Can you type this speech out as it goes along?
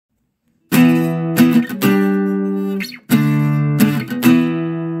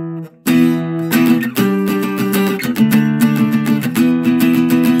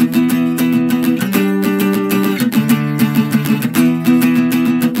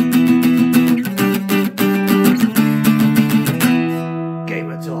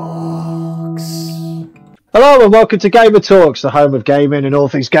Hello and welcome to GamerTalkz, the home of gaming and all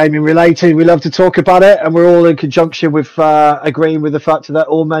things gaming related. We love to talk about it, and we're all in conjunction with agreeing with the fact that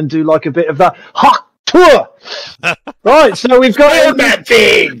all men do like a bit of that hot tour. Right, so we've got that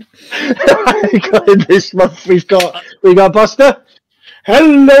thing. in this month we got Buster.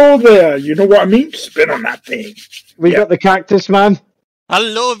 Hello there. You know what I mean? Spin on that thing. We got the Cactus Man.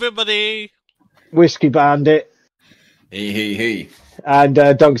 Hello, everybody. Whiskey Bandit. Hey. And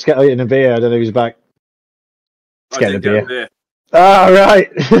Doug's getting a beer. I don't know who's back. I getting a beer. Oh,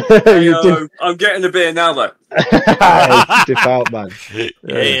 right. I'm getting a beer now, though. Dip out, man.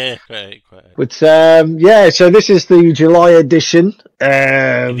 Yeah, right. But, so this is the July edition,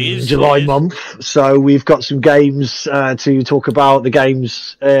 July month. So we've got some games to talk about. The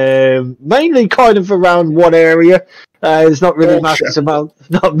games mainly kind of around one area. There's not really massive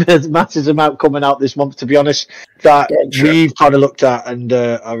amount coming out this month, to be honest, that we've kind of looked at and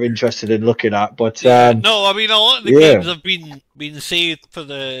are interested in looking at. But no, I mean a lot of the games have been saved for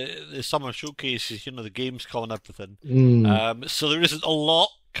the summer showcases. You know, the games coming up within. So there isn't a lot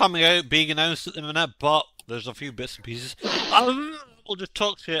coming out being announced at the minute, but there's a few bits and pieces. We'll just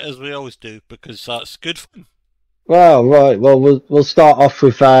talk to it as we always do because that's good fun. Well, right. Well, we'll start off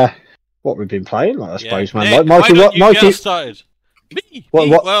with what we've been playing, I suppose, man. Nick, Mikey, why don't you Mikey get started? Me?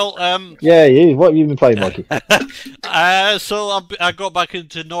 What? Well, yeah, you. What have you been playing, Mikey? So I got back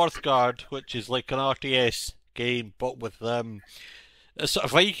into Northgard, which is like an RTS game, but with a sort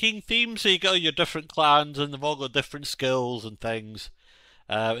of Viking theme. So you got your different clans, and they've all got different skills and things,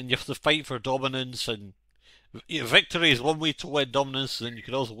 and you have to fight for dominance. And victory is one way to win dominance, and then you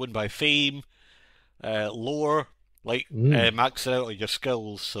can also win by fame, lore. Maxing out on your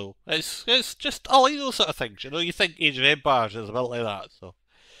skills, so it's just all those sort of things. You know, you think Age of Empires is a bit like that, so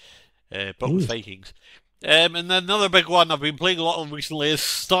but with Vikings. And then another big one I've been playing a lot of recently is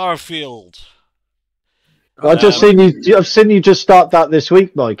Starfield. I've seen you just start that this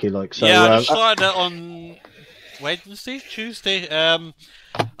week, Mikey. Yeah, I just started it on Tuesday. I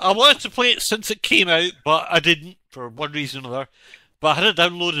wanted to play it since it came out, but I didn't for one reason or another. But I had it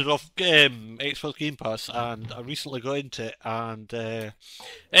downloaded off Xbox Game Pass, and I recently got into it, and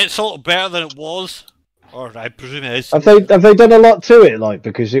it's a lot better than it was, or I presume it is. Have they done a lot to it,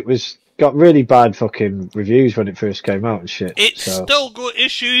 because it got really bad fucking reviews when it first came out and shit. It's still got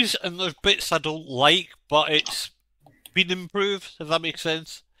issues, and there's bits I don't like, but it's been improved, if that makes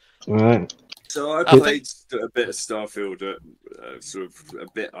sense. Right. So I played a bit of Starfield sort of a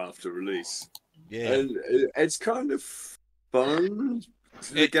bit after release. Yeah. And it's kind of fun.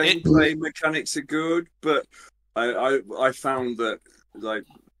 The gameplay mechanics are good, but I found that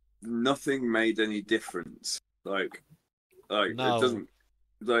nothing made any difference. No. It doesn't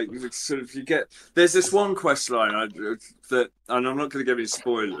sort of there's this one quest line and I'm not going to give you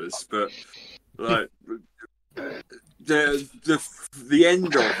spoilers, but the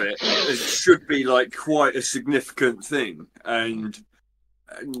end of it should be quite a significant thing, and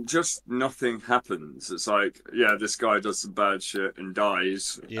just nothing happens. It's this guy does some bad shit and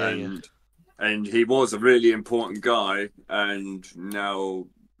dies, and he was a really important guy, and now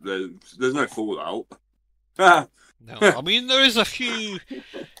there's no fallout. No, I mean there is a few.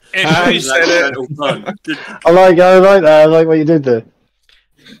 I like that. I like what you did there.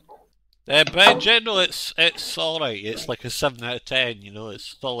 But in general, it's all right. It's like a 7 out of 10. You know,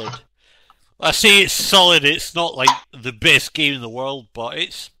 it's solid. I say it's solid. It's not like the best game in the world, but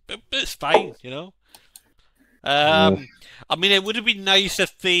it's fine, you know. I mean, it would have been nice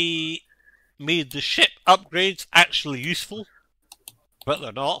if they made the ship upgrades actually useful, but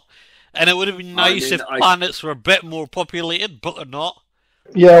they're not. And it would have been nice if planets were a bit more populated, but they're not.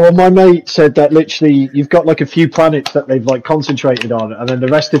 Yeah, well, my mate said that literally you've got a few planets that they've concentrated on, and then the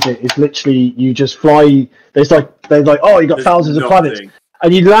rest of it is literally you just fly. There's you got thousands of planets.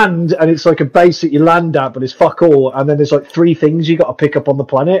 And you land, and it's a base that you land at, but it's fuck all. And then there's 3 things you got to pick up on the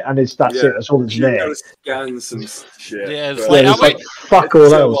planet, and that's it. That's all that's there. You scan some shit. Yeah, it's fuck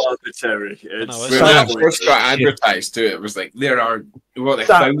all else. So arbitrary. When that first got advertised to it was there are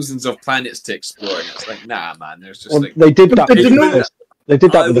thousands of planets to explore, and it's nah, man. There's just they did that. They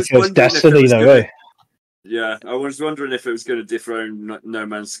did that with the first Destiny, though, right? Yeah, I was wondering if it was going to dethrone No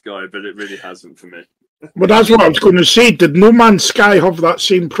Man's Sky, but it really hasn't for me. Well, that's what I was going to say. Did No Man's Sky have that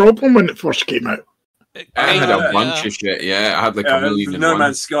same problem when it first came out? I had a bunch of shit, I had a million. No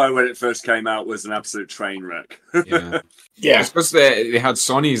Man's Sky, when it first came out, was an absolute train wreck. Yeah. It's because they had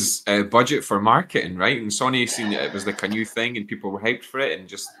Sony's budget for marketing, right? And Sony seen it was a new thing and people were hyped for it and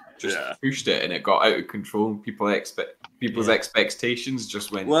just just pushed it, and it got out of control. People's expectations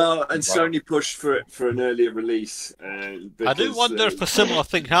just went. Well, and Sony pushed for it for an earlier release. I do wonder if a similar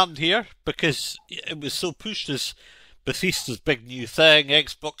thing happened here, because it was so pushed as Bethesda's big new thing,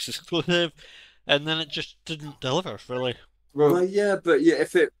 Xbox exclusive, and then it just didn't deliver, really. Well, yeah, but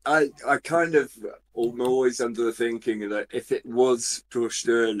if I kind of am always under the thinking that if it was pushed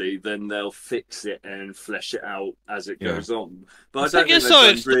early, then they'll fix it and flesh it out as it goes on. But I don't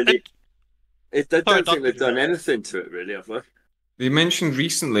think they've done anything to it, really, have they? They mentioned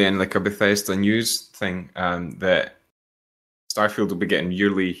recently in like a Bethesda news thing that Starfield will be getting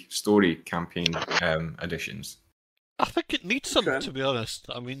yearly story campaign editions. I think it needs some, to be honest.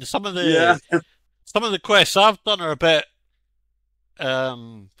 I mean, some of the quests I've done are a bit.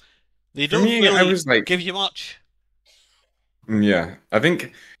 They don't really give you much. Yeah, I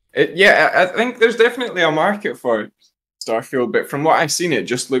think I think there's definitely a market for Starfield, but from what I've seen, it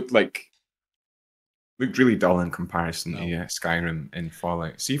just looked really dull in comparison to Skyrim and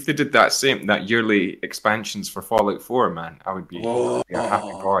Fallout. See if they did that yearly expansions for Fallout 4, man, I would be a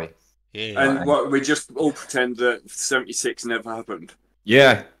happy boy. Yeah. And what, we just all pretend that 76 never happened.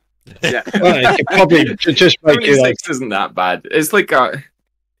 Yeah. Yeah. Well, you probably just make it like, isn't that bad. It's like it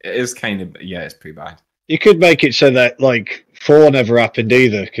is kind of, it's pretty bad. You could make it so that like 4 never happened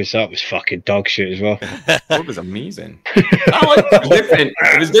either, because that was fucking dog shit as well. It was amazing.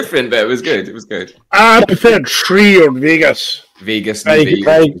 It was different, but it was good. It was good. I preferred 3 or Vegas. Vegas all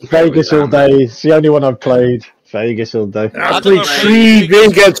day. It's the only one I've played. Vegas all day. I played 3,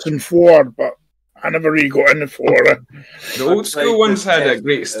 Vegas, and 4, but I never really got into 4. The old school ones had a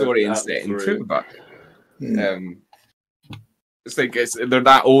great story and setting too, but it's like they're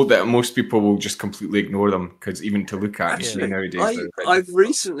that old that most people will just completely ignore them, because even to look at nowadays. I've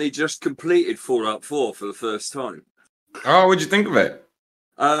recently just completed Fallout 4 for the first time. Oh, what'd you think of it?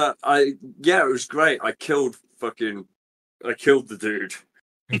 It was great. I killed the dude.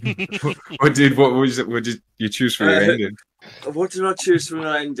 What did you choose for your ending? What did I choose for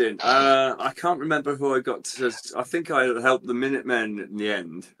my ending? I can't remember who I got to. I think I helped the Minutemen in the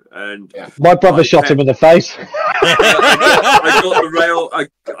end, and my brother shot him in the face. I got the rail.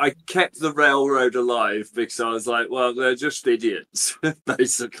 I kept the railroad alive because I was like, well, they're just idiots,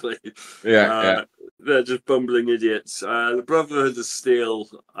 basically. Yeah. They're just bumbling idiots. The Brotherhood of Steel,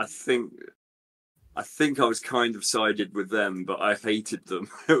 I think I was kind of sided with them, but I hated them.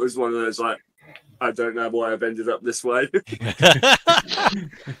 It was one of those like, I don't know why I've ended up this way.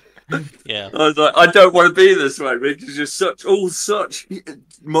 Yeah, I was like, I don't want to be this way because you're such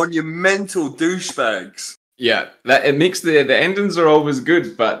monumental douchebags. Yeah, it makes the endings are always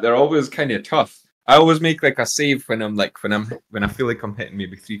good, but they're always kind of tough. I always make like a save when I feel like I'm hitting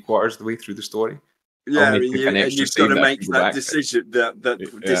maybe 3/4 the way through the story. Yeah, and you've got to make that decision.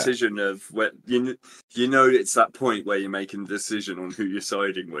 That decision of when you know it's that point where you're making a decision on who you're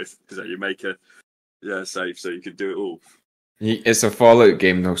siding with, because you make a save so you can do it all. It's a Fallout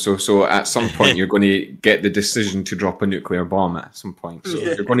game though, so at some point you're going to get the decision to drop a nuclear bomb at some point. So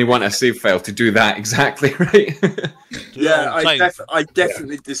you're going to want a save file to do that exactly, right? Yeah, I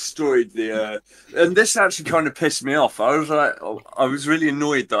definitely destroyed the. And this actually kind of pissed me off. I was really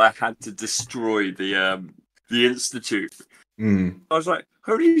annoyed that I had to destroy the Institute. I was like,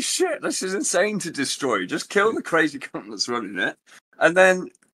 holy shit, this is insane to destroy. Just kill the crazy cunt that's running it, and then.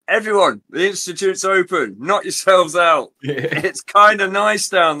 Everyone, the Institute's open. Knock yourselves out. Yeah. It's kind of nice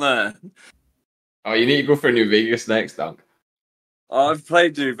down there. Oh, you need to go for New Vegas next, Dunk. I've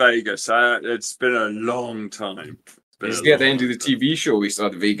played New Vegas. It's been a long time. It's at the end of the TV show. We saw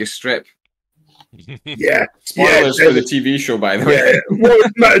the Vegas Strip. Yeah. Spoilers for the TV show, by the way. Well,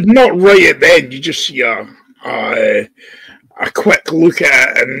 not right at the end. You just see a quick look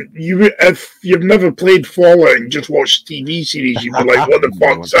at it, and if you've never played Fallout and just watched the TV series, you'd be like, what the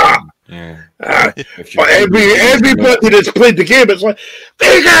fuck's that? Yeah. But everybody that's played the game, it's like,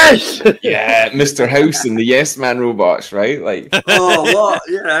 Vegas! Yeah, Mr. House and the Yes Man robots, right? Like, oh, what?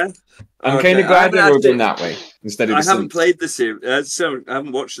 Yeah. I'm kind of glad they were going that way instead of. I haven't played the series, so I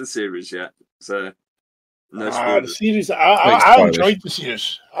haven't watched the series yet. So, the series, I enjoyed the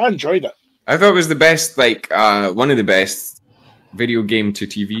series. I enjoyed it. I thought it was the best, one of the best video game to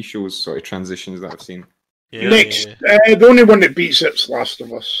TV shows sort of transitions that I've seen. The only one that beats it's Last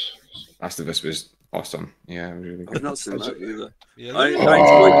of Us. Last of Us was awesome. Yeah, it was really good. I've not seen that either. Yeah,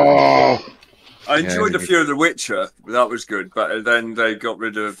 I enjoyed a few of The Witcher. That was good, but then they got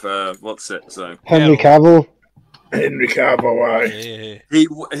rid of what's it? So Henry Cavill. Henry Cavill, aye.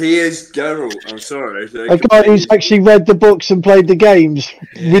 He is Geralt. I'm sorry. A guy who's actually read the books and played the games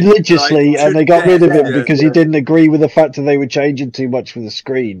religiously, and they got rid of him because he didn't agree with the fact that they were changing too much for the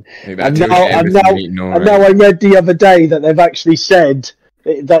screen. And now I read the other day that they've actually said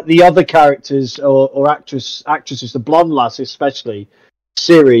that the other characters or actresses, the blonde lass especially,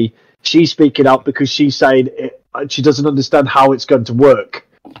 Siri, she's speaking up because she's saying she doesn't understand how it's going to work,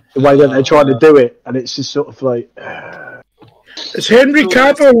 the way that they're trying to do it, and it's just sort of like. Is Henry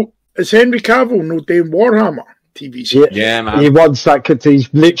Cavill no doing Warhammer TV series? Yeah, man. He wants that because he's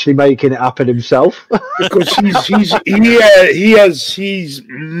literally making it happen himself. Because he's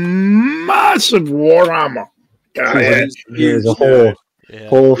massive Warhammer guy. He is a whore.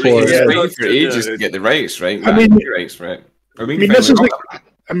 Whore for it. He's waiting for ages to get the rights right.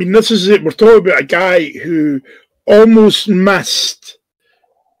 This is it. We're talking about a guy who almost missed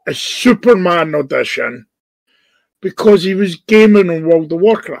a Superman audition because he was gaming on World of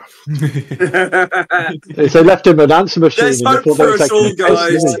Warcraft. They left him an answer machine. He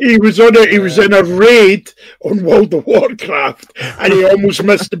was in a raid on World of Warcraft, and he almost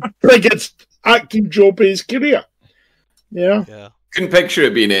missed the biggest acting job of his career. Yeah. Couldn't picture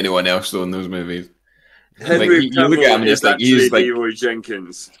it being anyone else though in those movies. Henry you look at him, is he's like Leroy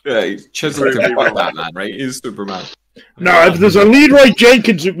Jenkins. Yeah, he's chiseled to fuck that man, right? He's Superman. No, if there's a Leroy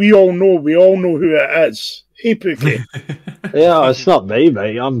Jenkins that we all know who it is. Hey, Pookie. Yeah, it's not me,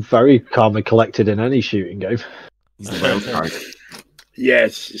 mate. I'm very calm and collected in any shooting game.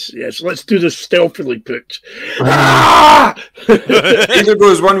 Yes. Let's do this stealthily, Pooch. Either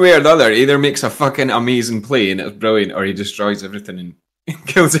goes one way or the other. Either makes a fucking amazing play and it's brilliant, or he destroys everything and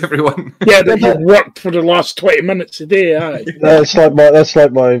kills everyone. Yeah, that you've worked for the last 20 minutes a day, aye. That's like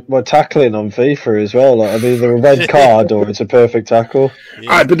my tackling on FIFA as well. Like, I mean, either a red card or it's a perfect tackle.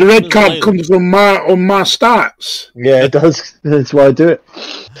 Yeah. Aye, but the red card comes on my stats. Yeah, it does. That's why I do it.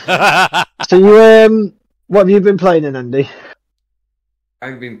 So you, what have you been playing in, Andy?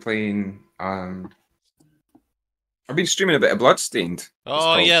 I've been playing. I've been streaming a bit of Bloodstained.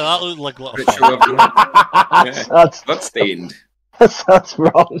 Oh yeah, that looked like a lot of fun. That's Bloodstained. That's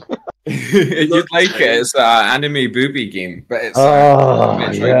wrong. You'd like it. It's an anime booby game, but it's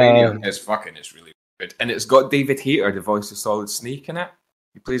Metroidvania. It's really good, and it's got David Hayter, the voice of Solid Snake, in it.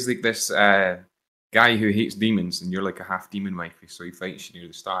 He plays like this guy who hates demons, and you're like a half demon wifey, so he fights you near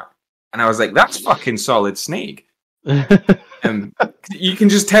the start. And I was like, that's fucking Solid Snake. You can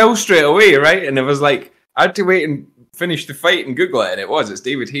just tell straight away, right? And it was like, I had to wait and finish the fight and Google it, and it's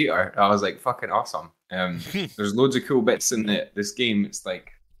David Hayter. I was like, fucking awesome. There's loads of cool bits in this game. It's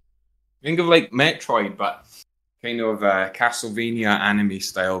like, think of like Metroid, but kind of Castlevania anime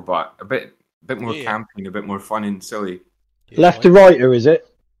style, but a bit more campy and a bit more fun and silly. Left to right, or is it?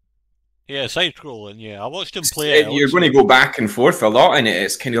 Yeah, side scrolling. Yeah, I watched him play it. You're going to go back and forth a lot in it.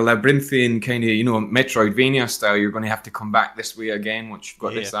 It's kind of labyrinthian, kind of Metroidvania style. You're going to have to come back this way again once you've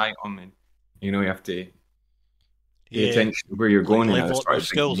got this item, and you have to pay attention to where you're going and level up your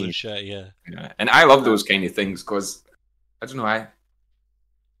skills and shit. Yeah, and I love those kind of things because I don't know.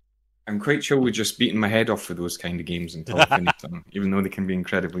 I'm quite chill with just beating my head off for those kind of games until I finish them, even though they can be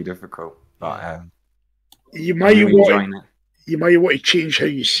incredibly difficult. But you might enjoying it. You might want to change how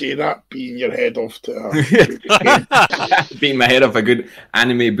you say that, beating your head off to beating my head off a good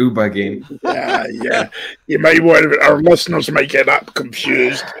anime booba game. Yeah. You might want our listeners might get that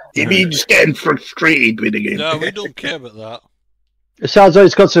confused. He means getting frustrated with the game. No, we don't care about that. It sounds like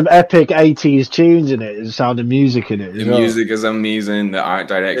it's got some epic 80s tunes in it. There's sound of music in it. The music is amazing. The art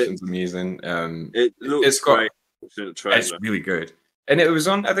direction's amazing. It looks great. It's really good. And it was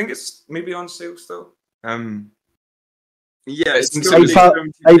on, I think it's maybe on sale still. Yeah, it's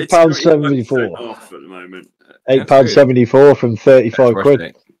 £8.74 off at the moment. £8.74 from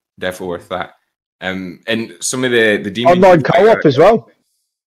 £35. Definitely worth that. And some of the demons online co-op as well.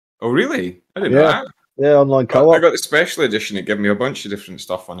 Oh really? I didn't know that. Yeah, online co-op. I got the special edition. It gave me a bunch of different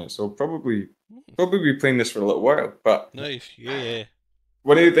stuff on it, so probably be playing this for a little while. But nice, yeah.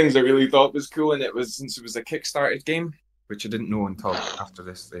 One of the things I really thought was cool in it was since it was a Kickstarted game, which I didn't know until after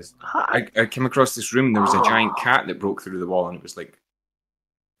this. I came across this room and there was a giant cat that broke through the wall and it was like,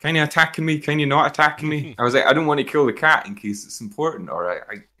 kind of attacking me, kind of not attacking me. I was like, I don't want to kill the cat in case it's important, or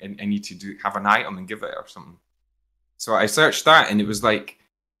I need to have an item and give it or something. So I searched that and it was like,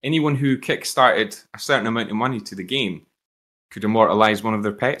 anyone who kickstarted a certain amount of money to the game could immortalize one of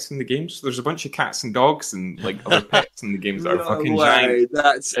their pets in the game. So there's a bunch of cats and dogs and like other pets in the games that are fucking giant.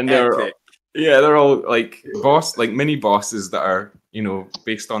 That's epic. They're all like mini bosses that are,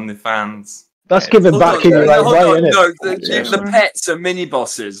 based on the fans. That's giving back in your own way, isn't it? No, the pets are mini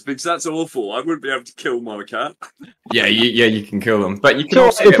bosses because that's awful. I wouldn't be able to kill my cat. Yeah, you can kill them, but you can. So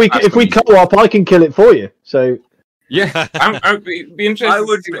Also if we co-op, I can kill it for you. So yeah, I'd be interested. I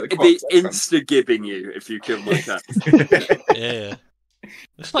would be insta-gibbing you if you killed my cat. Yeah,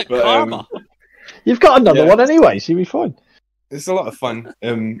 it's like karma. You've got another one anyway, so you'll be fine. It's a lot of fun.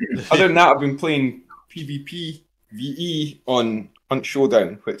 Other than that, I've been playing PvP VE on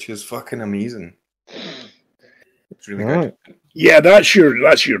Showdown, which is fucking amazing. It's really good. Yeah, that's your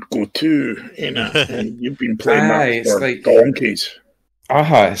go-to, and you've been playing that for like donkeys.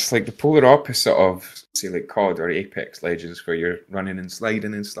 It's like the polar opposite of, say, like COD or Apex Legends, where you're running and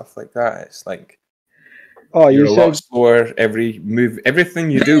sliding and stuff like that. It's like you're a lot slower. Every move,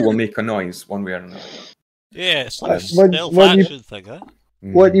 everything you do will make a noise one way or another. Yeah, it's like a stealth action thing, huh?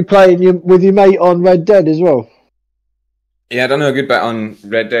 Weren't you playing with your mate on Red Dead as well? Yeah, I done a good bit on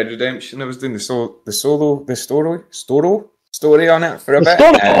Red Dead Redemption. I was doing the story on it for a bit.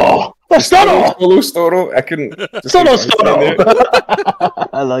 Storo. I couldn't.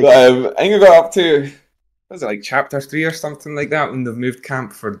 I like it. I think I got up to, was it like chapter 3 or something like that when they've moved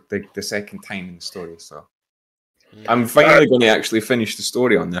camp for the second time in the story. So I'm finally going to actually finish the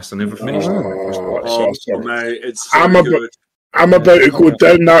story on this. I never finished it. Mate, it's so good. I'm about to go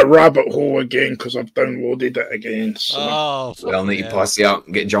down that rabbit hole again because I've downloaded it again. So. I'll need to posse up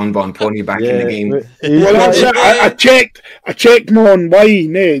and get John Bon Pony back in the game. Well, that's it. I checked him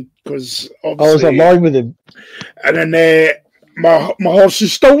online, because I was online with him, and then my horse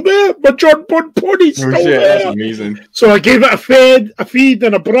is still there. My John Bon Pony's still there. That's amazing. So I gave it a feed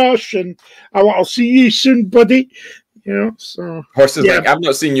and a brush, and I'll see you soon, buddy. So horse is like, I've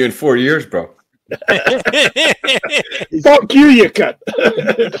not seen you in 4 years, bro. Fuck you cunt.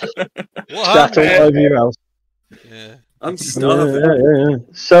 Shat all over your house. Yeah, I'm starving. Yeah.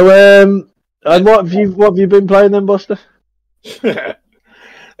 So, and what have you been playing then, Buster? Pretty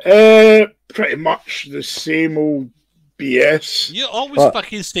much the same old BS. You always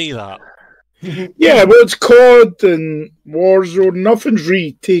fucking say that. Yeah, well, it's COD and Warzone. Nothing's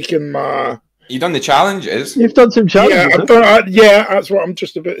really taken my. You done the challenges? You've done some challenges. Yeah, I've done. that's what I'm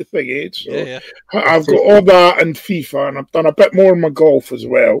just a bit of thinking. So I've got all that and FIFA, and I've done a bit more of my golf as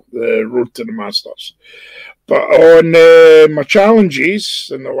well, the Road to the Masters. But on my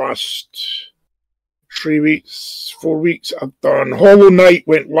challenges in the last 4 weeks, I've done Hollow Knight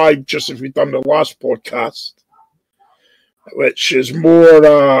went live just as we've done the last podcast, which is more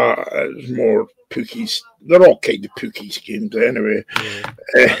Pookies. They're all kind of Pookies games anyway.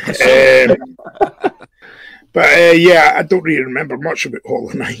 But I don't really remember much about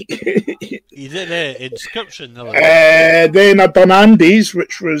Hollow Knight. You did Inscription, though. Then I've done Andy's,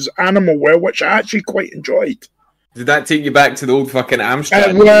 which was Animal Well, which I actually quite enjoyed. Did that take you back to the old fucking Amstrad?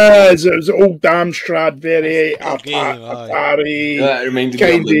 It was old Amstrad, very Atari. That reminded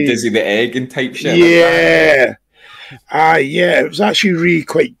me of like Dizzy the Egg and type shit. Yeah. It was actually really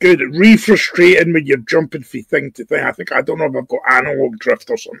quite good. Really frustrating when you're jumping from thing to thing. I don't know if I've got analog drift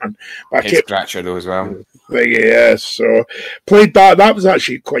or something. But Head scratcher though as well. Yeah, so played that. That was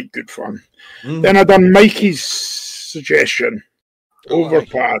actually quite good fun. Then I done Mikey's suggestion,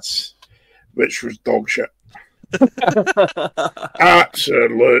 Overpass, which was dog shit.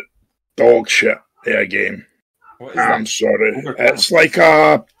 Absolute dog shit. Game. I'm sorry. It's like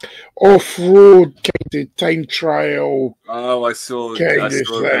a off-road kind of time trial. Oh, I saw kind of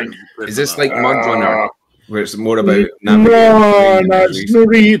thing. Is this like Mud Runner, where it's more about No, it's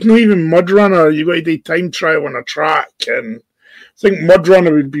not even Mud Runner. You got to do time trial on a track, and I think Mud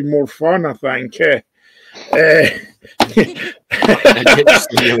Runner would be more fun. I think. Sorry,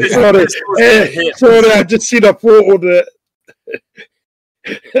 I just seen a photo that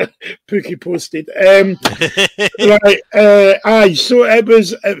Pookie posted. So it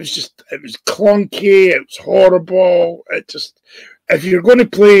was clunky, it was horrible. It just, if you're going to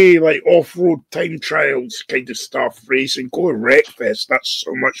play like off-road time trials kind of stuff, racing, go to Wreckfest. That's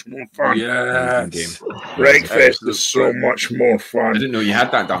so much more fun. Yeah, Wreckfest is so much more fun. I didn't know you had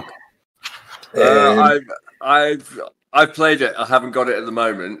that, Doc. I've played it. I haven't got it at the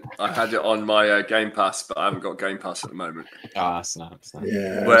moment. I had it on my Game Pass, but I haven't got Game Pass at the moment. Snap.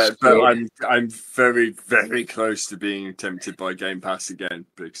 Yeah, but I'm very, very close to being tempted by Game Pass again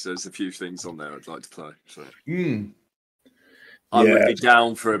because there's a few things on there I'd like to play. So I would be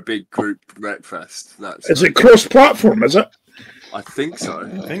down for a big group Wreckfest. Is it cross-platform? Is it? I think so.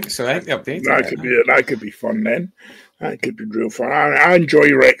 I think so. I think updated. That could be fun then. That could be real fun. I enjoy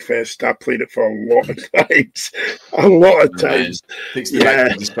Wreckfest. I played it for a lot of times. Takes me back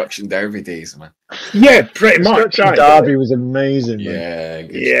to the Destruction Derby days, man. Yeah, pretty much. Destruction Derby was amazing.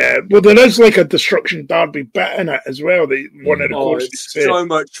 Yeah. Well, there is like a Destruction Derby bit in it as well. One of the courses. It's so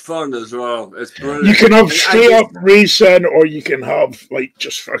much fun as well. It's brilliant. You can have straight up racing, or you can have like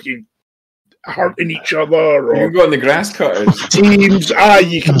just fucking hurting each other, or you can go on the grass cutters teams.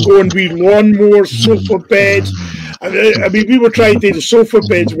 You can go and read lawnmowers, sofa beds. I mean, we were trying to do the sofa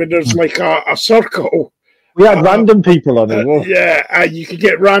beds when there's like a circle. We had random people on it. Yeah, you could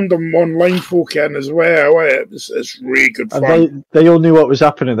get random online folk in as well. It's really good fun. And they all knew what was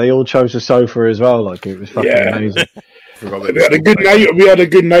happening. They all chose a sofa as well. Like, it was fucking amazing. We had a good night. We had a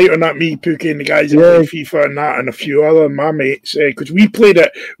good night on that. Me, Pookie, and the guys that played FIFA and that, and a few other my mates. Because we played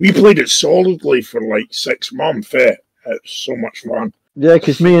it solidly for like 6 months. It was so much fun. Yeah,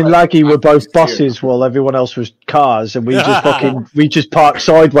 because me and Laggy were both buses while everyone else was cars, and we just parked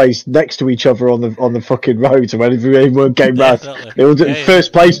sideways next to each other on the fucking road. And when everyone came round, they all did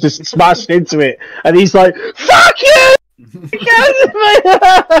first place, just smashed into it, and he's like, "Fuck you!"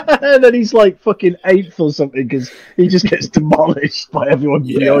 And then he's like fucking 8th or something because he just gets demolished by everyone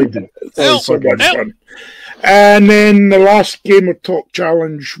behind him. So much fun. And then the last GamerTalkz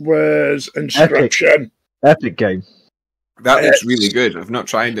challenge was Inscription. Epic game. That looks really good. I've not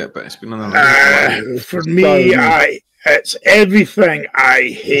tried it, but it's been on the list. For me, it's everything I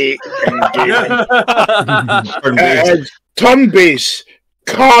hate in gaming. Turn-based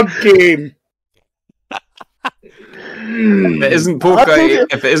card game. If it isn't poker, he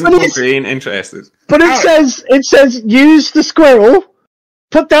ain't interested. But it says use the squirrel,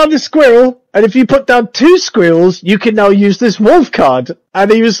 put down the squirrel, and if you put down 2 squirrels, you can now use this wolf card.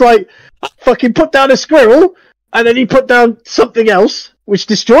 And he was like, fucking put down a squirrel. And then he put down something else, which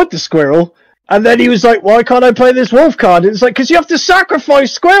destroyed the squirrel. And then he was like, why can't I play this wolf card? And it's like, because you have to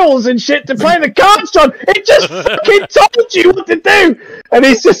sacrifice squirrels and shit to play the cards, John. It just fucking told you what to do. And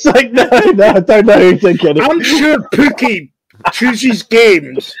he's just like, no, I don't know who to get it. I'm sure Pookie chooses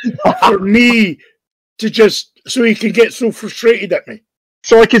games for me to just, so he can get so frustrated at me.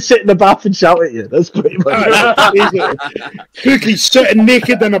 So I can sit in the bath and shout at you. That's pretty much it. Pookie's sitting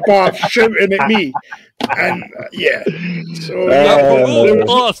naked in a bath shouting at me. And so that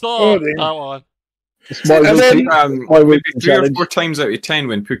one. It's my maybe 3 or 4 times out of 10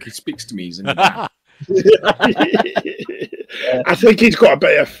 when Pookie speaks to me, he's in the bath. I think he's got a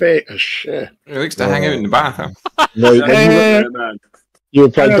bit of fetish. He likes to hang out in the bath. You were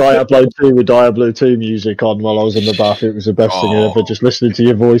playing Diablo 2 with Diablo 2 music on while I was in the bath. It was the best thing ever, just listening to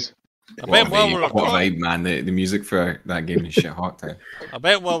your voice. What a vibe, man. The music for that game is shit hot time. I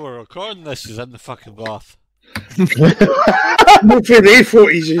bet while we're recording this, he's in the fucking bath. Not for the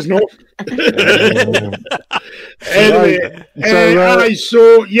 40s, he's not. Anyway,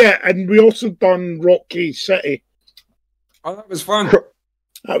 and we also done Rocky City. Oh, that was fun.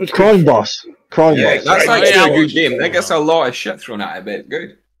 That was Crime Boss. That's actually a good game. That gets a lot of shit thrown at it, but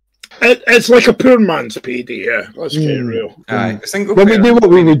good. It's like a poor man's PD, let's get real. When we knew what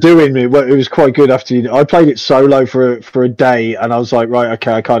we were doing, it was quite good. I played it solo for a day, and I was like, right,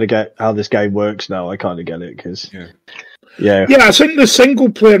 okay, I kind of get how this game works now. I kind of get it, because... Yeah, I think the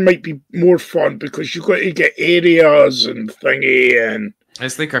single player might be more fun, because you've got to get areas and thingy, and...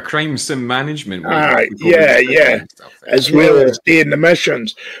 It's like a crime sim management. As well as doing the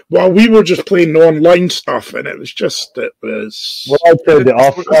missions. Well, we were just playing the online stuff, and it was. Well, I turned it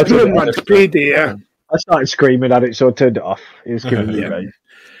off. I started screaming at it, so I turned it off. It was giving me rage.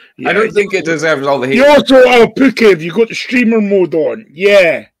 I don't think it deserves all the hate. You also, Pookie, have you got the streamer mode on?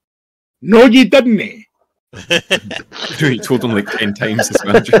 Yeah. No, you didn't. You told them like 10 times this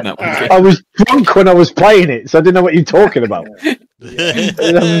man during that one game. I was drunk when I was playing it, so I didn't know what you're talking about.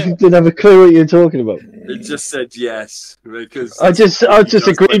 Didn't have a clue what you're talking about. It just said yes because I just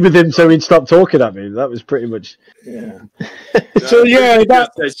agreed with him, so he'd stop talking at me. That was pretty much. So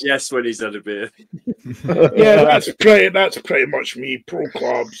that says yes when he's had a beer. That's pretty much me. Pro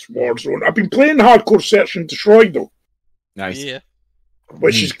Clubs, Warzone. I've been playing Hardcore Search and Destroy though. Nice,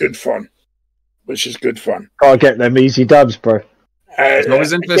 which is good fun. Gotta get them easy dubs, bro. I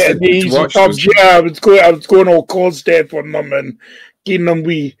was interested to watch those. I was going all cause death on them and giving them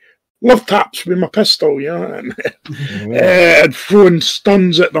wee love taps with my pistol, and throwing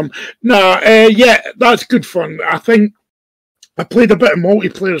stuns at them. That's good fun. I think I played a bit of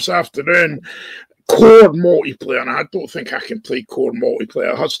multiplayer this afternoon, core multiplayer, and I don't think I can play core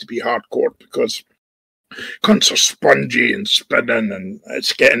multiplayer. It has to be hardcore because cunts are spongy and spinning, and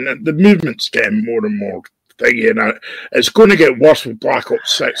the movement's getting more and more thing, and it's going to get worse with Black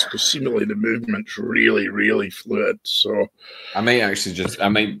Ops 6 because seemingly the movement's really, really fluid. So I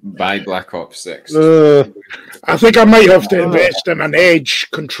might buy Black Ops 6. I think I might have to invest in an Edge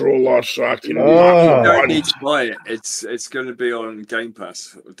controller so I can. You don't need to buy it. It's going to be on Game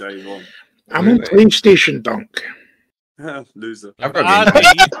Pass day one. I'm on PlayStation, Dunk. Loser. I've got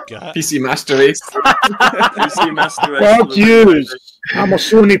PC Master Race. PC Master Race. Fuck you! I'm a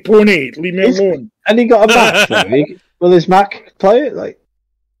Sony pony. Leave me alone. And he got a Mac. Will his Mac play it? Like,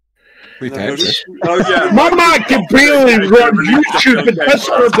 my Mac can barely run YouTube and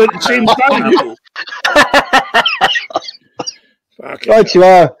Discord at the same time. Right, you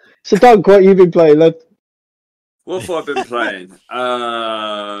are. So, Doug, what have you been playing, lad? What have I been playing?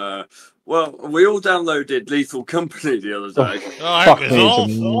 Well, we all downloaded Lethal Company the other day. What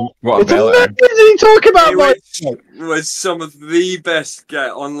a what did he talk about? It was some of the best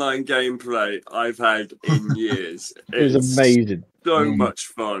online gameplay I've had in years. It was amazing. So much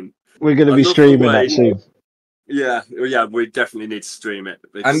fun. We're going to be streaming that soon. Yeah, we definitely need to stream it.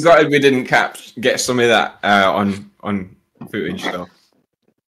 I'm glad we didn't get some of that on footage, though.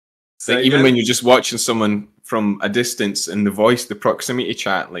 So even when you're just watching someone from a distance and the proximity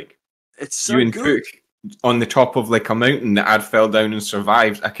chat, like, it's so you and good. Pook on the top of like a mountain that had fell down and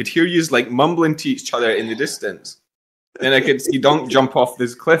survived. I could hear you like mumbling to each other in the distance. Then I could see Dunk jump off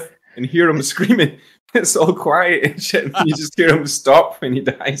this cliff and hear him screaming. It's all quiet and shit. And you just hear him stop when he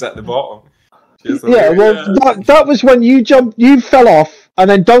dies at the bottom. That was when you fell off, and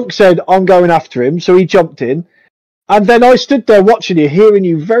then Dunk said, "I'm going after him," so he jumped in. And then I stood there watching you, hearing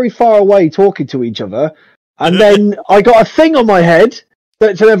you very far away talking to each other. And then I got a thing on my head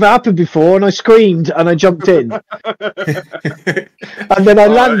that's never happened before, and I screamed and I jumped in. And then I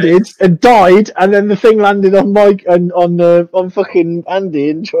landed and died, and then the thing landed on Mike and on fucking Andy,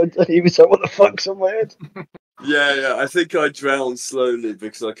 and he was like, "What the fuck's on my head?" Yeah, I think I drowned slowly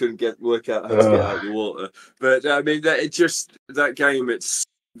because I couldn't work out how to get out of the water. But I mean, that game,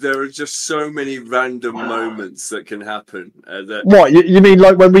 there are just so many random moments that can happen. What, you mean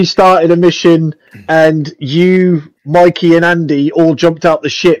like when we started a mission and you, Mikey and Andy all jumped out the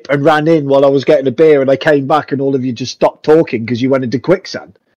ship and ran in while I was getting a beer, and I came back and all of you just stopped talking because you went into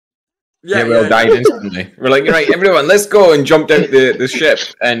quicksand? Yeah, we all died instantly. We're like, right, everyone, let's go, and jumped out the ship.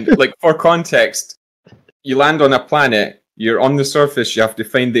 And like, for context, you land on a planet, you're on the surface, you have to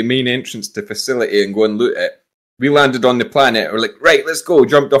find the main entrance to facility and go and loot it. We landed on the planet. We're like, right, let's go.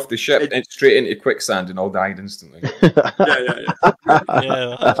 Jumped off the ship and straight into quicksand and all died instantly. Yeah.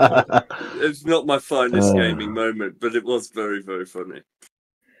 It's not my finest gaming moment, but it was very, very funny.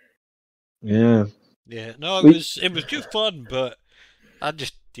 Yeah. Yeah. No, it was too fun, but I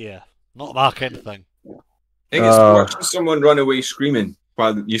just not that kind of thing. I think it's watching someone run away screaming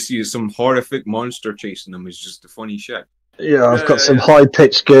while you see some horrific monster chasing them is just a funny shit. Yeah, I've got some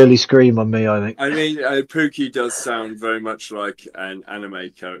high-pitched girly scream on me, I think. I mean, Pookie does sound very much like an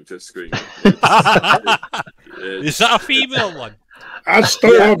anime character screaming. Is that a female one? I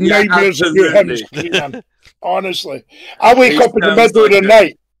still have nightmares of him screaming. Honestly. I wake up in the middle of the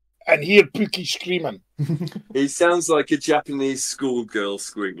night and hear Pookie screaming. He sounds like a Japanese schoolgirl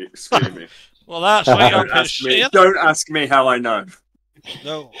screaming. Well, that's right up his shit. Don't ask me how I know.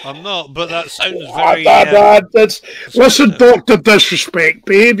 No, I'm not, but that sounds very... Listen, Dr. Disrespect,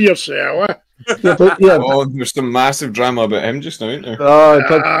 behave yourself. Oh, there's some massive drama about him just now, isn't there?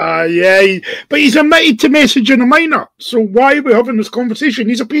 But he's admitted to messaging a minor, so why are we having this conversation?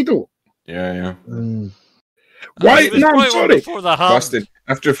 He's a pedo. Yeah. Why? No, I'm sorry. Busted.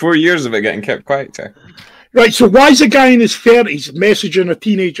 After 4 years of it getting kept quiet, Right, so why is a guy in his 30s messaging a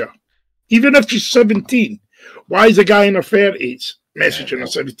teenager? Even if she's 17, why is a guy in her 30s messaging a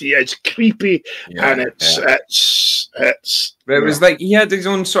 17? It's creepy, and it's. But it was like he had his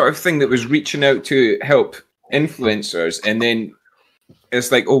own sort of thing that was reaching out to help influencers, and then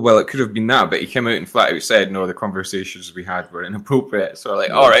it's like, oh well, it could have been that, but he came out and flat out said, no, the conversations we had were inappropriate. So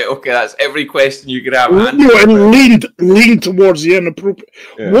like, all right, okay, that's every question you could have. And leaned towards the inappropriate.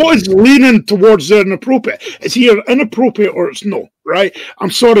 Yeah. What is leaning towards the inappropriate? It's either inappropriate or it's no, right?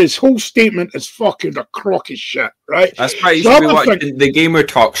 I'm sorry, his whole statement is fucking a crock of shit, right? That's why you should be watching the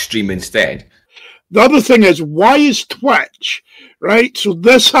GamerTalkz stream instead. The other thing is, why is Twitch, right? So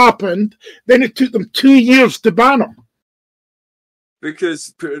this happened, then it took them 2 years to ban him.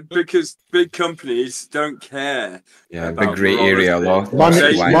 Because big companies don't care. Yeah, big grey area law.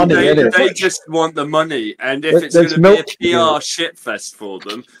 They just want the money, and if it's going to be a PR shitfest for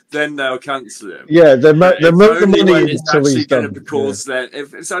them, then they'll cancel it. Yeah, they're milk the money it's actually going to cause they're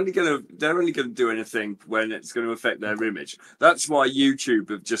only going to do anything when it's going to affect their image. That's why YouTube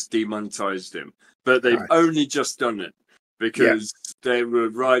have just demonetized him, but they've only just done it. Because they were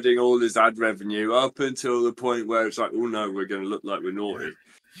riding all this ad revenue up until the point where it's like, oh no, we're going to look like we're naughty.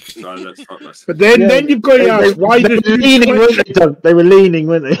 So let's fuck this. But then you've got to ask why they were leaning,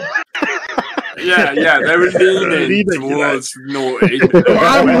 weren't they? Yeah, they were leaning towards naughty.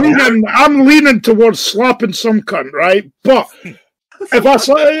 I'm leaning towards slapping some cunt, right? But if I've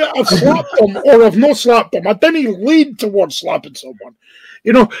slapped them or I've not slapped them, I didn't lean towards slapping someone.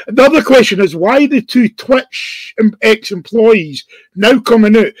 You know, the other question is why the two Twitch ex-employees now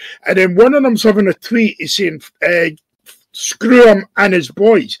coming out, and then one of them's having a tweet is saying, screw him and his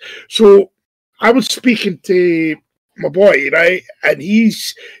boys. So I was speaking to my boy, right, and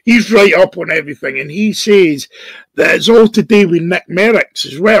he's right up on everything, and he says that it's all to do with Nick Merrick's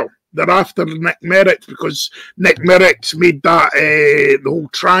as well. They're after Nick Merrick because Nick Merrick's made that the whole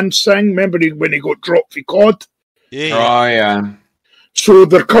trans thing. Remember when he got dropped for COD? Yeah. Oh, yeah. So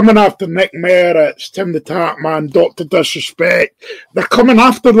they're coming after Nick Merritt, Tim the Tatman, Dr. Disrespect. They're coming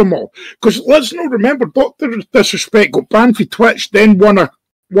after them all. Because let's not remember, Dr. Disrespect got banned for Twitch, then won a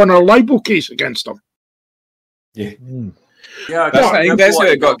libel case against them. Yeah. Yeah, I think that's why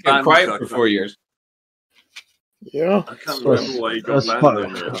it got kept quiet for 4 years. Yeah. I can't remember why he got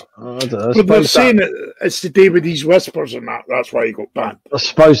banned. But they're saying it's to do with these whispers and that. That's why he got banned. I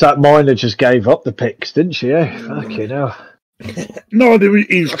suppose that miner just gave up the pics, didn't she? Fucking hell. No,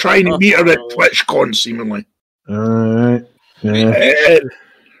 he was trying to meet her at TwitchCon, seemingly. Alright. Yeah.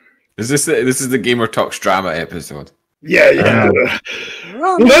 This is the GamerTalkz drama episode. Yeah.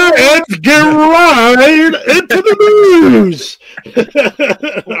 Let's get right into the news.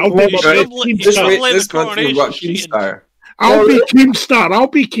 I'll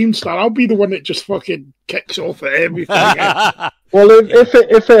be Keemstar. I'll be the one that just fucking kicks off at everything. Well, if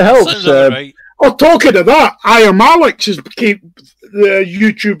it helps. Oh, talking of that, I Am Alex the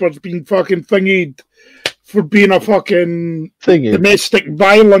YouTuber's been fucking thingied for being a fucking domestic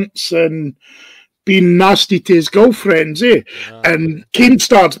violence and being nasty to his girlfriends, And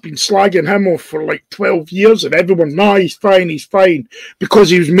Keemstar's been slagging him off for like 12 years, and everyone's, he's fine, because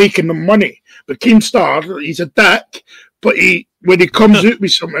he was making them money. But Keemstar, he's a dick, but when he comes out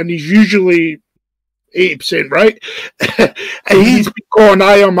with something, he's usually 80% right. And he's been calling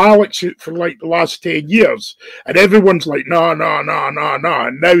I Am Alex out for like the last 10 years. And everyone's like, no. And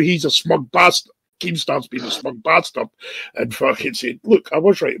now he's a smug bastard. Keemstar's been a smug bastard and fucking said, look, I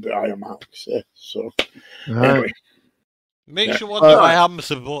was right about I Am Alex. So, anyway. Makes you wonder why I am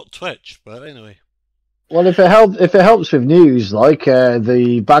support Twitch, but anyway. Well, if it helps with news, like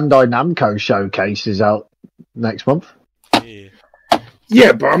the Bandai Namco showcase is out next month.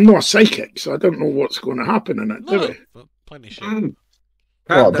 Yeah, but I'm not a psychic, so I don't know what's going to happen in it, do we? Plenty shit.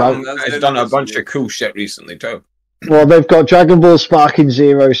 It's done a bunch of cool shit recently, too. Well, they've got Dragon Ball Sparking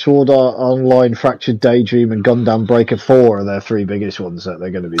Zero, Sword Art Online, Fractured Daydream, and Gundam Breaker 4 are their three biggest ones that they're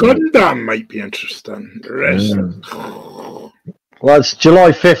going to be Gundam might be interesting. The rest. Well, it's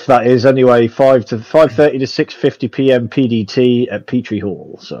July 5th, that is, anyway, 5:30 to 6:50 p.m. PDT at Petrie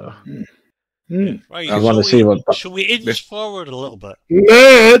Hall, so... Right, I want to see what... Shall we inch forward a little bit?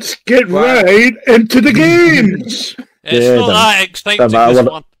 Let's get right into the games! It's not that exciting, this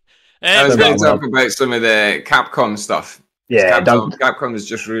one. I was going to talk about some of the Capcom stuff. Yeah, Capcom has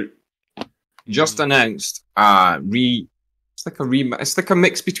just announced it's like a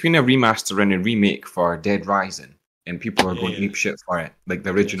mix between a remaster and a remake for Dead Rising, and people are going ape shit for it, like the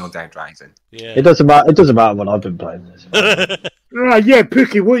original Dead Rising. Yeah, it doesn't matter what I've been playing. Right,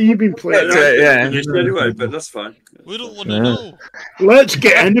 Pookie, what have you been playing? Anyway, but that's fine. We don't want to know. Let's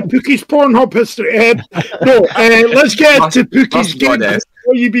get into Pookie's Pornhub history. Let's get into Pookie's games.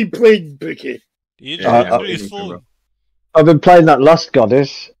 What have you been playing, Pookie? I've been playing that Lust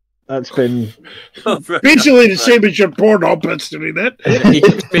Goddess. That's been basically the same as your Pornhub history, then. He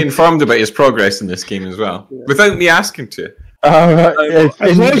keeps being informed about his progress in this game as well, without me asking to.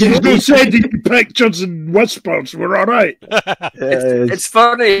 As long as you don't send any pictures and whispers, we're all right. It's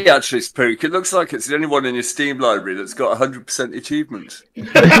funny, actually, Spook. It looks like it's the only one in your Steam library that's got 100% achievements.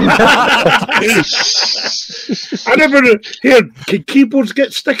 I never hear, can keyboards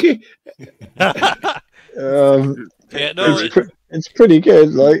get sticky? It's pretty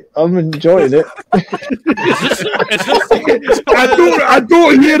good. Like, I'm enjoying it. I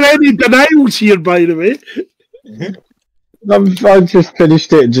don't hear any denials here, by the way. I just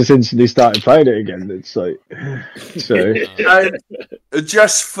finished it and just instantly started playing it again. It's like, so.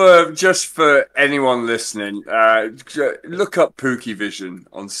 Just for anyone listening, look up Pookie Vision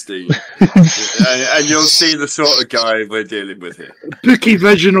on Steam, and you'll see the sort of guy we're dealing with here. Pookie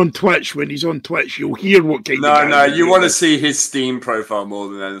Vision on Twitch. When he's on Twitch, you'll hear what kind of. No, you want to see his Steam profile more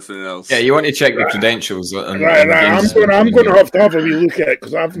than anything else. Yeah, you want to check the credentials. Right. I'm going to have a wee look at it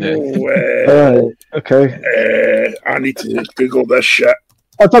because I've no. Okay. I need to Google this shit.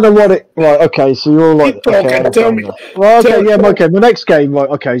 I don't know what it. Right, okay, so you're like. Okay, tell me. Well, okay, yeah, okay. The next game, right?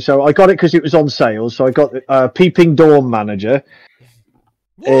 Okay, so I got it because it was on sale. So I got Peeping Dawn Manager.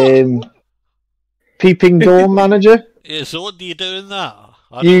 Peeping Dawn Manager. Yeah. So what do you do in that?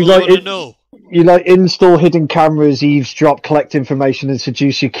 I You don't like want to it- know. You like install hidden cameras, eavesdrop, collect information, and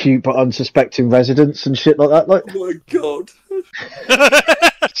seduce your cute but unsuspecting residents and shit like that. Like, Oh my god!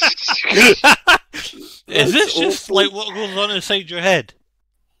 Is this just like what goes on inside your head?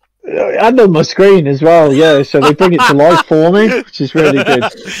 and on my screen as well. Yeah, so they bring it to life for me, which is really good.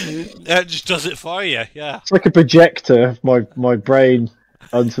 It just does it for you. Yeah. It's like a projector of my brain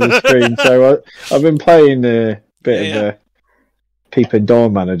onto the screen. So I've been playing a bit of Peeping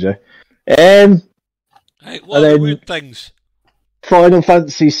Dawn Manager. Hey, what And are the then- weird things? Final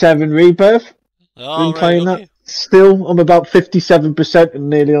Fantasy VII Rebirth. Oh, Been playing okay. that. Still, I'm about 57% and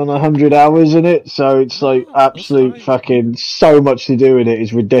nearly on 100 hours in it. So it's like absolute alright. fucking so much to do in it.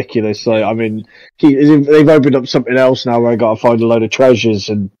 It's ridiculous. Like, I mean, they've opened up something else now where I got to find a load of treasures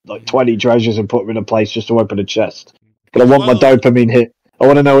and like 20 treasures and put them in a place just to open a chest. But I want my dopamine hit. I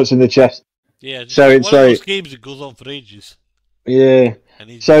want to know what's in the chest. Yeah. Just So one it's of those like- games that goes on for ages. Yeah.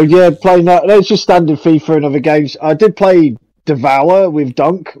 And So yeah, playing that. That's just standard FIFA and other games. I did play Devour with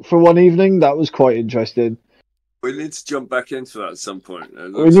Dunk for one evening. That was quite interesting. We need to jump back into that at some point.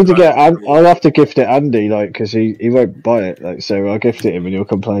 We need to get. I'll have to gift it Andy, like, because he won't buy it. Like, so I'll gift it him and he'll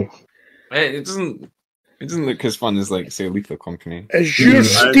come play. It doesn't look as fun as like say Lethal Company. Is your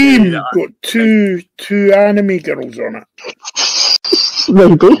Steam got two anime girls on it?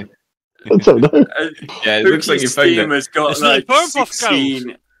 Maybe. I don't know. Yeah, it looks like you found Steam it. has got It's like the Powerpuff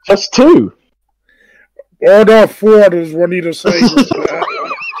 16. That's two. Oh no, 4 is one either side.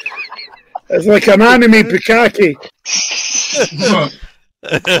 It's like an anime bukkake.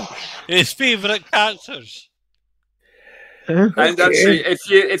 His favourite characters. And Okay. actually,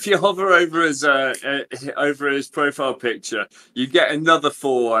 if you hover over his profile picture, you get another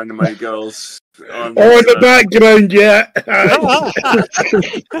 4 anime girls. On Oh, in the background, yeah.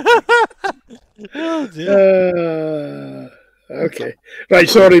 Oh, dear. Okay. Right,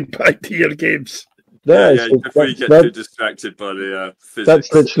 sorry, back to your games. Yeah, yeah, so before you get that- too distracted by the physics.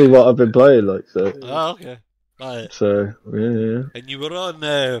 that's literally what I've been playing. Like, so. Oh, okay. Right. So yeah. And you were on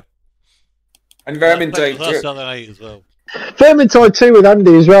And playing Vermintide with us too. the other night as well. Vermintide 2 with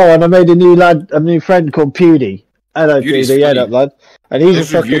Andy as well, and I made a new friend called Pewdie. Hello, Pewdie's Pewdie, yeah, funny. that lad. And he's His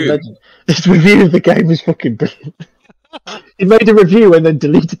a fucking review. legend. His review of the game is fucking brilliant. He made a review and then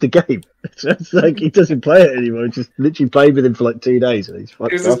deleted the game. So it's like he doesn't play it anymore. Just literally played with him for like 2 days, and he's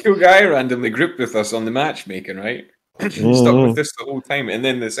fucked There's off. this cool guy randomly grouped with us on the matchmaking, right? Stuck with us the whole time, and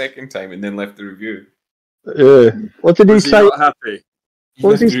then the second time, and then left the review. What did he Was he say? not happy? He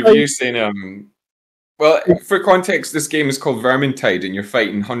What was left he the review saying, well, for context, this game is called Vermintide, and you're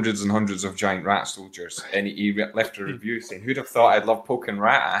fighting hundreds and hundreds of giant rat soldiers. And he left a review saying, "Who'd have thought I'd love poking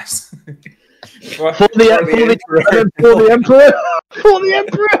rat ass?" For the Emperor. For the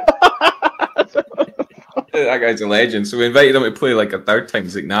Emperor. That guy's a legend. So we invited him to play like a third time.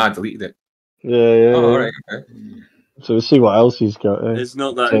 He's like, "Nah, I deleted it." Yeah. Oh, all right, okay. So we'll see what else he's got. He's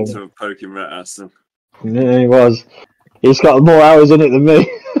not that So- into poking rat ass. Then. Yeah, he was. He's got more hours in it than me.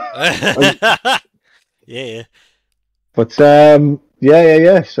 Yeah. But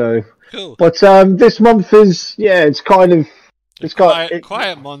yeah. So, Cool. but this month is it's kind of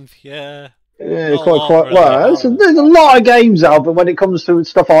Quiet month, yeah. quite really well. hard. There's a lot of games out, but when it comes to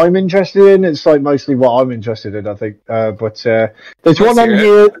stuff I'm interested in, it's like mostly what I'm interested in. I think. But there's one on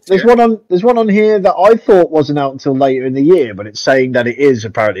here. There's one on here that I thought wasn't out until later in the year, but it's saying that it is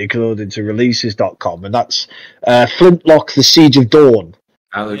apparently according to releases.com, and that's Flintlock: The Siege of Dawn.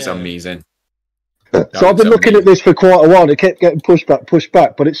 That looks Yeah. amazing. So I've been looking at this for quite a while. It kept getting pushed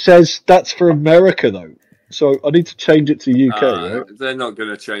back, but it says that's for America though. So I need to change it to UK. Right? They're not going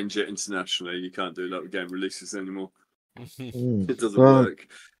to change it internationally. You can't do that with game releases anymore. Mm. It doesn't Right. work.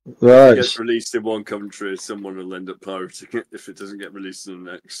 If it Right, gets released in one country, someone will end up pirating it if it doesn't get released in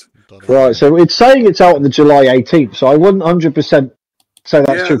the next. right. So it's saying it's out on the July 18th. So I wouldn't 100% say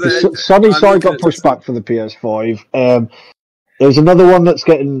that's Yeah, true. Because I'm Sunnyside looking got at pushed this- back for the PS5. There's another one that's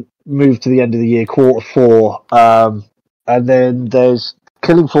getting moved to the end of the year, quarter 4. and then there's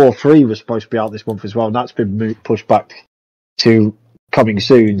Killing Floor 3 was supposed to be out this month as well, and that's been pushed back to coming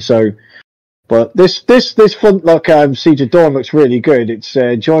soon. So, but this front look, Siege of Dawn looks really good. It's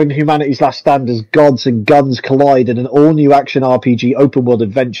join humanity's last stand as gods and guns collide in an all-new action RPG open-world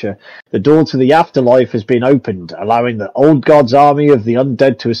adventure. The door to the afterlife has been opened, allowing the old god's army of the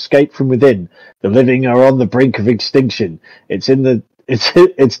undead to escape from within. The living are on the brink of extinction. It's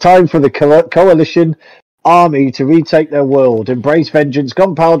time for the coalition army to retake their world, embrace vengeance,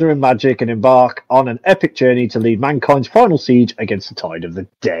 gunpowder, and magic, and embark on an epic journey to lead mankind's final siege against the tide of the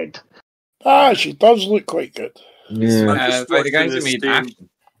dead. She does look quite good. Yeah, the guys that made Action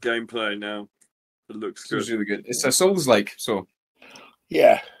gameplay now. It looks good. It's really good. It's a Souls-like, so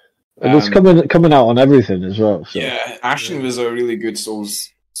yeah. And it's coming out on everything as well. So. Yeah, Ashen was a really good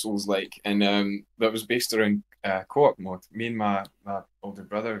Souls-like, and that was based around co-op mode. Me and my older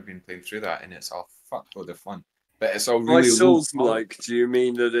brother have been playing through that, and it's a fuckload of fun. But it's all really by Souls-like, do you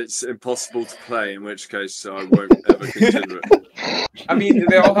mean that it's impossible to play? In which case, I won't ever consider it. I mean,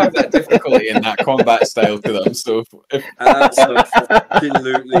 they all have that difficulty in that combat style to them. So,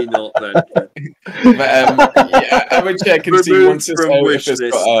 absolutely not. Then, yeah, I would check and see once it's out if it's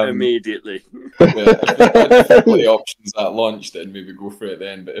got immediately. If it's got difficulty options at launch, then maybe go for it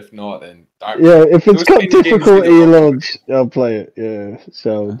then. But if not, then if it's got difficulty launch, I'll play it. Yeah,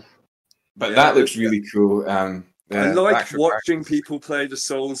 so. But that looks really cool. I like watching people play the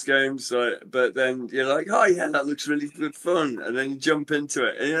Souls games, but then you're like, oh yeah, that looks really good fun. And then you jump into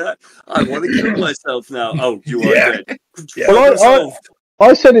it, and you're like, I want to kill myself now. Oh, you are dead. Well,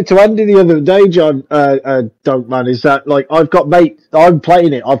 I said it to Andy the other day, John, Don't Man, is that, like, I'm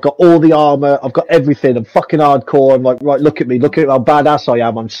playing it, I've got all the armour, I've got everything, I'm fucking hardcore, I'm like, right, look at me, look at how badass I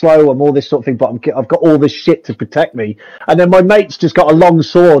am, I'm slow, I'm all this sort of thing, but I've got all this shit to protect me. And then my mate's just got a long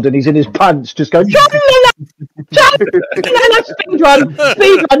sword, and he's in his pants, just going, speedrun,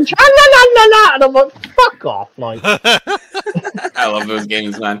 and I'm like, fuck off, like. I love those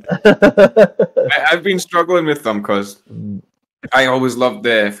games, man. I've been struggling with them, because I always loved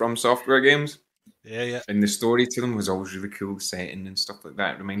the From Software games. Yeah. And the story to them was always really cool, setting and stuff like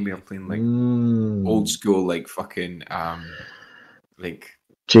that. It reminded me of playing like old school, like fucking, like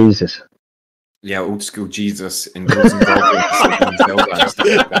Jesus. Yeah, old school Jesus and Ghosts and Goblins and Zelda and stuff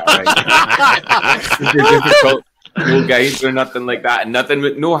like that. Right? Super difficult. No guides or nothing like that, and nothing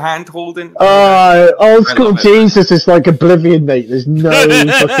with no hand holding. Old school Jesus is like Oblivion, mate. There's no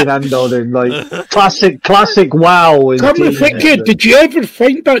fucking hand holding. Like classic WoW. Come and think it. Did you ever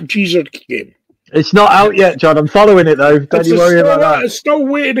find that Jesus game? It's not out yet, John. I'm following it though. Don't you worry about that. It's still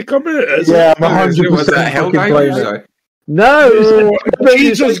waiting to come out. Yeah, I'm 100% fucking playing it. No, it's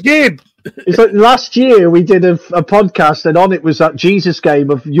Jesus game. It's like last year we did a podcast, and on it was that Jesus game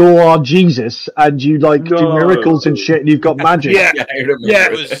of you are Jesus and you like do miracles and shit, and you've got magic.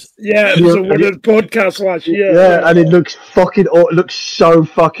 It was one of the podcasts last year. Yeah, and it looks so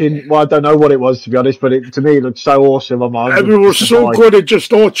fucking. Well, I don't know what it was, to be honest, but to me it looked so awesome. And we were so good at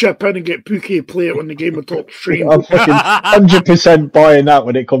just all chip in and get Pookie to play it when the GamerTalkz stream. I'm fucking 100% buying that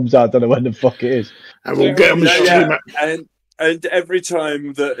when it comes out. I don't know when the fuck it is. And we'll get him to stream it. And every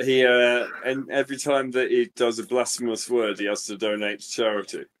time that he does a blasphemous word, he has to donate to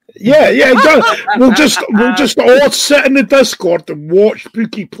charity. Yeah. We'll just all sit in the Discord and watch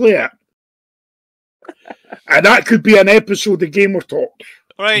Pookie play it, and that could be an episode of GamerTalkz.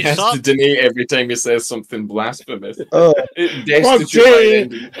 Right, he has to donate every time he says something blasphemous.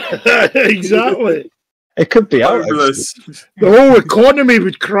 Exactly. It could be out. The whole economy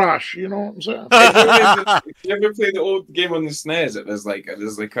would crash. You know what I'm saying? You ever play the old game on the SNES? It was like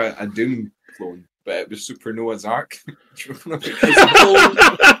a Doom clone, but it was Super Noah's Ark. On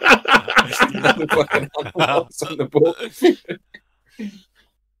the boat.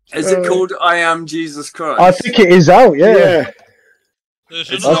 Is it called I Am Jesus Christ? I think it is out. Yeah. There's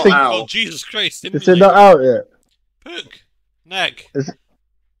another one called Jesus Christ. Is it not out yet? Pook, Nick.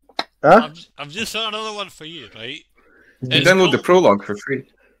 Huh? I've just found another one for you, right? You download the prologue for free.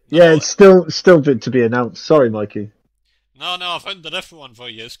 Yeah, it's still to be announced. Sorry, Mikey. No, I found a different one for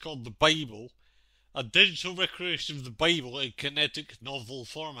you. It's called The Bible. A digital recreation of the Bible in kinetic novel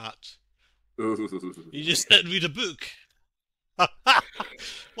format. You just sit and read a book.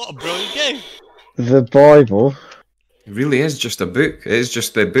 What a brilliant game. The Bible. It really is just a book. It is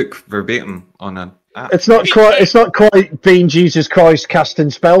just the book verbatim on an app. It's not quite being Jesus Christ casting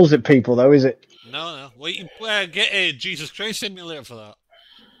spells at people, though, is it? No. Wait, you get a Jesus Christ simulator for that.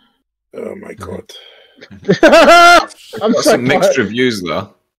 Oh my god. I've got some mixed reviews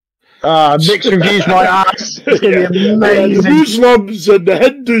though. Mixed reviews, my ass. It's gonna be The amazing. Muslims and the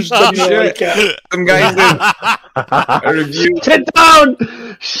Hindus didn't like it. Some guy did a review. Shut it down!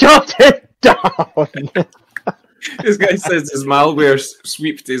 Shut it down! This guy says his malware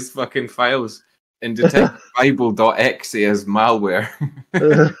sweeped his fucking files and detected Bible.exe as malware.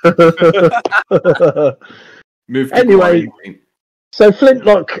 Move to Anyway, quarantine. so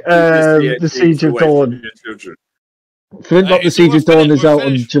Flintlock, the Siege of Dawn. Flintlock, the Siege of Dawn is out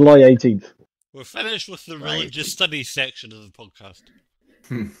on July 18th. We're finished with the religious studies section of the podcast.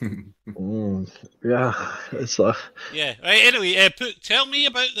 Yeah, it's Yeah. Right. Anyway, tell me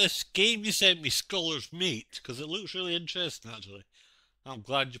about this game you sent me, Scholar's Mate, because it looks really interesting. Actually, I'm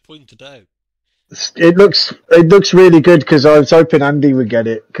glad you pointed out. it looks really good because I was hoping Andy would get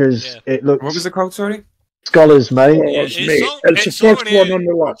it because it looks. What was it called? Sorry. Scholar's Mate. Yeah, It's it's the first already one out. on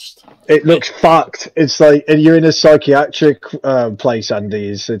the list. It looks fucked. It's like you're in a psychiatric place, Andy.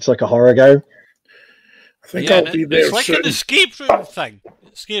 It's like a horror game. I think Yeah, I'll be there it's like soon. an escape room thing.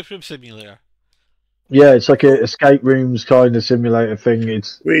 Escape room simulator. Yeah, it's like a escape rooms kind of simulator thing.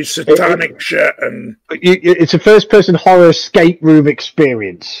 It's With satanic shit and it's a first-person horror escape room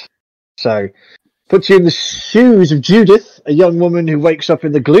experience. So, puts you in the shoes of Judith, a young woman who wakes up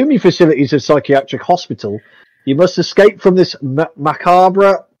in the gloomy facilities of psychiatric hospital. You must escape from this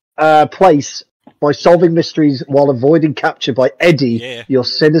macabre place by solving mysteries while avoiding capture by Eddie, your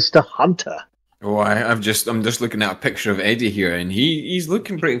sinister hunter. Oh, I'm just looking at a picture of Eddie here, and he's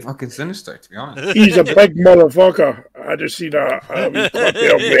looking pretty fucking sinister, to be honest. he's a big motherfucker. I just see that. Wee clip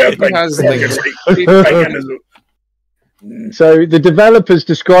there where a big has, fucking thing in his- So the developers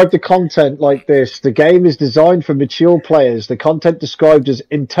described the content like this. The game is designed for mature players. The content described as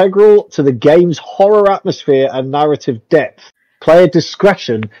integral to the game's horror atmosphere and narrative depth. Player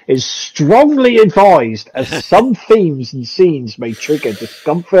discretion is strongly advised as some themes and scenes may trigger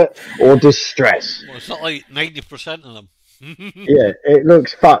discomfort or distress. Well, it's not like 90% of them. Yeah, it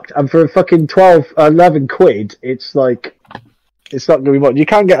looks fucked. And for a fucking 11 quid, it's like... It's not going to be much. You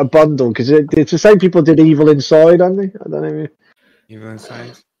can get a bundle because it's the same people did Evil Inside, aren't they? I don't know. Evil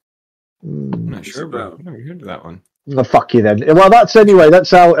Inside? I'm not sure, bro. I've never heard of that one. Oh, fuck you then. Well, that's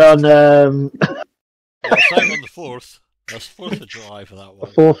out on It's out on the 4th. That's 4th of July for that one.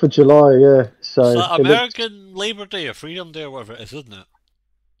 4th of July, yeah. So It's like American Labor Day or Freedom Day or whatever it is, isn't it?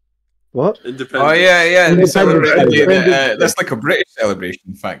 What? Independence. Oh yeah. Independence. That's like a British celebration.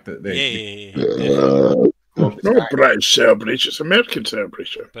 In fact, that they. Yeah. Not a British celebration, it's American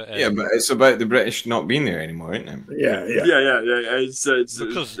celebration. But, Yeah, but it's about the British not being there anymore, isn't it? Yeah. It's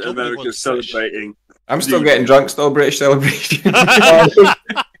Because America nobody celebrating. I'm still getting drunk. Still British celebration.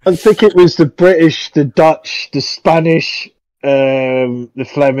 I think it was the British, the Dutch, the Spanish, the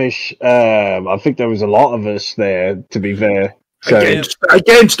Flemish. I think there was a lot of us there, to be fair. So,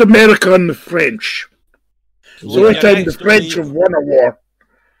 Against America and the French. So every time the French have won a war.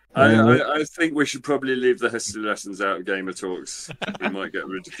 I think we should probably leave the history lessons out of GamerTalkz. We might get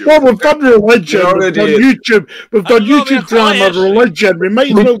ridiculed. Well, we've done religion, we've done YouTube, we've done know, YouTube we're drama, history. religion. We might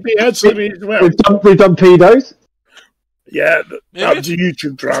as well be history as well. we've done pedos. Yeah, that was a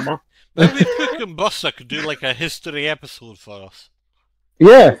YouTube drama. Maybe Puck and Buster could do like a history episode for us.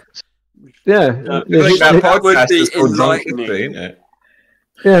 Yeah. Yeah. Like Yeah. that That would podcast be is called Drunk enlightening. History, isn't it?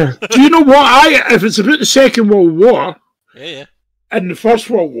 Yeah. Do you know what? If it's about the Second World War Yeah. and the First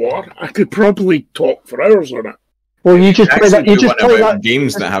World War, I could probably talk for hours on it. Well, you just play that. You just play about that.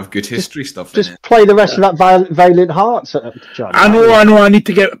 games that have good history stuff in Just it. play the rest of that Valiant Hearts, John. I know. I need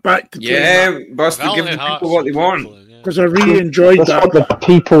to get back to playing Yeah, Buster, give the Valiant Hearts people what they is want. excellent, yeah. because I really enjoyed That's that. what the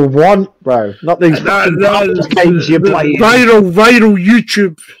people want, bro. Not these fucking games you're playing. Viral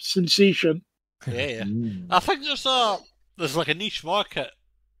YouTube sensation. Yeah. I think there's like a niche market,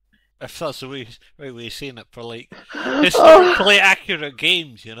 if that's the right way of saying it, for like historically accurate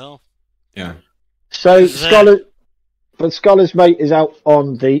games, you know? Yeah. So, Is it? Scholar's Mate is out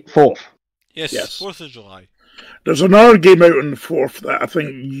on the 4th. Yes, Yes. 4th of July. There's another game out on the 4th that I think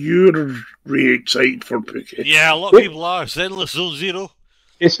you're really excited for, Pookie. Yeah, a lot of people are. Zenless Zone Zero.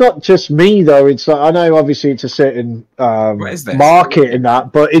 It's not just me though. It's I know obviously it's a certain What is this? market in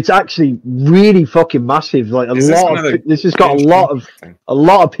that, but it's actually really fucking massive. Like Is this lot another of this has got thing? a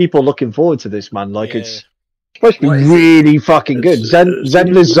lot of people looking forward to this, man. Like Yeah. it's supposed to What be is it? really fucking good.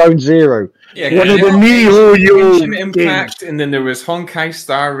 Zenless Zone Zero. Yeah, One of the Genshin Neo Impact, games. and then there was Honkai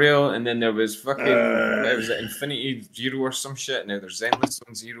Star Rail, and then there was fucking what was it, Infinity Zero or some shit. Now there's Zenless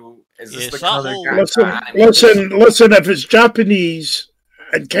Zone Zero. Is Yeah, this it's like that another whole- guy? Listen. If it's Japanese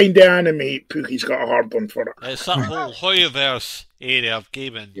and kind of anime, Pookie's got a hard one for it. It's that whole Hoyoverse area of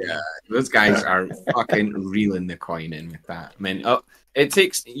gaming. Yeah, those guys are fucking reeling the coin in with that. Man,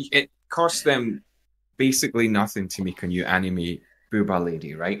 it costs them basically nothing to make a new anime booba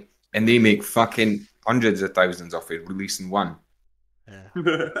lady, right? And they make fucking hundreds of thousands of it, releasing one.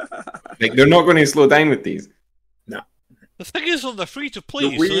 Yeah. Like, they're not going to slow down with these. No. The thing is, they're free to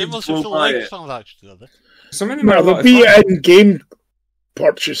play, so they must have like transactions of it. Some of them are There'll be in-game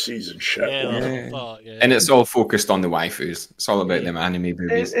purchases and shit. Yeah. And it's all focused on the waifus. It's all about them anime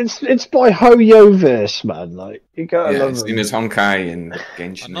boobies. It's by Hoyoverse, man. Like, you gotta love same as Honkai and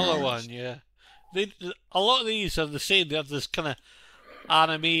Genshin. Another one, yeah. A lot of these are the same. They have this kind of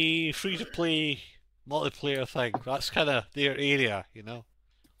anime, free-to-play, multiplayer thing. That's kind of their area, you know?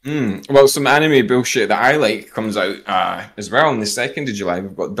 Well, some anime bullshit that I like comes out as well on the 2nd of July.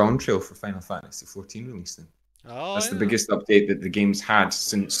 We've got Dawn Trail for Final Fantasy XIV releasing. That's the biggest update that the game's had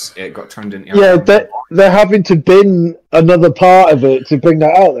since it got turned into... Yeah, they're having to bin another part of it to bring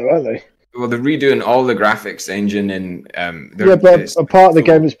that out, though, aren't they? Well, they're redoing all the graphics engine and... but a part of the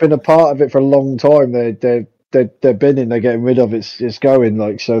game that's been a part of it for a long time, they're binning, they're getting rid of it. It's going,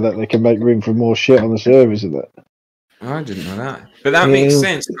 like, so that they can make room for more shit on the servers, isn't it? Oh, I didn't know that. But that makes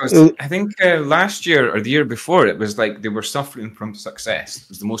sense, because I think last year or the year before, it was like they were suffering from success. It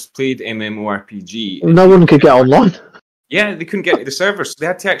was the most played MMORPG. No one could get online. Yeah, they couldn't get to the servers, so they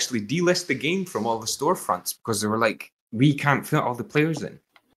had to actually delist the game from all the storefronts, because they were like, we can't fit all the players in.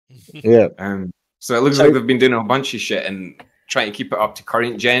 Yeah. So it looks like they've been doing a bunch of shit and trying to keep it up to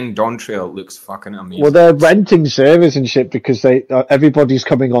current gen. Dawn Trail looks fucking amazing. Well, they're renting servers and shit because everybody's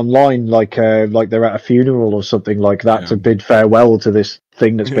coming online like they're at a funeral or something like that to bid farewell to this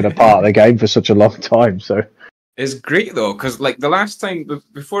thing that's been a part of the game for such a long time. So it's great though, because like the last time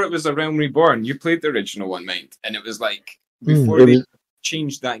before it was A Realm Reborn, you played the original one, Mind, and it was like before they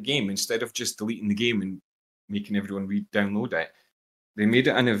changed that game, instead of just deleting the game and making everyone re-download it, they made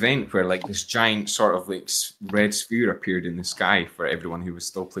it an event where like this giant sort of like red sphere appeared in the sky for everyone who was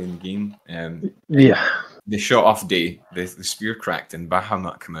still playing the game. The shut off day, the sphere cracked and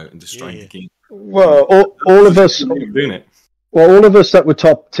Bahamut came out and destroyed the game. Well, all of us doing it. Well, all of us that were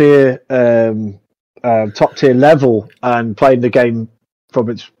top tier level and playing the game from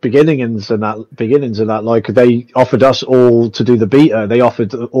its beginnings and that, like they offered us all to do the beta. They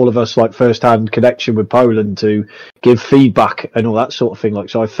offered all of us like first-hand connection with Poland to give feedback and all that sort of thing. Like,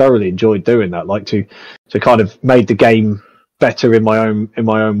 so I thoroughly enjoyed doing that. Like to kind of made the game better in my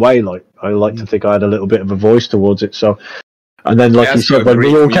own way. Like I like to think I had a little bit of a voice towards it. So, and then like you said, when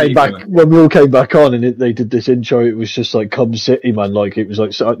we all came back on and they did this intro, it was just like cum city, man. Like it was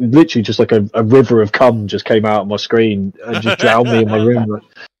like literally just like a river of cum just came out on my screen and just drowned me in my room. Like,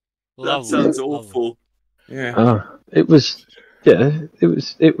 that sounds awful. Yeah. It was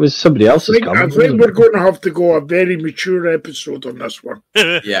somebody else's cum. I think we're going to have to go a very mature episode on this one.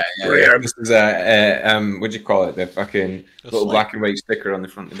 Yeah. This is what do you call it? The fucking little black and white sticker on the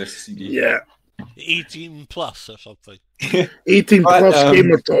front of this CD. Yeah. 18 plus or something. 18 plus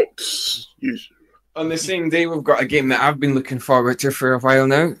GamerTalkz. On the same day, we've got a game that I've been looking forward to for a while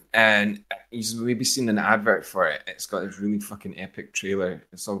now, and you've maybe seen an advert for it. It's got this really fucking epic trailer.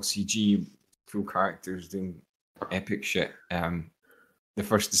 It's all CG, cool characters doing epic shit. The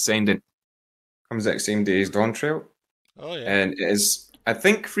First Descendant comes out the same day as Dawn Trail. Oh yeah. And it is, I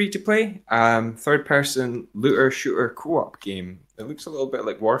think, free to play. Third-person looter shooter co-op game. It looks a little bit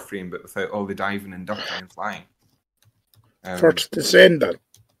like Warframe, but without all the diving and ducking and flying. First Descendant.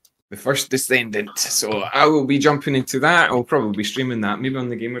 The First Descendant. So I will be jumping into that. I'll probably be streaming that, maybe on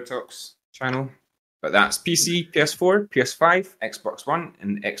the GamerTalkz channel. But that's PC, PS4, PS5, Xbox One,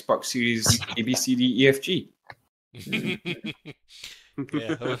 and Xbox Series ABCDEFG. Yeah,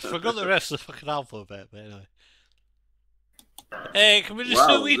 I forgot the rest of the fucking alphabet, but anyway. Hey, can we just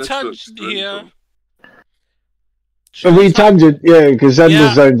do a wee tangent here? A wee tangent, yeah, because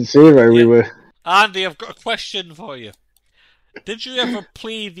Ender Zone Zero, we were... Andy, I've got a question for you. Did you ever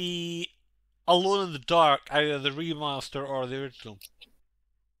play the Alone in the Dark, either the remaster or the original?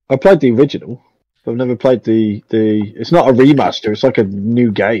 I played the original. I've never played the... It's not a remaster, it's like a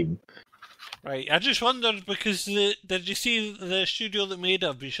new game. Right, I just wondered, because did you see the studio that made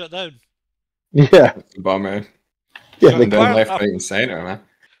it be shut down? Yeah. Bummer. Yeah, they down left, right, and centre, man.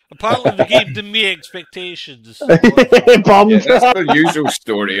 Apparently the game didn't meet expectations. Bombed. Yeah, that's the usual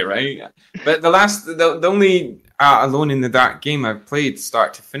story, right? But the only Alone in the Dark game I've played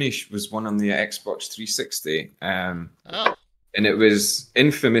start to finish was one on the Xbox 360. And it was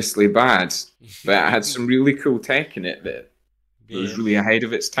infamously bad, but it had some really cool tech in it that was really ahead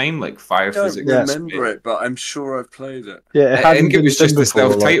of its time, like fire physics. I don't remember it, but I'm sure I've played it. Yeah, I think it was just the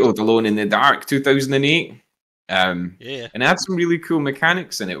self-titled Alone in the Dark, 2008. And it had some really cool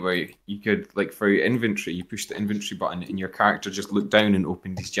mechanics in it where you could, like, for your inventory, you push the inventory button and your character just looked down and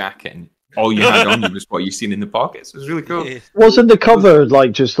opened his jacket and all you had on you was what you seen in the pockets. It was really cool. Wasn't the cover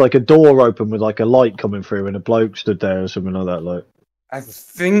like just like a door open with like a light coming through and a bloke stood there or something like that? Like, I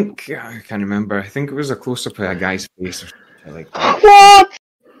can't remember. I think it was a close-up of a guy's face or something like that. what?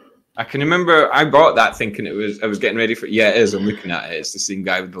 I can remember I bought that thinking I was getting ready for it. Yeah, it is. I'm looking at it. It's the same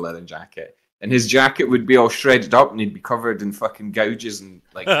guy with the leather jacket. And his jacket would be all shredded up and he'd be covered in fucking gouges and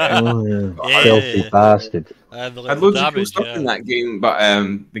like... Filthy bastard. Had loads of cool stuff in that game, but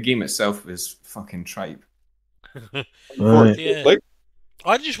the game itself was fucking tripe. Right.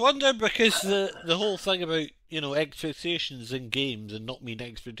 I just wonder because the whole thing about, expectations in games and not meeting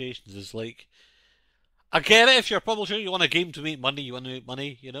expectations is like... I get it, if you're a publisher, you want a game to make money, but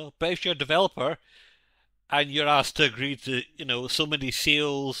if you're a developer... and you're asked to agree to, so many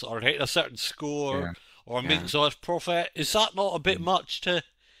sales or hit a certain score or make so much profit, is that not a bit much to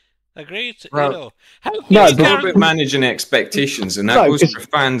agree to? Well, it's not about managing expectations, and that goes for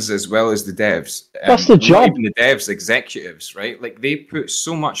fans as well as the devs. That's the job. Even the devs, executives, right? Like, they put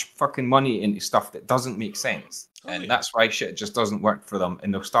so much fucking money into stuff that doesn't make sense. That's why shit just doesn't work for them,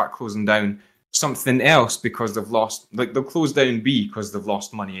 and they'll start closing down something else because they've lost... Like, they'll close down B because they've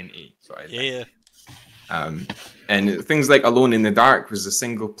lost money in A. So and things like Alone in the Dark was a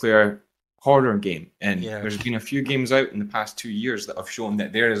single-player horror game, and there's been a few games out in the past 2 years that have shown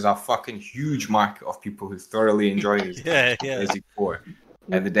that there is a fucking huge market of people who thoroughly enjoy Resident 4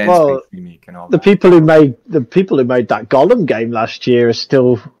 and the Dead Space remake and all the that. people who made that Gollum game last year are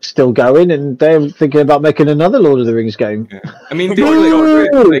still going, and they're thinking about making another Lord of the Rings game. I mean, they if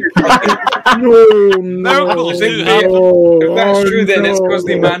that's true, then it's because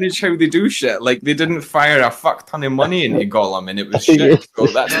they manage how they do shit. Like, they didn't fire a fuck ton of money into Gollum, and it was shit. So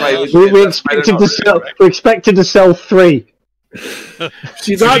that's why we expected to sell 3.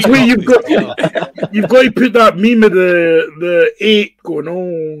 See, that's where you've got to put that meme of the 8 going,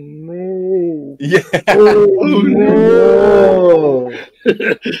 oh no. Oh no.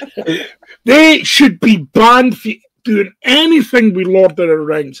 They should be banned for doing anything with Lord of the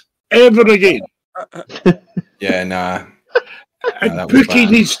Rings ever again. And Pookie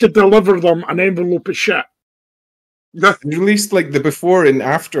needs to deliver them an envelope of shit. At least, like, the before and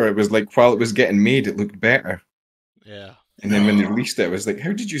after, it was like, while it was getting made, it looked better. Yeah. And then when they released it, it was like,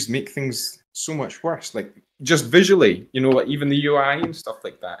 how did you make things so much worse? Like, just visually, like even the UI and stuff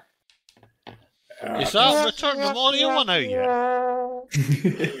like that. Is that Return to Morio one out yet?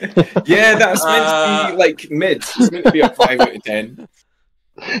 Yeah, that's meant to be, like, mid. It's meant to be a 5 out of 10.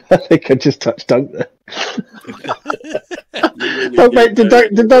 I think I just touched Dunk there. Did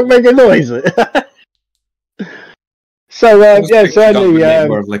Dunk make a noise? So only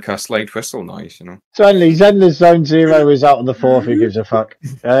more of like a slide whistle noise, So only Zenless Zone Zero is out on the 4th. Who gives a fuck?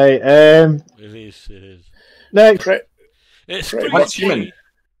 It is. Next, it's what's human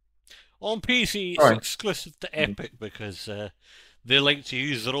on PC. It's exclusive to Epic because they like to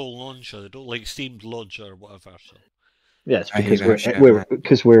use their own launcher. They don't like Steamed launcher or whatever. So. Yes,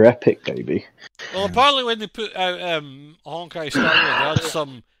 because we're Epic, baby. Well, apparently when they put out Honkai Star Rail, they had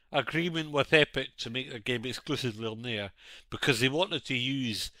some agreement with Epic to make the game exclusively on there because they wanted to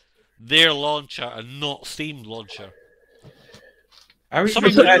use their launcher and not Steam launcher. That's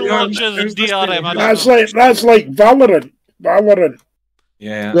like Valorant.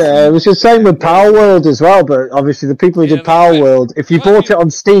 Yeah, it was the same with Power World as well, but obviously the people who did Power World, if you bought it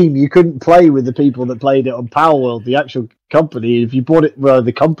on Steam, you couldn't play with the people that played it on Power World, the actual company. If you bought it with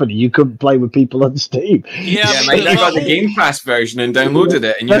the company, you couldn't play with people on Steam. You got the Game Pass version and downloaded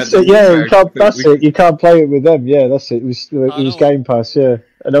it. And you can't play it with them. Yeah, that's it. It was Game Pass, yeah.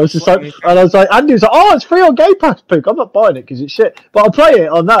 And I was just Andy was like, oh, it's free on Game Pass, Pook. I'm not buying it because it's shit. But I'll play it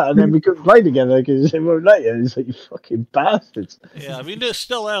on that, and then we couldn't play together because it won't let you. It's like, you fucking bastards. Yeah, I mean, it's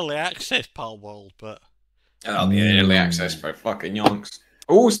still early access, Pal World, but... early access for fucking yonks.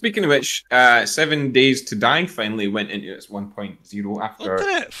 Oh, speaking of which, 7 Days to Die finally went into its 1.0 after... Look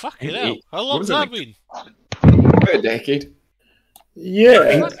at it, fucking hell. How long has that been? About a decade.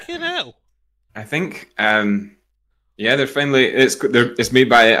 Yeah. Fucking hell. I think... yeah, they're finally. It's made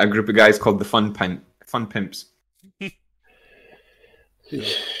by a group of guys called the Fun Pimps.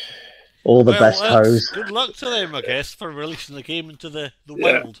 All the best hoes. Good luck to them, I guess, for releasing the game into the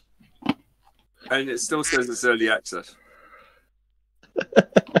world. And it still says it's early access.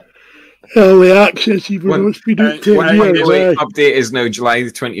 Early access, even though it's been out 10 years. Update is now July the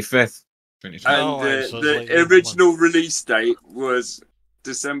 25th. And the original release date was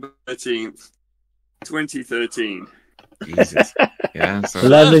December 13th, 2013. Jesus. Yeah, so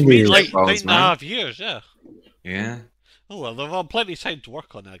 11 years. Like 9.5 years, yeah. Yeah. Oh well, they've had plenty of time to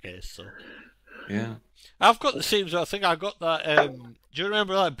work on it, I guess. So Yeah. I've got the same sort of thing. I got that. Do you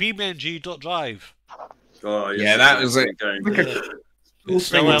remember that BeamNG.drive? Oh, Yeah, that was it. game. It's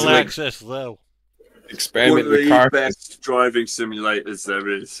still Like- early access though. Experiment One of with the cars. best driving simulators there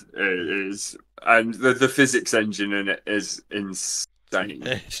is, and the physics engine in it is insane.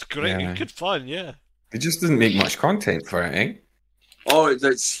 It's great, Yeah. good fun, yeah. It just doesn't make much content for it, eh? Oh,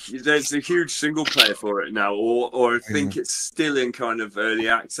 there's a huge single player for it now, or I think it's still in kind of early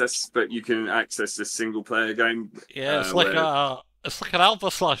access, but you can access the single player game. Yeah, it's like an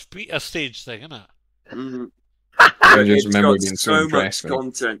alpha/beta stage thing, isn't it? Mhm. I just It's remember got being so impressed. much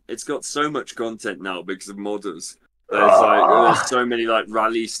content. It's got so much content now because of modders. There's so many like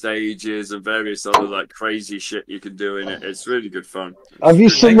rally stages and various other like crazy shit you can do in it. It's really good fun. Have you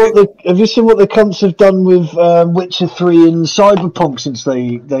seen what the cunts have done with Witcher 3 and Cyberpunk since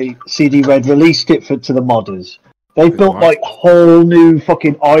they CD Red released it to the modders? They've built like whole new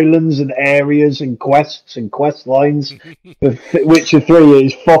fucking islands and areas and quests and quest lines. Witcher 3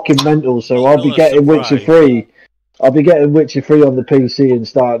 is fucking mental, so I'll be getting Witcher 3. I'll be getting Witcher 3 on the PC and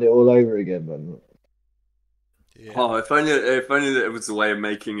starting it all over again, man. Yeah. Oh, if only that it was a way of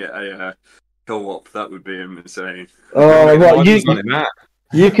making it a co-op, that would be insane. Oh, right, that.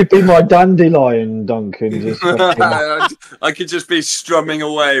 you could be my dandelion, Duncan. Just fucking... I could just be strumming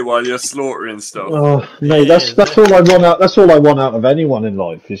away while you're slaughtering stuff. Oh, mate, that's all I want out. That's all I want out of anyone in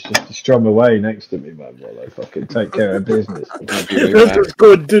life is just to strum away next to me, man, while they fucking take care of business. Let's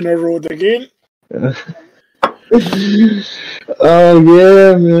go dinner road again. Oh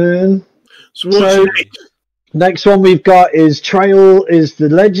yeah, man. So next one we've got is the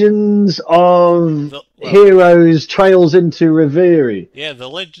Legends of Heroes Trails into Reverie. Yeah, the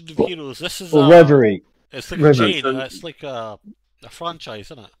Legend of Heroes. This is Reverie. It's like Reverie. a chain. It's like a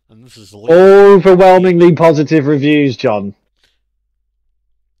franchise, isn't it? And this is the Overwhelmingly positive reviews, John.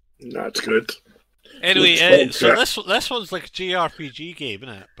 That's good. Anyway, so this one's like a JRPG game,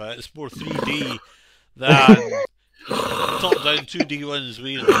 isn't it? But it's more 3D than top-down 2D ones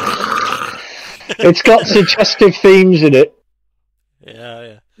we know. It's got suggestive themes in it.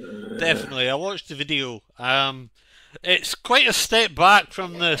 Yeah, definitely. I watched the video. It's quite a step back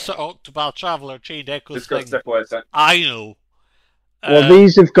from the sort of Octopath Traveler Chained Echoes thing. I know. Well,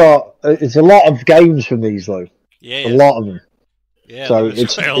 these have got. It's a lot of games from these, though. Yeah, a lot of them. Yeah, so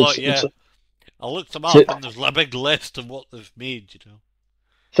it's quite a lot. Yeah, I looked them up, and there's a big list of what they've made. You know.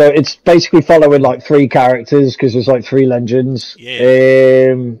 So it's basically following like 3 characters because there's like 3 legends.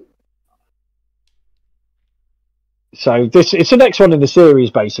 Yeah. So it's the next one in the series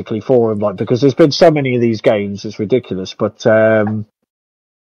basically for them, like because there's been so many of these games, it's ridiculous. But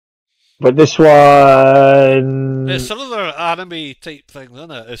this one, it's some other anime type thing,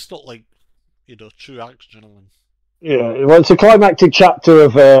 isn't it? It's not like true action or anything. Yeah, well, it's a climactic chapter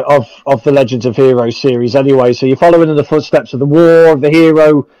of the Legends of Heroes series anyway. So you're following in the footsteps of the war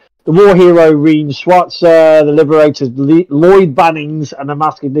hero Reen Schwarzer, the liberator Lloyd Bannings, and the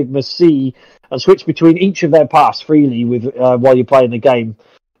masked Enigma C, and switch between each of their paths freely while you're playing the game.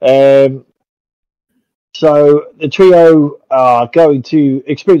 So the trio are going to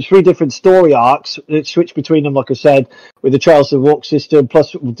experience 3 different story arcs. Switch between them, like I said, with the Trails of the Walk system.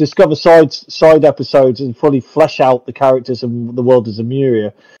 Plus, we'll discover side episodes and fully flesh out the characters and the world of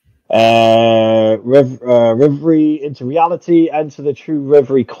Zemuria. Reverie into reality, enter the true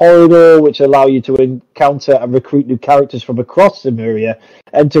Reverie corridor, which allow you to encounter and recruit new characters from across Zemuria.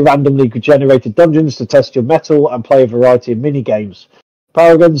 Enter randomly generated dungeons to test your mettle and play a variety of mini games.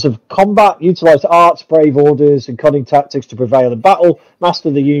 Paragons of combat, utilize arts, brave orders, and cunning tactics to prevail in battle,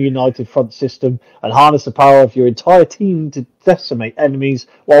 master the united front system, and harness the power of your entire team to decimate enemies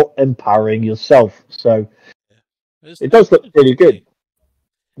while empowering yourself. So, it does look pretty good.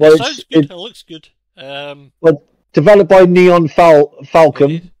 Well, it sounds good. It looks good. Well, developed by Neon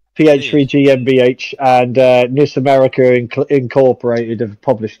Falcon, PH3 GmbH, and NIS America Incorporated have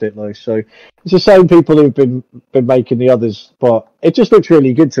published it, though. So it's the same people who've been making the others, but it just looks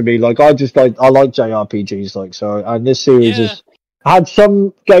really good to me. Like I like JRPGs, like so, and this series has had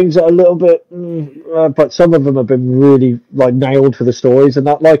some games that are a little bit, but some of them have been really like nailed for the stories and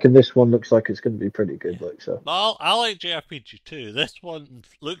that. Like, and this one looks like it's going to be pretty good. Like so, I like JRPG too. This one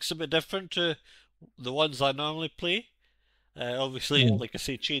looks a bit different to the ones I normally play. Obviously, like I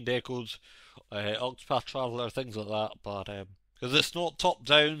say, Chained Echoes, Octopath Traveler, things like that. But because it's not top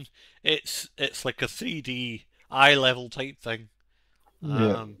down, it's like a 3D eye level type thing.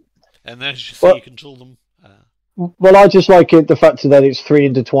 And then as you say, you control them. Well, I just like it the fact that it's 3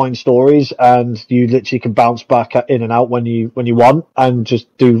 intertwined stories, and you literally can bounce back in and out when you want, and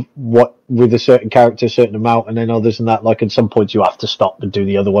just do what with a certain character, a certain amount, and then others than that. Like at some points, you have to stop and do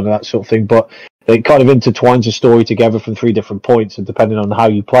the other one and that sort of thing. But it kind of intertwines a story together from 3 different points, and depending on how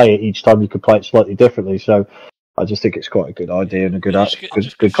you play it, each time you could play it slightly differently. So I just think it's quite a good idea and a good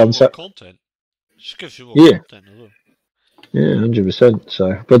concept. Content. Just gives you more Yeah. content as well. Yeah, 100%.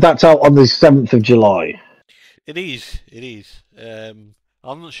 So, but that's out on the 7th of July. It is.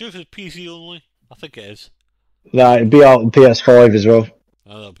 I'm not sure if it's PC only. I think it is. No, it'd be out on PS5 as well.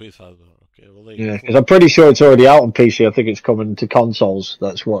 Oh, that'll be fine. Okay, well, there Yeah, you go. because I'm pretty sure it's already out on PC. I think it's coming to consoles.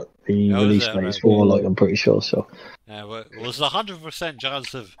 That's what the Oh, release is it? date Right. is for. Like, I'm pretty sure. So, Well, there's a 100%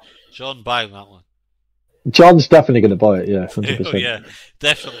 chance of John buying that one. John's definitely going to buy it. Yeah, 100%. Oh, yeah,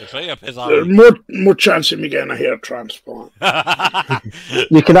 definitely. Right up his alley. More chance of me getting a hair transplant.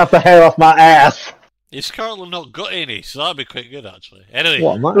 You can have the hair off my ass. He's currently not got any, so that'd be quite good, actually. Anyway.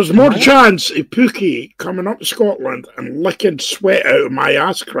 What? Am There's more chance of Pookie coming up to Scotland and licking sweat out of my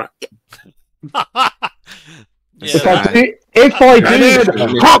ass crack. If I do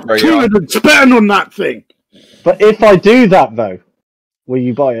that, Hot chewing and spitting on that thing. but if I do that though, will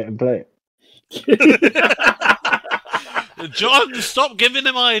you buy it and play it? John, stop giving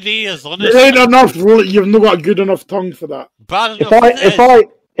him ideas, honestly. It ain't enough. You've not got a good enough tongue for that. Bad enough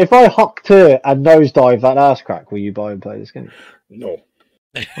If I huck to and nosedive that ass crack, will you buy and play this game? No.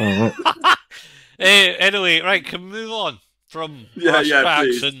 Alright. Anyway, right, can we move on from flashbacks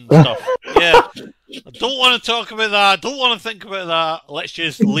please. and stuff? Yeah. I don't want to talk about that. Don't want to think about that. Let's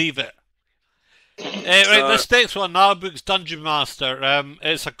just leave it. Right, this next one, Narbook's Dungeon Master.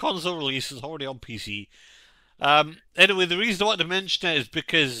 It's a console release. It's already on PC. Anyway, the reason I want to mention it is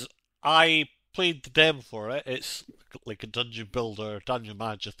because I played the demo for it. It's like a dungeon builder, dungeon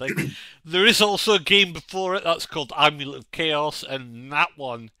manager thing. There is also a game before it that's called Amulet of Chaos, and that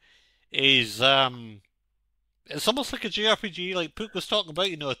one is it's almost like a JRPG, like Pook was talking about,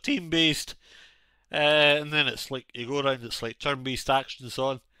 a team-based, and then it's like you go around, it's like turn-based action and so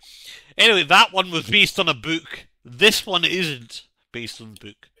on. Anyway, that one was based on a book. This one isn't based on a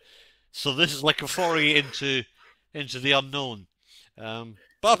book. So this is like a foray into the unknown.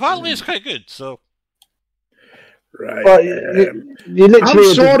 But apparently it's quite good, so... Right. Well, you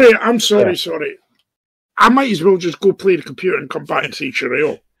literally I'm sorry. I might as well just go play the computer and come back and see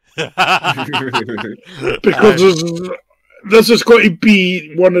Shireo. Because this is going to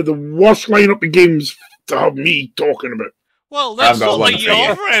be one of the worst lineup of games to have me talking about. Well, that's not like you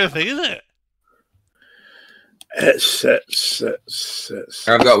offer anything, is it? It's.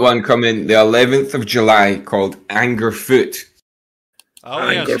 I've got one coming the 11th of July called Anger Foot.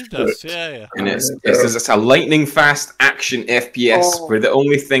 Oh, yeah, it does. Yeah. And it's a lightning fast action FPS where the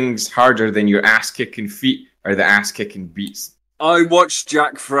only things harder than your ass kicking feet are the ass kicking beats. I watched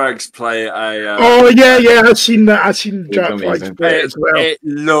Jack Frags play a. I've seen that. I've seen Jack Frags play it as well. It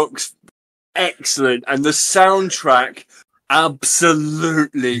looks excellent, and the soundtrack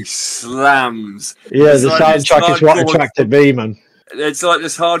absolutely slams. Yeah, the soundtrack is what attracted me, man. It's like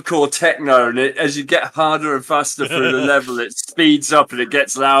this hardcore techno, and as you get harder and faster through the level, it speeds up and it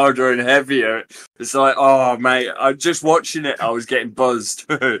gets louder and heavier. It's like, oh, mate, I'm just watching it. I was getting buzzed.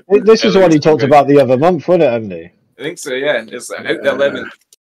 This is what he talked about the other month, wasn't it, hadn't he? I think so, yeah. It's out the 11th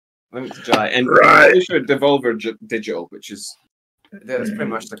of July. And it's Devolver Digital, which is that's pretty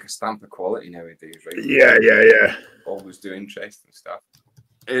much like a stamp of quality nowadays, right? Yeah. Always do interesting stuff.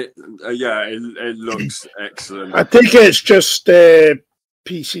 It looks excellent. I think it's just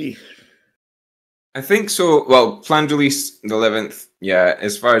PC. I think so. Well, planned release the 11th. Yeah,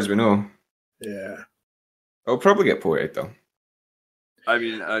 as far as we know. Yeah. It'll probably get ported though. I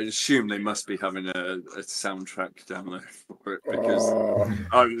mean, I assume they must be having a soundtrack demo for it because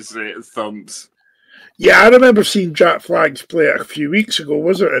honestly, it thumps. Yeah, I remember seeing Jack Flags play it a few weeks ago,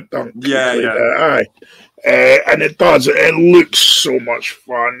 was it? At Dunk? Yeah. Aye. And it does. It looks so much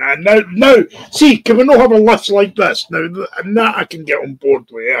fun. And now, see, can we not have a list like this? Now that I can get on board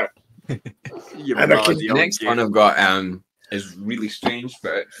with, yeah. The next one I've got is really strange,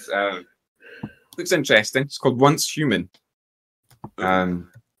 but it looks interesting. It's called Once Human. Can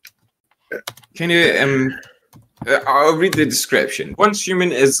you I'll read the description. Once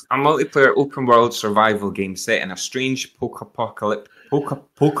Human is a multiplayer open world survival game set in a strange post-apocalyptic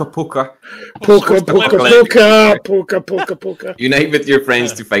Unite with your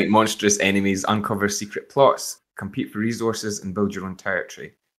friends to fight monstrous enemies, uncover secret plots, compete for resources, and build your own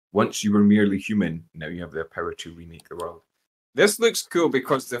territory. Once you were merely human, now you have the power to remake the world. This looks cool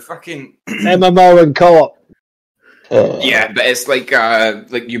because the fucking MMO and co-op. Yeah, but it's like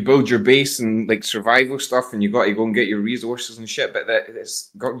you build your base and like survival stuff, and you got to go and get your resources and shit. But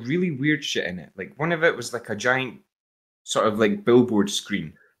it's got really weird shit in it. Like one of it was like a giant sort of like billboard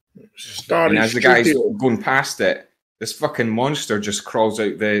screen, and as the guy's going past it, this fucking monster just crawls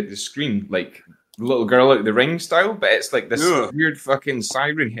out the screen like Little Girl Out of the Ring style. But it's like this weird fucking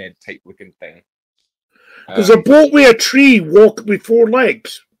siren head type looking thing. There's a boat with a tree walking with 4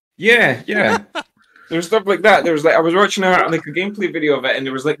 legs. Yeah. There's stuff like that. There was like I was watching a gameplay video of it, and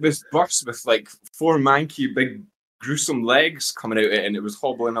there was like this bus with like 4 manky, big, gruesome legs coming out of it, and it was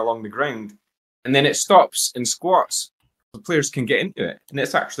hobbling along the ground. And then it stops and squats. The players can get into it, and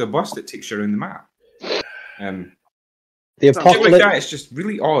it's actually a bus that takes you around the map. The apocalypse. Like that, it's just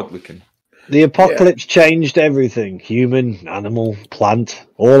really odd looking. The apocalypse changed everything. Human, animal, plant,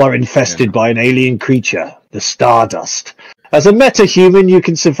 all are infested by an alien creature, the Stardust. As a meta-human, you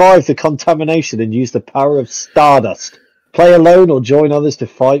can survive the contamination and use the power of Stardust. Play alone or join others to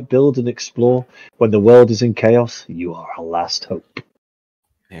fight, build, and explore. When the world is in chaos, you are our last hope.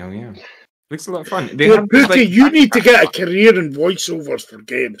 Hell yeah. Looks a lot of fun. Pookie, you need to get a career in voiceovers for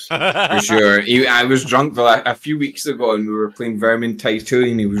games. For sure. I was drunk a few weeks ago, and we were playing Vermintide 2,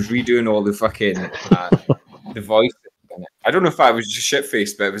 and he was redoing all the fucking the voice. I don't know if I was just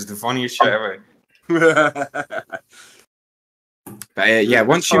shit-faced, but it was the funniest shit ever. But yeah,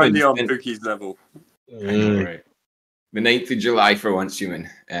 Once Human on Pookie's level. Right. The 9th of July for Once Human,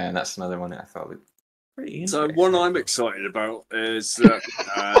 and that's another one that I thought looked pretty interesting. So one I'm excited about is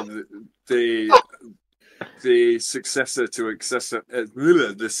the successor to Accessor.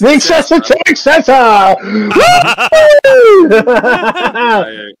 The successor to Accessor!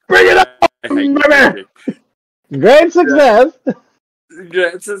 Bring it up, baby! Great success!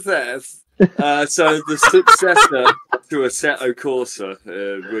 Great success. So the successor to Assetto Corsa,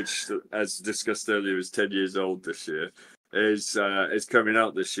 which, as discussed earlier, is 10 years old this year, is coming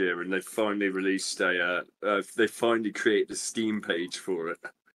out this year, and they finally released they finally created a Steam page for it,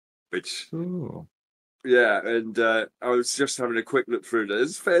 which. Ooh. Yeah, and I was just having a quick look through.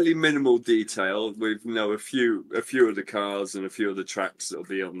 There's fairly minimal detail. We know a few of the cars and a few of the tracks that'll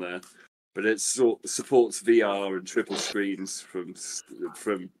be on there, but it supports VR and triple screens from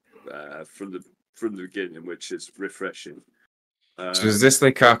the beginning, which is refreshing. So is this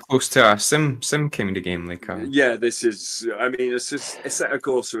like close to a sim kind of game? Yeah, this is. I mean, it's just Assetto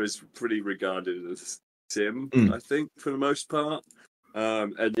Corsa is pretty regarded as sim, I think, for the most part.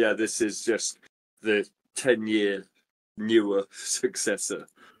 And yeah, this is just the 10-year newer successor.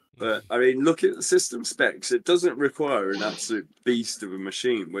 But I mean, look at the system specs. It doesn't require an absolute beast of a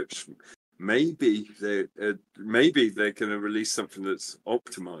machine, which maybe they're going to release something that's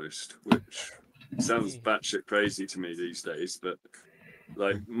optimized, which sounds batshit crazy to me these days. But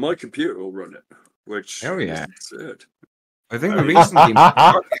like, my computer will run it, which is absurd. I think the reason games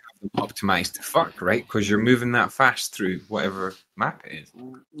are optimized to fuck, right? Because you're moving that fast through whatever map it is.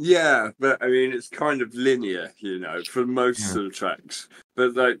 Yeah, but I mean, it's kind of linear, for most of the tracks.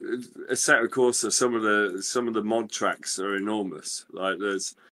 But like Assetto Corsa, some of the mod tracks are enormous. Like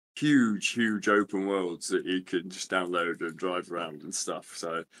there's huge open worlds that you can just download and drive around and stuff.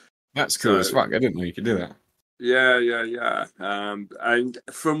 So that's cool as fuck. I didn't know you could do that. Yeah. And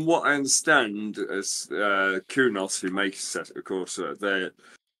from what I understand, as Kunos, who makes Assetto Corsa,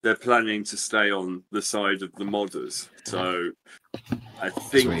 they're planning to stay on the side of the modders. So I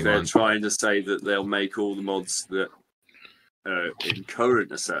think they're trying to say that they'll make all the mods that in current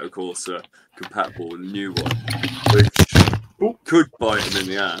Assetto Corsa compatible with the new one, which could bite them in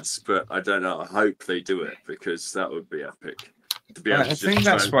the ass. But I don't know. I hope they do it, because that would be epic. I think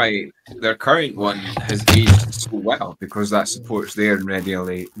that's why their current one has aged so well, because that supports their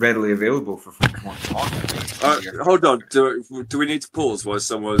readily available for fucking one. Hold on, do we need to pause while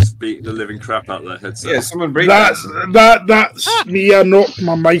someone's beating the living crap out of their headset? Yeah, someone break that's me. I knocked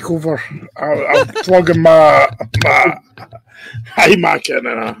my mic over. I'm plugging my iMac in,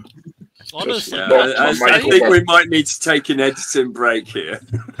 and honestly, I think we might need to take an editing break here.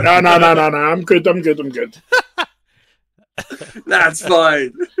 No. I'm good. That's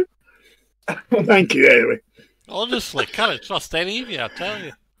fine. Thank you, anyway. Honestly, can't trust any of you, I tell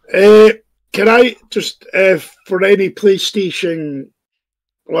you. Can I just, for any PlayStation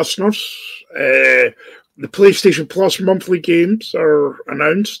listeners, the PlayStation Plus monthly games are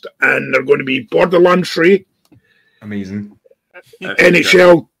announced, and they're going to be Borderlands 3. Amazing.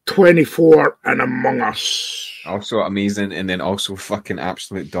 NHL 24 and Among Us. Also amazing, and then also fucking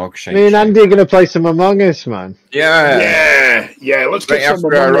absolute dog shit. Me and Andy are going to play some Among Us, man. Yeah. Let's get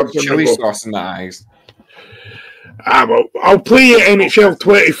some Among Us. Chili sauce in the eyes. Well, I'll play NHL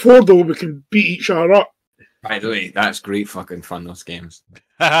 24 though. We can beat each other up. By the way, that's great fucking fun, those games.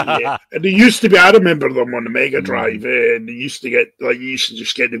 Yeah. And they used to be, I remember them on the Mega Drive, and they used to get, like, you used to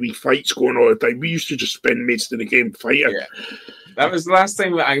just get the wee fights going all the time. We used to just spend most of the game fighting. Yeah. That was the last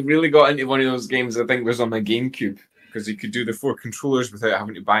time that I really got into one of those games, I think, was on my GameCube, because you could do the 4 controllers without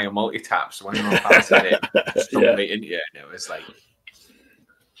having to buy a multi-tap, so when you're on past it, just jump right into it, and it was like,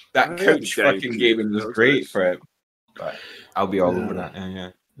 that couch fucking gaming was great for it, but I'll be all over that now,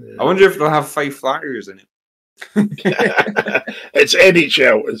 yeah. I wonder if they'll have 5 flyers in it. It's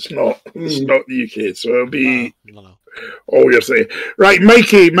NHL. It's not the UK, so it'll be all you're saying. Right,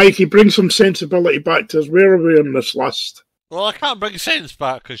 Mikey, bring some sensibility back to us. Where are we on this list? Well, I can't bring sense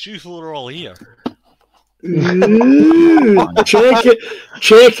back because you four are all here. Ooh, check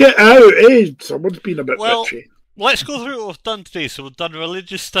it out. Hey, someone's been a bit bitchy. Let's go through what we've done today. So we've done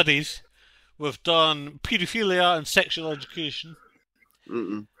religious studies, we've done paedophilia and sexual education.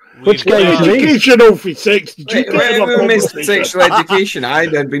 Which game is educational for sex? Did you we missed sexual education? I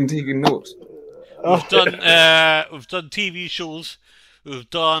had been taking notes. We've done TV shows. We've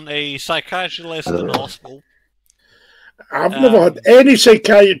done a psychiatry lesson in the hospital. I've never had any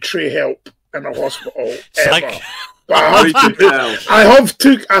psychiatry help in a hospital ever. But I have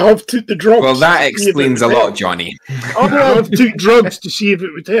took the drugs. Well, that explains a lot, Johnny. I have took drugs to see if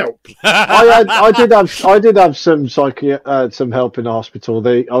it would help. I did have some some help in the hospital.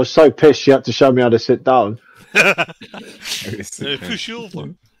 I was so pissed you had to show me how to sit down. Push you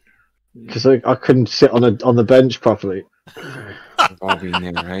over. Because I couldn't sit on the bench properly. We've all been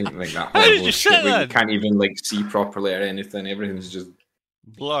there, right? Like that How did you sit shit where then? you can't even like see properly or anything. Everything's just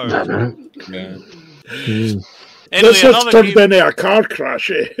blurred. Yeah. Anyway, this has turned into a car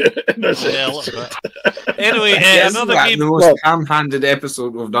crash. Eh? Yeah, a little bit. Anyway, another game. The most ham-handed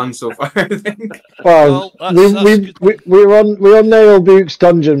episode we've done so far, I think. Well, we're on Neil Buke's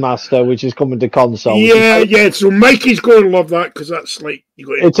Dungeon Master, which is coming to console. Yeah. So Mikey's going to love that because that's like you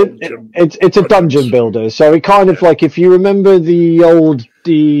got. It's a dungeon builder. So it kind of like if you remember the old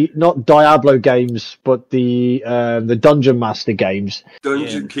not Diablo games, but the Dungeon Master games.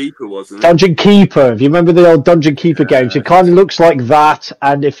 Dungeon Keeper, wasn't it? Dungeon Keeper. If you remember the old Dungeon Keeper games, it kind of looks like that.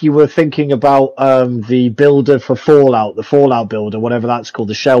 And if you were thinking about the builder for Fallout, the Fallout builder, whatever that's called,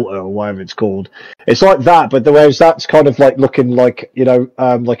 the shelter or whatever it's called, it's like that. But whereas that's kind of like looking like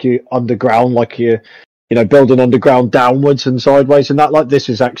like you underground, like you building underground downwards and sideways and that. Like this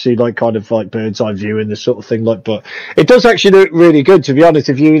is actually like kind of like bird's eye view and this sort of thing. Like, but it does actually look really good, to be honest.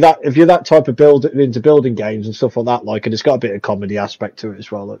 If you're that type of into building games and stuff like that, like, and it's got a bit of comedy aspect to it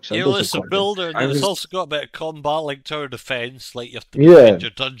as well. Like, so it's a builder, and it's also got a bit of combat, like tower defense. Like you have to defend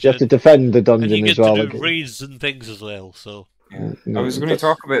your dungeon. You have to defend the dungeon, and you as well. get to do raids and things as well. So I was going to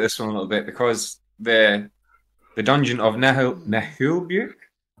talk about this one a little bit because the dungeon of Nahulbuke.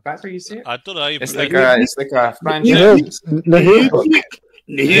 That's what you say? I don't know. It's like a franchise. Nahulbuke.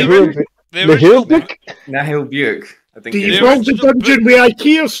 I think. Do you build the dungeon with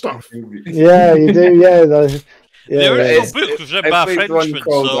IKEA stuff? Yeah, you do. Yeah, the original book was written by a Frenchman,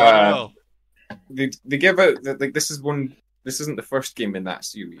 so I don't know. They give out like this is one. This isn't the first game in that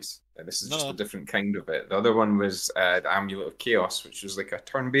series. This is just a different kind of it. The other one was the Amulet of Chaos, which was like a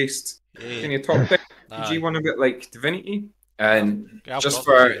turn-based kind of top RPG one, a bit like Divinity. And just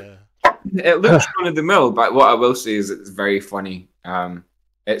for it looks run of the mill, but what I will say is it's very funny.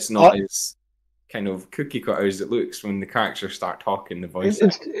 It's not as kind of cookie cutter as it looks when the characters start talking. The voice.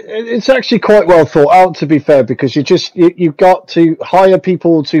 It's actually quite well thought out, to be fair, because you've got to hire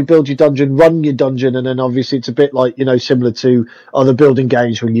people to build your dungeon, run your dungeon, and then obviously it's a bit like similar to other building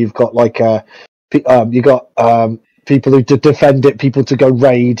games when you've got like people who to defend it, people to go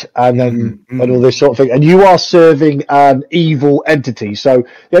raid, and then and all this sort of thing. And you are serving an evil entity. So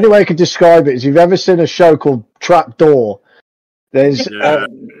the only way I can describe it is, you've ever seen a show called Trapdoor? There's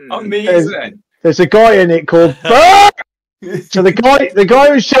amazing. There's a guy in it called Burke. So the guy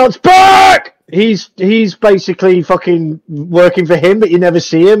who shouts Burke, he's basically fucking working for him, but you never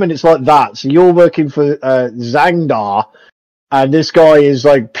see him, and it's like that. So you're working for Zangdar. And this guy is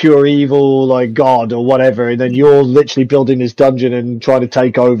like pure evil, like God or whatever, and then you're literally building this dungeon and trying to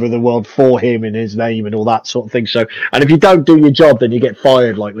take over the world for him in his name and all that sort of thing. So, and if you don't do your job, then you get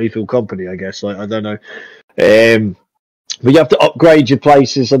fired, like Lethal Company, I guess. Like, I don't know. But you have to upgrade your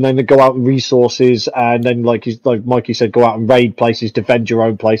places and then go out and resources, and then like Mikey said, go out and raid places, defend your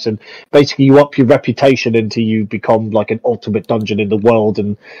own place, and basically you up your reputation until you become like an ultimate dungeon in the world,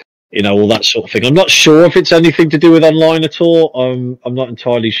 and all that sort of thing. I'm not sure if it's anything to do with online at all. I'm not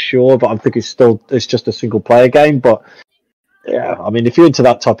entirely sure, but I think it's just a single player game. But yeah, I mean, if you're into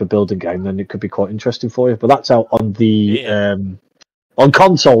that type of building game, then it could be quite interesting for you. But that's out on the On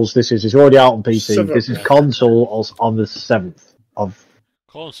consoles, this is. It's already out on PC. 7th. This is console on the 7th of...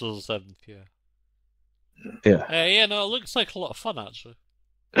 Console's 7th, yeah. Yeah. Yeah, no, it looks like a lot of fun, actually.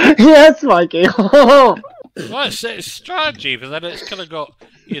 Yes, Mikey! Well, it's strategy, but then it's kind of got,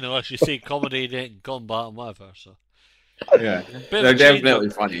 as you say, comedy and combat and whatever, so... Yeah, they're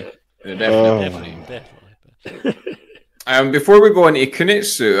definitely funny. They're definitely. Before we go on to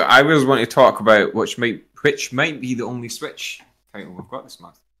Kunitsu, I was wanting to talk about which might be the only Switch title we've got this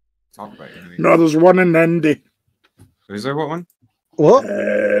month. Talk about it anyway. No, there's one in Indy. Is there one? What?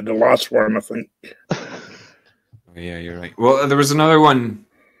 The last one, I think. Oh, yeah, you're right. Well, there was another one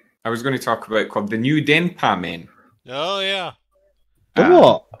I was going to talk about called the New Denpa Men. Oh, yeah.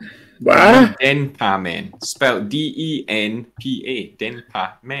 What? What? Denpa Men. Spelled Denpa.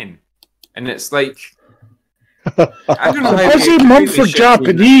 Denpa Men. And it's like... I don't know how That's a month for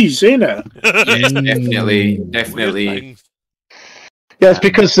Japanese, ain't it? Yes, definitely. Yeah, it's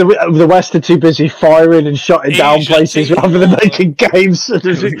because the West are too busy firing and shutting down places rather than making games.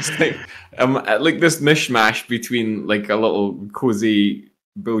 It's like this mishmash between like a little cozy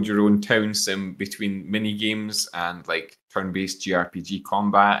build your own town sim between mini games and like turn-based JRPG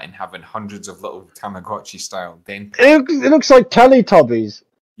combat and having hundreds of little Tamagotchi style Denpa. It looks like Teletubbies.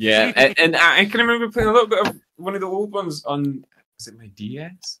 Yeah, and I can remember playing a little bit of one of the old ones on, is it my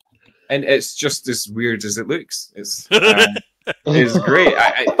DS? And it's just as weird as it looks. It's great.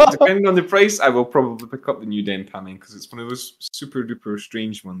 Depending on the price, I will probably pick up the new Denpa Men because it's one of those super duper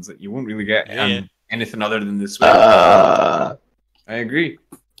strange ones that you won't really get anything other than this. I agree.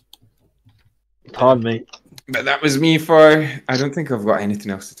 Pardon me. But that was me for... I don't think I've got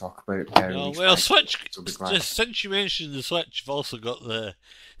anything else to talk about. Well, Switch, just since you mentioned the Switch, you've also got the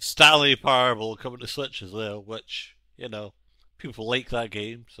Stanley Parable coming to Switch as well, which, people like that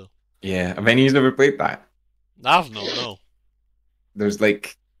game, so... Yeah, have any of you ever played that? I've not, no. There's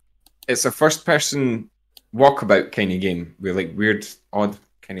like... It's a first-person walkabout kind of game with like weird, odd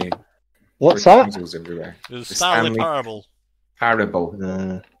kind of... What's that? Everywhere. The Stanley Parable.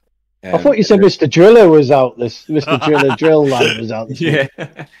 Parable. I thought you said Mr. Driller was out. Mr. Driller Drill Land was out. Yeah.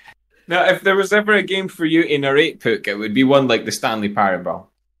 Now, if there was ever a game for you to narrate, Pook, it would be one like the Stanley Parable.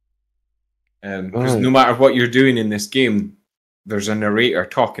 Because no matter what you're doing in this game, there's a narrator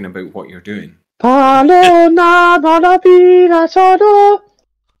talking about what you're doing. That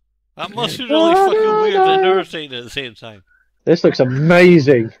must be really fucking weird and irritating at the same time. This looks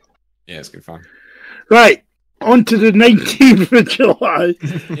amazing. Yeah, it's good fun. Right. On to the 19th of July.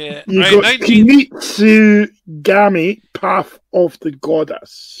 Yeah, You got Kimitsu Gami, Path of the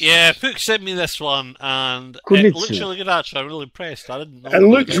Goddess. Yeah, Pook sent me this one, and it looks really good, actually. I'm really impressed. I didn't know. It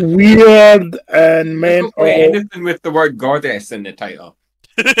looks weird and mental. Anything with the word goddess in the title.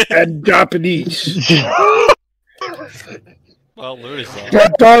 And Japanese. Well, there is that.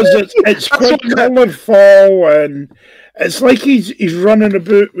 It does. It's quite colourful, and it's like he's running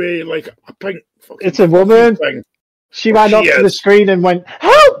about with like a pink. It's a woman. Thing. She ran up to the screen and went,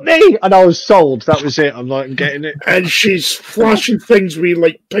 "Help me!" And I was sold. That was it. I'm like, I'm getting it. And she's flashing things with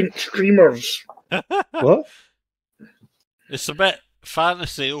like pink streamers. What? It's a bit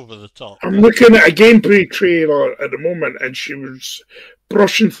fantasy over the top. I'm looking at a gameplay trailer at the moment, and she was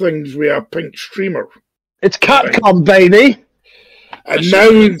brushing things with a pink streamer. It's Capcom, baby. And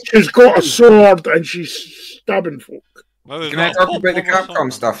now she's got a sword and she's stabbing folk. Well, Can I talk about the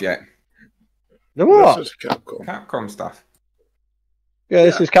Capcom stuff yet? The what? This is Capcom. Capcom stuff. Yeah,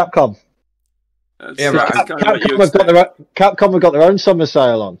 this is Capcom. Yeah, but Capcom have got their own summer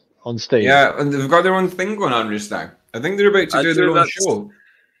sale on Steam. Yeah, and they've got their own thing going on just now. I think they're about to do their own show.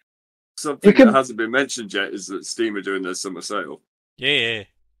 Something that hasn't been mentioned yet is that Steam are doing their summer sale. Yeah.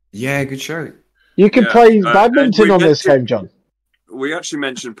 Yeah, good shout. You can play badminton on this game, John. We actually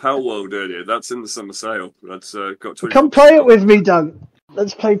mentioned Pal World earlier. That's in the summer sale. That's got 20. Come play it with me, Doug.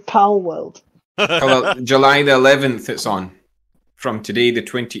 Let's play Pal World. Well, July the 11th it's on. From today the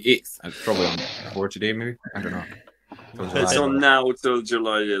 28th. It's probably on before today, maybe? I don't know. It's on now till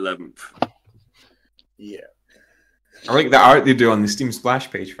July the 11th. Yeah. I like the art they do on the Steam Splash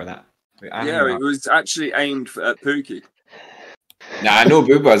page for that. Yeah, it was actually aimed at Pookie. Nah, I know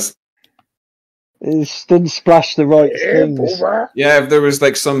Boobas. It didn't splash the right things. Yeah, if there was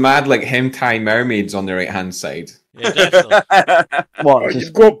like some mad like hentai mermaids on the right hand side. Yeah, definitely. What?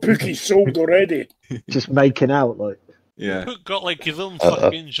 You've got Pookie sold already. Just making out, like. Yeah. Pook got like his own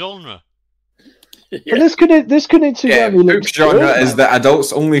fucking genre. Yeah. But this couldn't Pook's genre is the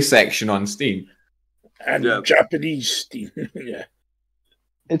adults only section on Steam. And Japanese Steam. Yeah.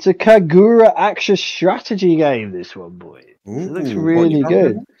 It's a Kagura action strategy game, this one, boy. It looks really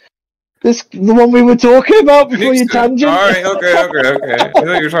good. This the one we were talking about before you tangent. All right, okay. I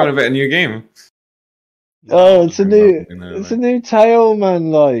thought you were talking about a new game. Oh, it's a new tale,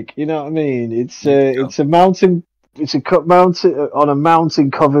 man. Like, you know what I mean? It's a mountain. It's a mountain on a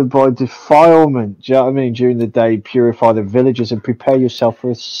mountain covered by defilement. Do you know what I mean? During the day, purify the villagers and prepare yourself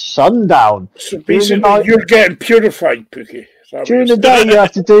for a sundown. So basically, you're getting purified, Pookie. During the day, you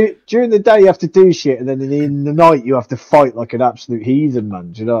have to do. During the day, you have to do shit, and then in the night, you have to fight like an absolute heathen,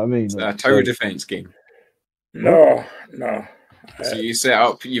 man. Do you know what I mean? It's a tower defense game. No. So you set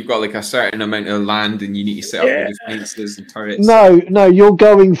up. You've got like a certain amount of land, and you need to set up defenses and turrets. No, you're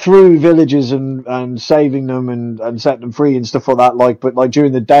going through villages and saving them and setting them free and stuff like that. Like, but like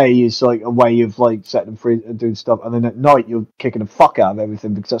during the day is like a way of like setting them free and doing stuff, and then at night you're kicking the fuck out of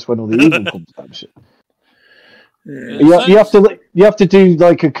everything because that's when all the evil comes down. Shit. You have to do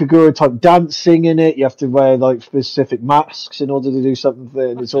like a Kagura type dancing in it. You have to wear like specific masks in order to do something.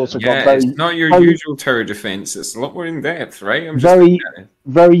 And it's also got it's not your usual tower defense. It's a lot more in depth, right?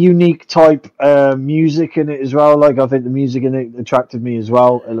 Very unique type music in it as well. Like I think the music in it attracted me as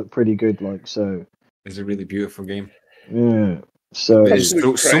well. It looked pretty good. Like so, it's a really beautiful game. Yeah. So there's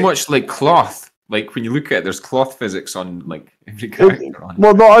so much like cloth. Like when you look at it, there's cloth physics on like every character.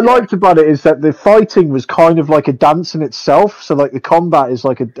 Well, what I liked about it is that the fighting was kind of like a dance in itself. So like the combat is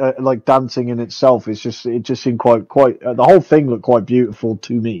like a like dancing in itself. It just seemed quite the whole thing looked quite beautiful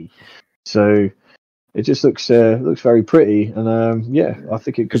to me. So it just looks very pretty, and I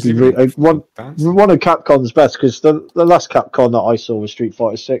think it could be one of Capcom's best because the last Capcom that I saw was Street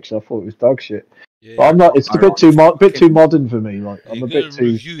Fighter 6. I thought it was dog shit. Yeah, but I'm not. It's a bit too modern for me. Like I'm a bit too.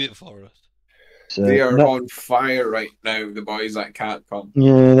 Review it for us. So, they are on fire right now, the boys at Capcom.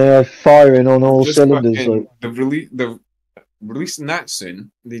 Yeah, they are firing on all cylinders. They're releasing that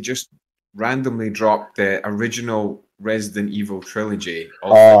soon. They just randomly dropped the original Resident Evil trilogy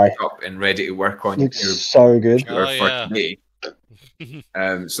all up and ready to work on. It's so good. For today.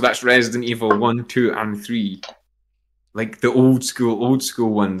 So that's Resident Evil 1, 2, and 3. Like the old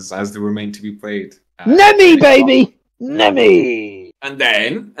school ones as they were meant to be played. Nemi, baby! Nemi! And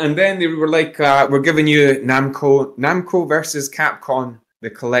then they were like, we're giving you Namco versus Capcom, the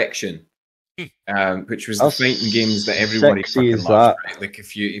collection, which was the fighting games that everybody fucking loved. Right? Like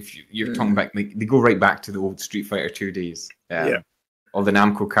if you're talking back, like they go right back to the old Street Fighter 2 days. All the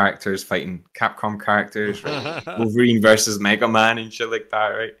Namco characters fighting Capcom characters, right? Wolverine versus Mega Man and shit like that,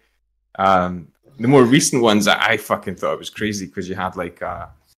 right? The more recent ones, I fucking thought it was crazy because you had like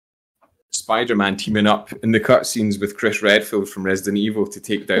Spider-Man teaming up in the cutscenes with Chris Redfield from Resident Evil to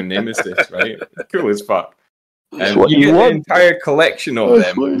take down Nemesis, right? Cool as fuck. You get the entire collection of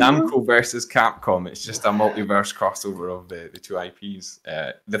them, Namco versus Capcom. It's just a multiverse crossover of the two IPs.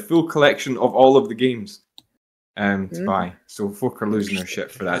 The full collection of all of the games to buy. So folk are losing their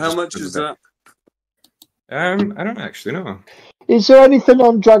shit for that. How much is that? I don't actually know. Is there anything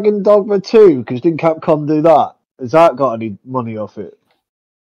on Dragon Dogma 2? Because didn't Capcom do that? Has that got any money off it?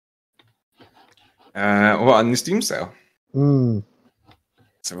 What, on the Steam sale?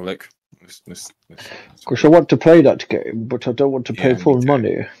 Let's have a look. Because I want to play that game, but I don't want to pay full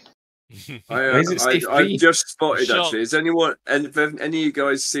money. I just spotted actually. Has any of you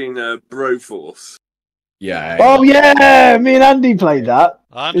guys seen Broforce? Yeah. Oh yeah, me and Andy played that.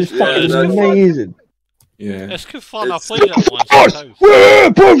 It's fucking amazing. Yeah. It's good fun. I played it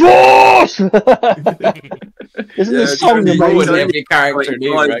once. Isn't the song amazing? Every character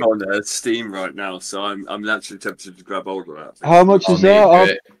live on Steam right now, so I'm actually tempted to grab hold of that. How much is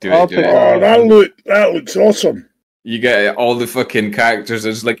that? Do it. That looks awesome. You get all the fucking characters.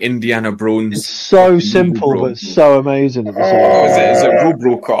 It's like Indiana Jones. It's so simple, but so amazing. Is it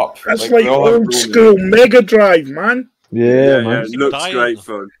RoboCop? That's like old school Mega Drive, man. Yeah, man. It looks great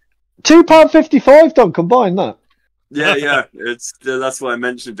fun. £2.55. Don't combine that. Yeah. That's why I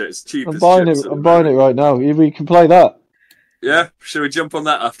mentioned it. It's cheap. I'm buying it right now. We can play that. Yeah, shall we jump on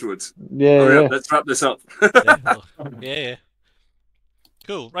that afterwards? Yeah. Let's wrap this up. Yeah.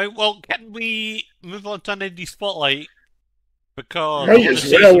 Cool. Right. Well, can we move on to an indie spotlight? Because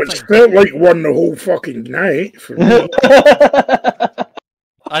it's felt like one the whole fucking night for me.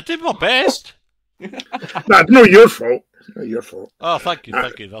 I did my best. That's not your fault. It's not your fault. Oh, thank you.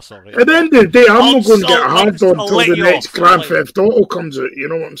 That's all right. At the end of the day, I'm not going to get a hard on until the next Grand Theft Auto comes out. You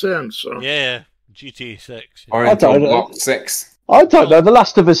know what I'm saying? So yeah, GTA 6. Or until Block 6. I don't know. The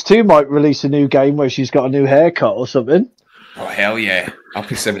Last of Us 2 might release a new game where she's got a new haircut or something. Oh, hell yeah. I'll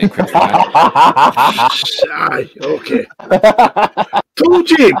pay 70 quid for that. Aye, okay. Told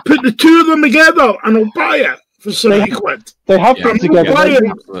you, put the two of them together and I'll buy it for 70 quid. They have them together.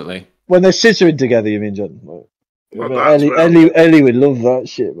 Absolutely. When they're scissoring together, you mean, John? Well, Ellie would love that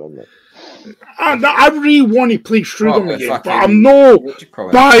shit, man. I really want to play through them again, fucking- but I'm no what do you call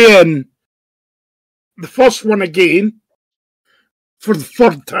it? buying the first one again for the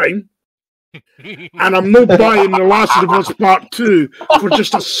third time, and I'm not buying The Last of Us Part 2 for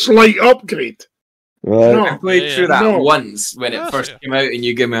just a slight upgrade. Right. No. I played through that once when it That's first it. came out, and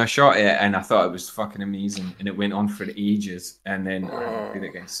you gave me a shot at it, and I thought it was fucking amazing, and it went on for ages, and then I haven't played it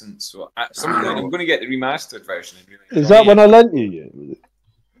again since. So at some point, I'm going to get the remastered version. And really Is that when I lent you?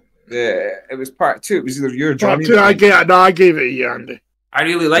 it was part 2. It was either your Part Johnny. 2, I gave it a year, Andy. I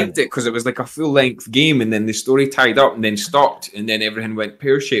really liked it because it was like a full length game, and then the story tied up and then stopped, and then everything went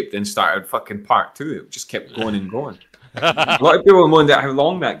pear shaped and started fucking part 2. It just kept going and going. A lot of people moaned at how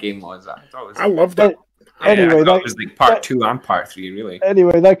long that game was. I loved it. Anyway, I thought it was like part 2 and part 3, really.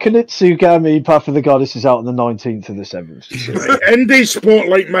 Anyway, that Kunitsugami Path of the Goddess is out on the 19th of the 7th. Indie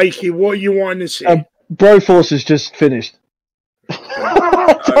Spotlight, Mikey, what you want to say? Broforce has just finished.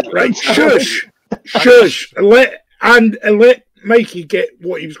 Right, shush. Let Mikey get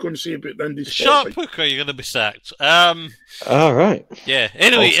what he was going to say about the Indie Shut up, Spotlight. Hooker, you're going to be sacked. All right. Yeah,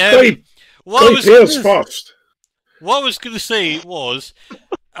 anyway, Play what I Players first. What I was going to say was,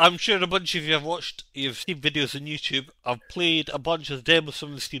 I'm sure a bunch of you you've seen videos on YouTube. I've played a bunch of demos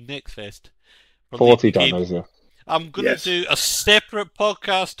from the Steam Next Fest. 40 game. demos, yeah. I'm going to do a separate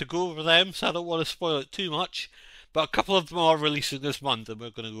podcast to go over them, so I don't want to spoil it too much. But a couple of them are releasing this month, and we're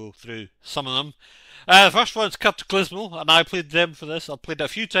going to go through some of them. The first one's Cataclysmal, and I played them for this. I've played it a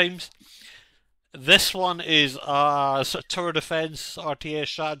few times. This one is a sort of tower defense RTS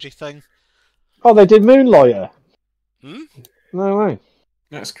strategy thing. Oh, they did Moonlighter. Hmm? No way.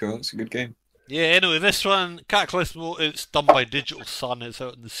 That's cool. It's a good game. Yeah, anyway, this one, Cataclysmal, it's done by Digital Sun. It's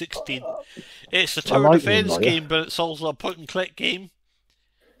out on the 16th. It's a tower defense Moonlighter. game, but it's also a point-and-click game.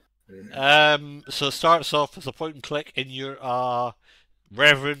 So it starts off as a point-and-click, and you're a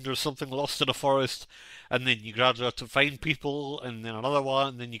reverend or something lost in a forest, and then you gradually have to find people, and then another one,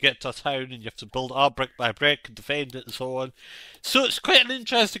 and then you get to a town, and you have to build it up brick by brick and defend it and so on. So it's quite an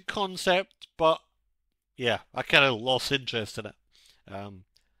interesting concept, but yeah, I kind of lost interest in it.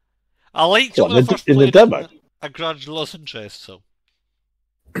 I liked it What, when I in the- first in the played demo? it. I gradually lost interest, so.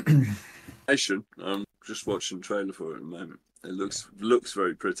 I'm just watching the trailer for it at the moment. It looks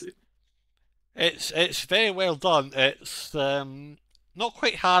very pretty. It's very well done. It's not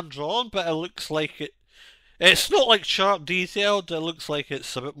quite hand drawn, but it looks like it. It's not like sharp detailed. It looks like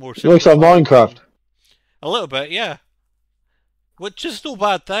it's a bit more. It looks like Minecraft. A little bit, yeah. Which is no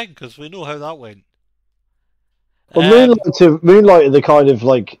bad thing because we know how that went. Well, Moonlighter, the kind of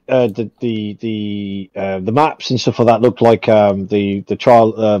like the maps and stuff like that look like the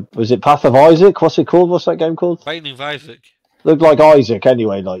trial. Was it Path of Isaac? What's it called? What's that game called? Binding of Isaac. Looked like Isaac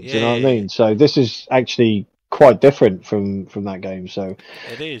anyway. Like, do you know what I Yeah. mean? So this is actually quite different from that game. So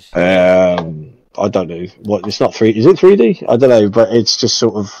It is. I don't know what. It's not 3. Is it 3D? I don't know, but it's just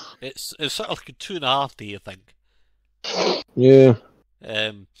sort of It's sort of like a 2.5D, I think. yeah.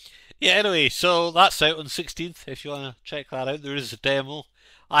 Yeah, anyway, so that's out on 16th if you want to check that out. There is a demo.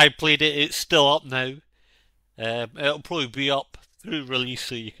 I played it, it's still up now. It'll probably be up through release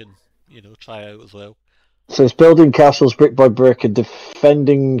so you can, try out as well. So it's building castles brick by brick and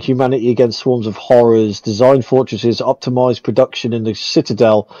defending humanity against swarms of horrors, design fortresses, optimize production in the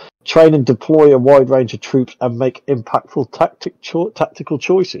citadel, train and deploy a wide range of troops, and make impactful tactical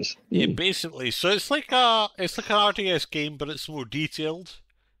choices. Yeah, basically. So it's like an RTS game, but it's more detailed.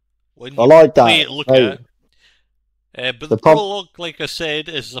 When I like that. play it, look Hey. at it. But The the pub- prologue, like I said,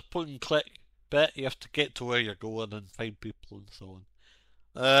 is a point and click bit. You have to get to where you're going and find people and so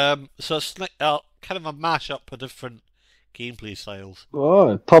on. So it's like kind of a mashup of different gameplay styles.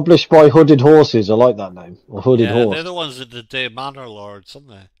 Oh, published by Hooded Horses. I like that name. Or Hooded Yeah, Horse. they're the ones that did Manor Lords, aren't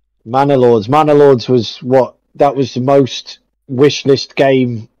they? Manor Lords. Manor Lords was that was the most wishlist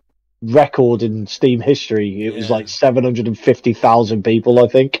game record in Steam history. It was Yeah. like 750,000 people, I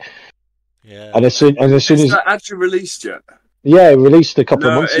think. Yeah. And as soon Is as that actually released yet? yeah, it released a couple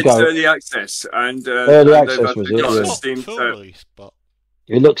of months it's ago. early access, and Early and access they've was actually it, got yeah. a It's not Steam full sale. release, but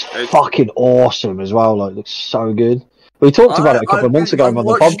It looks fucking awesome as well. Like, it looks so good. We talked about it a couple of months ago on the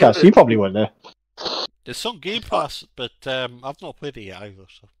watched podcast. it. You probably weren't there. it's on Game Pass, but I've not played it yet either.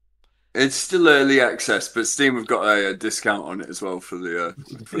 So. It's still early access, but Steam have got a discount on it as well for the.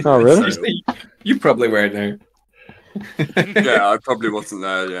 Oh, really? sale. You probably were now. Yeah, I probably wasn't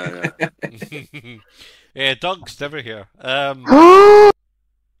there. Yeah. Yeah, Doug's never here. Oh,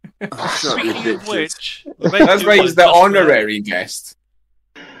 shut your Speaking of bitches. which, we might That's do why one he's the just for- honorary guest.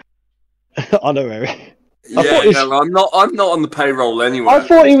 Honorary. I'm not on the payroll anyway. I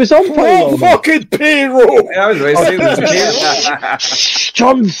thought he was on payroll. What fucking payroll? I was going to say there's Shh,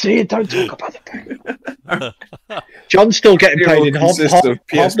 John, see, don't talk about the payroll. John's still getting paid in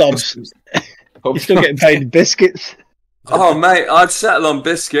hobnobs. He's still getting paid in biscuits. Oh, mate, I'd settle on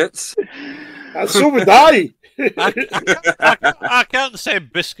biscuits. So would I. I can't say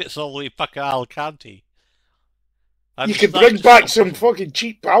biscuits all the way fucking Alicante. You can bring back some fucking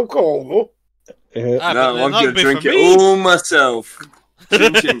cheap alcohol, though. No, I'm going to drink it all myself.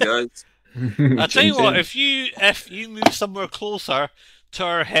 Chin, guys. I tell you what, if you move somewhere closer to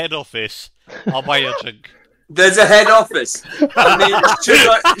our head office, I'll buy you a drink. There's a head office. I mean,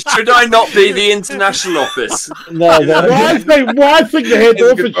 should I not be the international office? No. I think the head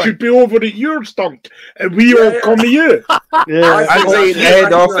office should be over at your stunk, and we all come to you. Yeah, I'd say the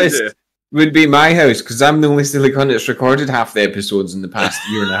head office would be my house, because I'm the only silly cunt that's recorded half the episodes in the past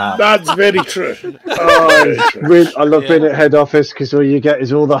year and a half. That's very true. I love being at head office, because all you get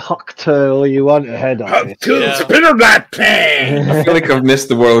is all the huckter all you want at head office. Spin on that pen! I feel like I've missed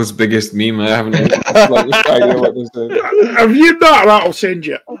the world's biggest meme. I haven't idea what this is. Have you not? That'll send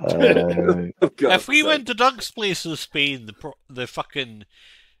you. If we went to Doug's place in Spain, the fucking...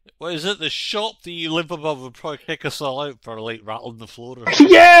 What is it? The shop that you live above would probably kick us all out for like rattling the floor. Or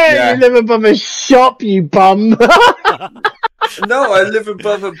yeah, you live above a shop, you bum. No, I live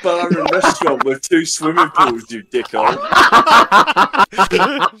above a bar and restaurant with 2 swimming pools, you dickhole.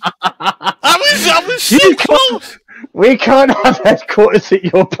 I was so close. We can't have headquarters at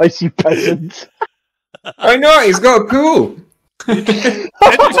your place, you peasant. I know, he's got a pool. He's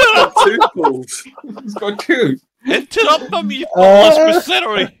got 2 pools. He's got 2. Interrupt him, you thoughtless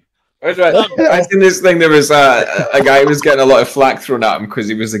mercenary. I seen this thing. There was a guy who was getting a lot of flack thrown at him because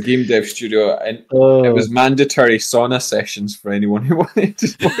he was a game dev studio, and it was mandatory sauna sessions for anyone who wanted to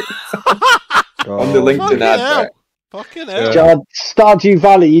work on the LinkedIn advert. Fucking hell. Stardew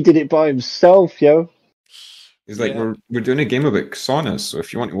Valley, he did it by himself, yo. He's like, we're doing a game about saunas, so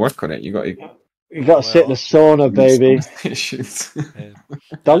if you want to work on it, you got to sit in a sauna, baby.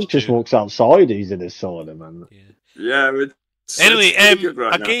 Doug just walks outside. He's in a sauna, man. Yeah. Anyway,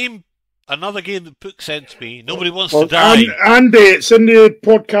 another game that Pook sent to me. Nobody wants to die. And it's in the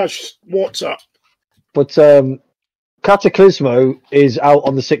podcast WhatsApp. But Cataclysmo is out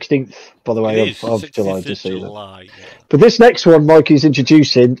on the 16th, by the way, of July. Just so you know. But this next one Mike is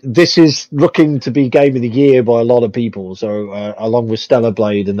introducing, this is looking to be Game of the Year by a lot of people. So along with Stellar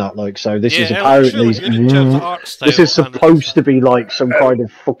Blade and that, like, so this is apparently this is supposed to be like some kind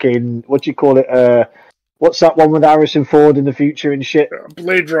of fucking, what do you call it? What's that one with Harrison Ford in the future and shit?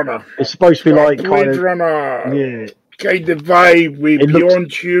 Blade Runner. It's supposed to be like Blade Runner. Yeah. Kind of vibe. We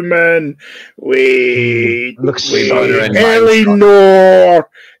Beyond Human. We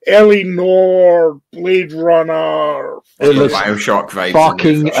Eleanor. Blade Runner. It looks Bioshock vibes.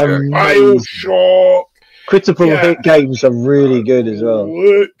 Fucking amazing. Bioshock. Critical hit games are really good as well.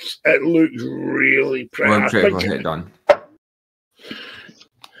 It looks really pretty. Critical hit done.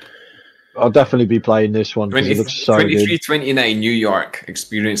 I'll definitely be playing this one because it looks so good. 2329 New York.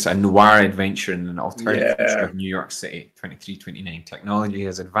 Experience a noir adventure in an alternative future of New York City. 2329. Technology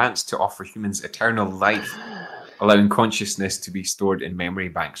has advanced to offer humans eternal life, allowing consciousness to be stored in memory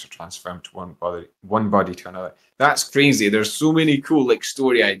banks or transformed to one body to another. That's crazy. There's so many cool like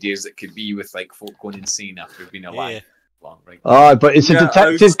story ideas that could be with like folk going insane after being alive. Right? But it's a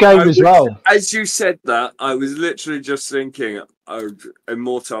detective game as well. As you said that, I was literally just thinking,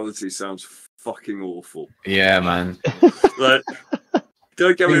 immortality sounds fucking awful. Yeah, man. Like,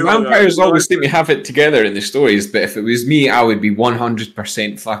 don't get me wrong. Vampires always seem to have it together in the stories, but if it was me, I would be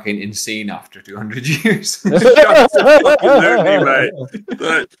 100% fucking insane after 200 years. Absolutely, mate.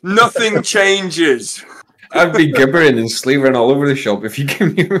 Like, nothing changes. I'd be gibbering and slavering all over the shop if you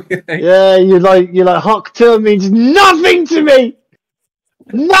give me. Yeah, you're like Huckter means nothing to me.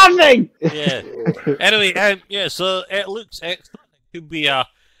 Nothing. Yeah. Anyway, so it looks excellent. It could be a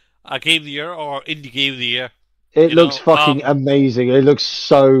game of the year or indie game of the year. It looks fucking amazing. It looks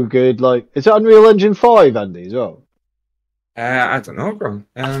so good. Like, is it Unreal Engine 5, Andy, as well? I don't know, bro.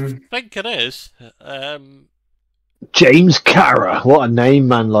 I think it is. James Carra, what a name,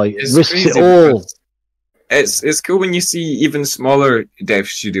 man! Like, it risks it all. It's cool when you see even smaller dev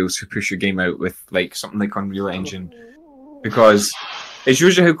studios who push your game out with like something like Unreal Engine, because it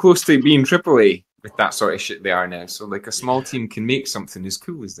shows you how close to being AAA with that sort of shit they are now. So like a small team can make something as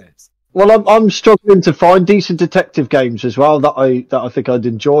cool as this. Well, I'm struggling to find decent detective games as well that I think I'd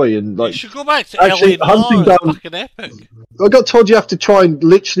enjoy, and like you should go back to actually hunting down. Fucking epic. I got told you have to try and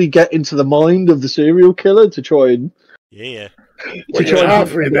literally get into the mind of the serial killer to try and there.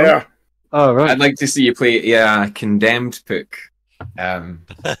 Oh, right. I'd like to see you play Condemned Pook.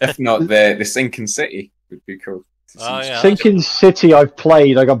 If not the Sinking City would be cool. Oh, yeah, Sinking City I've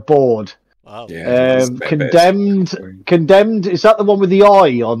played, I got bored. Wow. Yeah, Condemned, is that the one with the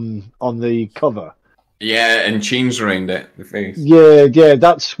eye on the cover? Yeah, and chains around it, the face. Yeah,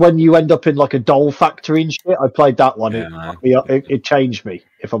 that's when you end up in like a doll factory and shit. I played that one. It changed me,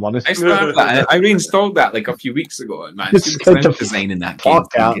 if I'm honest. I started that. I reinstalled that like a few weeks ago, and man, it's the design in that game.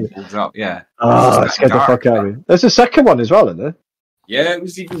 Yeah. Oh, it scared the fuck out of me. There's a second one as well, isn't there? Yeah, it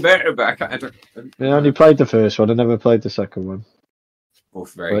was even better, but I only played the first one. I never played the second one.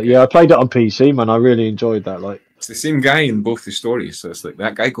 Both very good. Yeah, I played it on PC, man. I really enjoyed that. Like, it's the same guy in both the stories, so it's like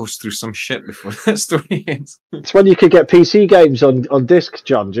that guy goes through some shit before that story ends. It's when you could get PC games on disc,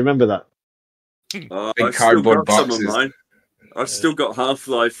 John. Do you remember that? Big cardboard boxes. I've still got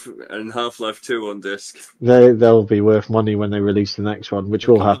Half-Life and Half-Life 2 on disc. They'll be worth money when they release the next one, which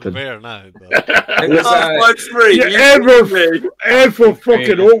will happen. Half-Life 3. You're ever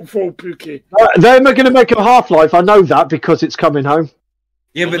fucking hopeful, Pookie. They're going to make a Half-Life. I know that because it's coming home.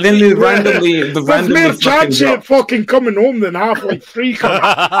 Yeah, but then they randomly There's more chance of it fucking coming home than Half-Life 3 coming.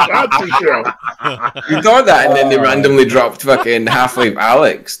 That's for sure. You thought that, and then they randomly dropped fucking Half-Life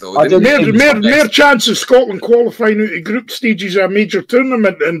Alex, though. More chance of Scotland qualifying out of group stages of a major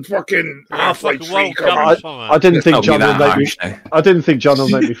tournament than fucking Half-Life 3 coming. I didn't think John will make me. I didn't think John will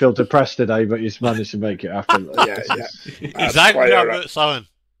make me feel depressed today, but he's managed to make it happen. Yeah. Exactly. Simon.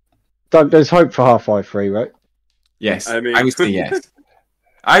 Doug, there's hope for Half-Life 3, right? Yes, I would say yes.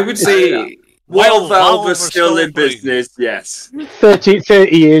 I would say while Valve is still in business, yes. 30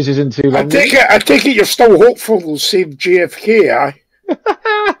 years isn't too long. I take it you're still hopeful they'll save JFK,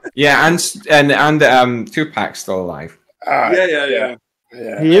 Yeah, and Tupac's still alive. Yeah.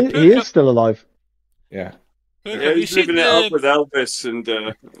 He is still alive. Yeah. He's living it up with Elvis and...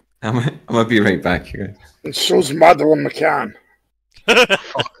 I'm gonna be right back, you guys. And so's Madeline McCann.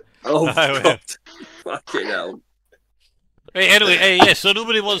 Oh, God. Fucking hell. Right, anyway, so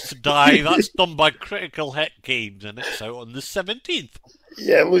Nobody Wants to Die. That's done by Critical Hit Games, and it's out on the 17th.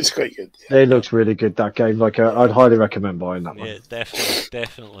 Yeah, it looks quite good. It looks really good, that game. Like, I'd highly recommend buying that one. Yeah,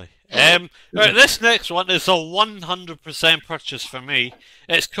 definitely. Right, this next one is a 100% purchase for me.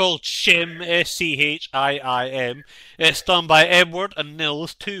 It's called Schiim, Schiim. It's done by Edward and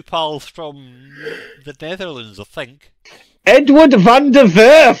Nils, two pals from the Netherlands, I think. Edward van der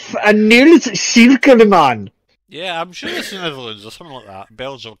Werf and Nils Schilkerman. Yeah, I'm sure it's the Netherlands or something like that.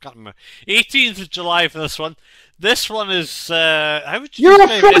 Belgium, I can't remember. 18th of July for this one. This one is, how would you You're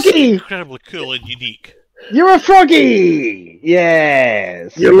say a froggy! Incredibly cool and unique. You're a froggy!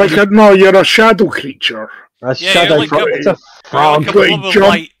 Yes! You're you're a shadow creature. A shadow frog. It's a frog. Like a blob of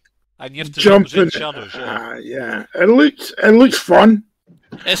light, and you have to jump between shadows. Yeah. It looks fun.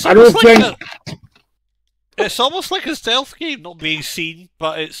 It's almost like a stealth game, not being seen,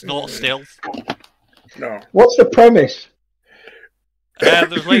 but it's not stealth. No. What's the premise?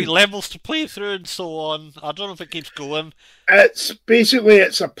 There's like levels to play through and so on. I don't know if it keeps going. It's a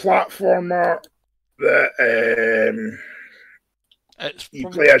platformer that you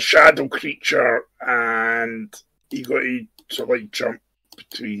play a shadow creature and you got to like jump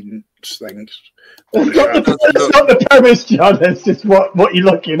between things. It's not the premise, John. It's just what you're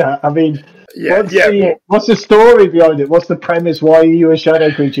looking at. I mean, what's the story behind it? What's the premise? Why are you a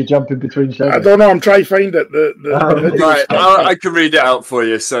shadow creature jumping between shadows? I don't know. I'm trying to find it. Right, I can read it out for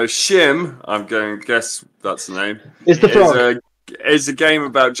you. So, Schiim, I'm going to guess that's the name. Is a game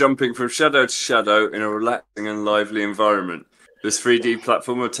about jumping from shadow to shadow in a relaxing and lively environment. This 3D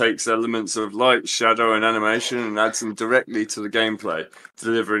platformer takes elements of light, shadow, and animation and adds them directly to the gameplay,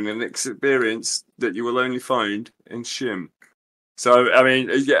 delivering an experience that you will only find in Schiim. So, I mean,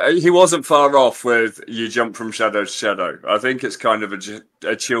 he wasn't far off with you jump from shadow to shadow. I think it's kind of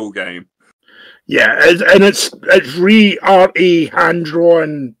a chill game. Yeah, and it's re-arty,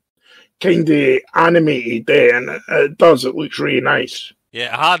 hand-drawn, kind of animated there, and it looks really nice.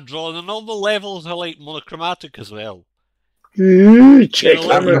 Yeah, hand-drawn, and all the levels are like monochromatic as well.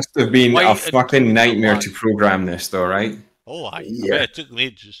 That must have been a fucking nightmare to program this, though, right? Oh, I bet it took me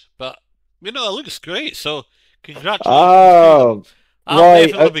ages. But, it looks great, so congratulations. Oh, I'll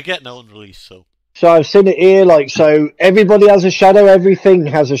definitely be getting it on release, so. So I've seen it here, so everybody has a shadow, everything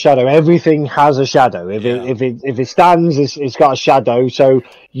has a shadow, everything has a shadow. If it stands, it's got a shadow. So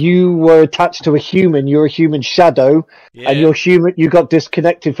you were attached to a human, you're a human shadow, and you got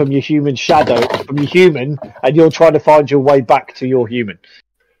disconnected from your human shadow, and you're trying to find your way back to your human.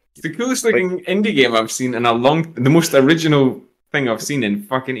 It's the coolest looking indie game I've seen in the most original thing I've seen in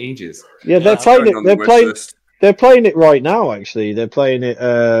fucking ages. Yeah, they're playing it right now, actually. They're playing it,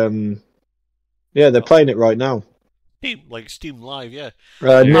 Yeah, they're playing it right now. Steam Live, yeah.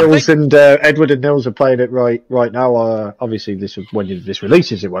 Nils and Edward and Nils are playing it right now. Obviously, when this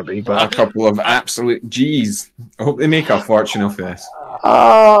releases, it won't be. But a couple of absolute G's. I hope they make a fortune off this.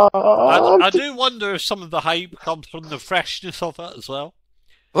 I do wonder if some of the hype comes from the freshness of it as well.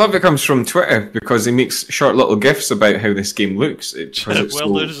 A lot of it comes from Twitter because he makes short little gifs about how this game looks. It's nice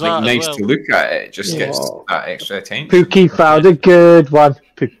to look at it. It just gets that extra attention. Pookie found a good one.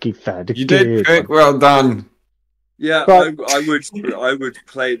 Pookie found a you good did, Pook. Well done. Yeah, but, I would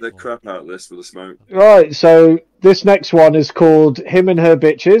play the crap out of this with a smoke. Right, so this next one is called Him and Her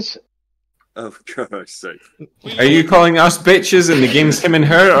Bitches. Oh, God's sake. Are you calling us bitches and the game's Him and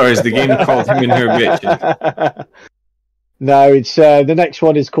Her, or is the game called Him and Her Bitches? No, it's the next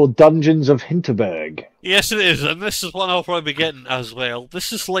one is called Dungeons of Hinterberg. Yes, it is, and this is one I'll probably be getting as well.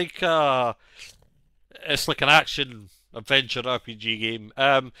 This is like it's like an action adventure RPG game.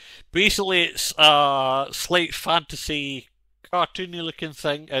 Basically, it's a slight fantasy, cartoony looking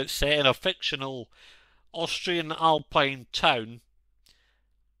thing. It's set in a fictional Austrian alpine town.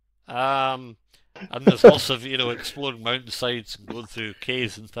 And there's lots of, exploring mountainsides and going through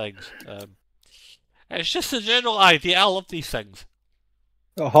caves and things. It's just a general idea. I love these things.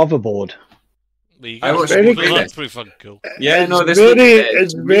 A hoverboard. I was very pretty fun, cool. Yeah,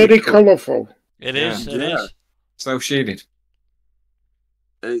 it's very colourful. It is. It is. So shaded.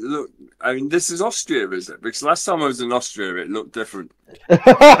 Look, I mean, this is Austria, is it? Because last time I was in Austria, it looked different.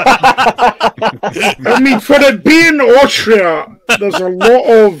 I mean, for it being Austria, there's a lot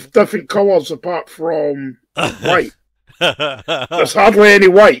of different colours apart from white. There's hardly any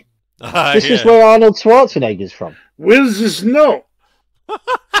white. This is where Arnold Schwarzenegger's from. Where's the snow?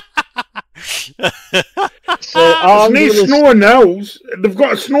 So there's no snow in Owls. They've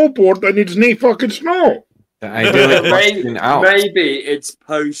got a snowboard and it's no fucking snow. Maybe it's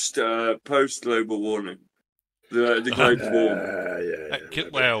post global warming. The globe's warm.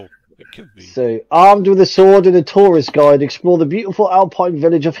 It could be. So, armed with a sword and a tourist guide, explore the beautiful alpine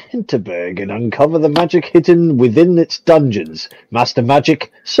village of Hinterberg and uncover the magic hidden within its dungeons. Master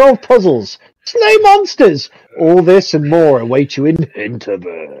magic, solve puzzles, slay monsters. All this and more await you in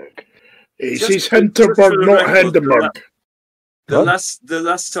Hinterberg. He says Hinterberg, not Hindenburg. The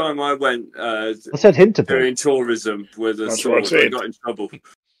last time I went, I said Hinterberg. Doing tourism with a sword, I got in trouble.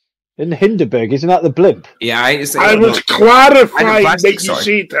 In Hindenburg, isn't that the blimp? Yeah, I was clarifying that you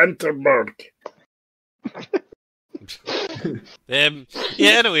said Hinterberg.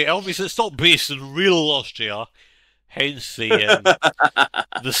 Anyway, obviously it's not based in real Austria, hence the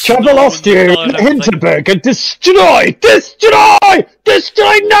trouble Austria in Hinterberg and destroy 9.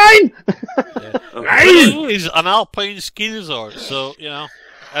 It is an alpine ski resort, so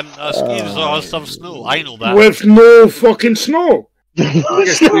and a ski resort has some snow. I know that with no fucking snow. Like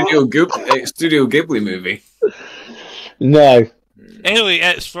a Studio Ghibli movie. No. Anyway,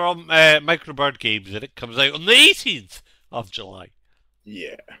 it's from Microbird Games, and it comes out on the 18th of July.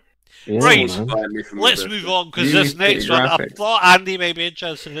 Yeah. Right, let's move on, because this next one, I thought Andy may be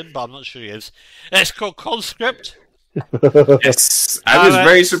interested in, but I'm not sure he is. It's called Conscript. Yes, I was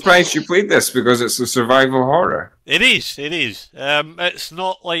very surprised you played this, because it's a survival horror. It is. It's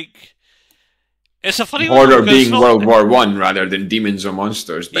not like... It's a funny horror being World War I rather than demons or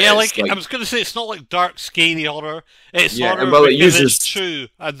monsters. But yeah, like I was going to say, it's not like dark, scary horror. It's horror it uses, it's true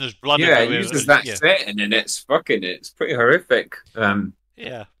and there's blood. Yeah, it uses that setting and it's pretty horrific.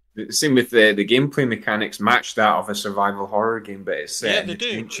 Yeah. Same with the gameplay mechanics match that of a survival horror game, but it's set in the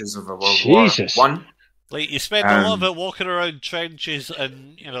trenches of a World War I. Like you spend a lot of it walking around trenches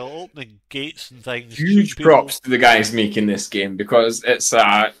and opening gates and things. Huge props to the guys making this game because it's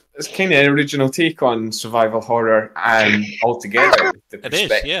kind of an original take on survival horror and altogether the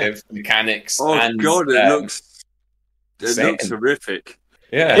perspective, mechanics. Oh and, god, it looks horrific.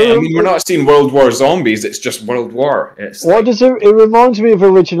 Yeah, I mean we're not seeing World War zombies; it's just World War. It reminds me of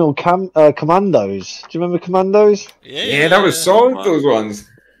original Commandos. Do you remember Commandos? Yeah, that was solid. Those ones.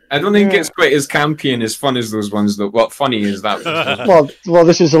 I don't think it's quite as campy and as fun as those ones. Though, what funny is that? well,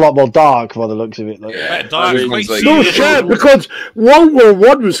 this is a lot more dark by the looks of it. Like, dark, no shit, because World War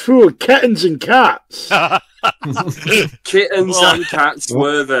I was full of kittens and cats. Kittens and cats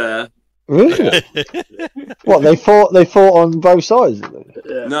were there. Really? What they fought on both sides?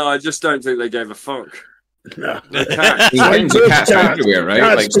 Yeah. No, I just don't think they gave a fuck. No. Cats everywhere,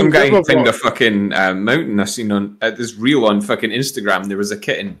 right? Like some guy climbed a fucking mountain. I seen on this reel on fucking Instagram. There was a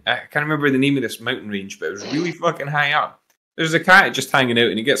kitten. I can't remember the name of this mountain range, but it was really fucking high up. There's a cat just hanging out,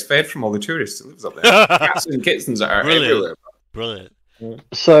 and he gets fed from all the tourists that lives up there. Cats and kittens are everywhere. Brilliant.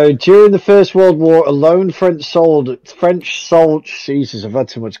 So during the First World War, a lone French soldier. Jesus, I've had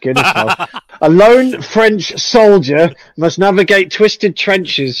too much Guinness now. A lone French soldier must navigate twisted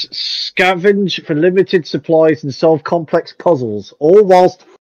trenches, scavenge for limited supplies, and solve complex puzzles, all whilst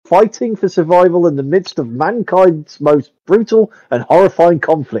fighting for survival in the midst of mankind's most brutal and horrifying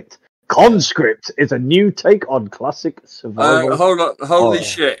conflict. Conscript is a new take on classic survival. Hold on, holy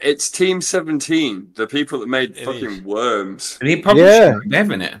shit! It's Team 17, the people that made fucking Worms. And they published it,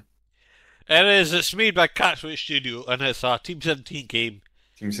 haven't it? It is. It's made by Catchwitch Studio, and it's a Team 17 game.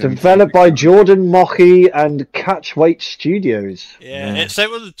 Developed by Jordan Mochi and Catchweight Studios. Yeah, it's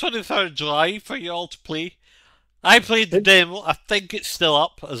out on the 23rd of July for you all to play. I played the demo. I think it's still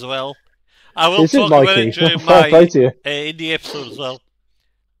up as well. I will talk about it during my indie episode as well.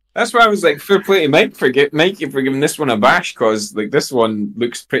 That's why I was like, fair play to Mikey for giving this one a bash, because like this one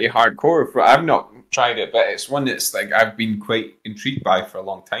looks pretty hardcore. I've not tried it, but it's one that's like I've been quite intrigued by for a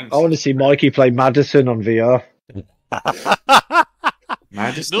long time. I want to see Mikey play Madison on VR.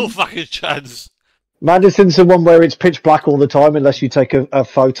 Madison? No fucking chance. Madison's the one where it's pitch black all the time unless you take a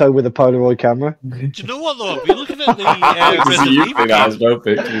photo with a Polaroid camera. Do you know what though? If you're looking at the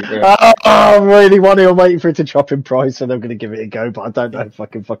I really want it. I'm waiting for it to drop in price, and I'm going to give it a go, but I don't know if I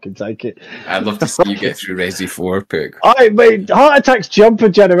can fucking take it. I'd love to see you get through Resi 4, Pig. I mean, heart attacks jump a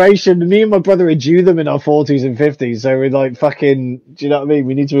generation. Me and my brother are due them in our 40s and 50s, so we're like fucking. Do you know what I mean?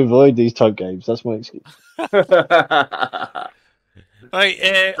 We need to avoid these type games. That's my excuse.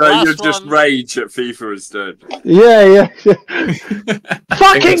 Right, so you just rage at FIFA instead. Yeah.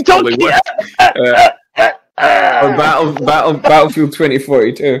 Fucking donkey! Battlefield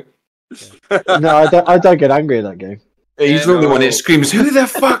 2042. No, I don't get angry at that game. He's the only one that screams, "Who the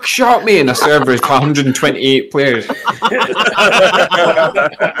fuck shot me?" in a server with 128 players.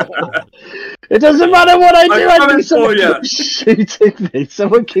 It doesn't matter what I do, someone keeps shooting me.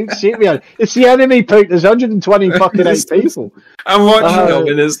 Someone keeps shooting me. It's the enemy, Pete. There's 120 fucking 8 people. I'm watching them,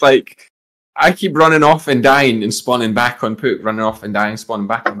 and it's like, I keep running off and dying and spawning back on Pook, running off and dying, spawning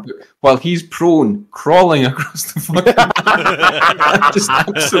back on Pook, while he's prone, crawling across the fucking I'm just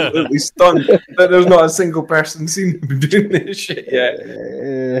absolutely stunned that there's not a single person seen him doing this shit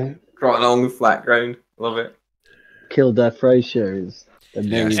yet. Crawling along the flat ground. Love it. Kill death ratio is...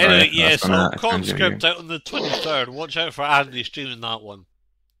 Anyway, so Conscript out on the 23rd. Watch out for Andy streaming that one.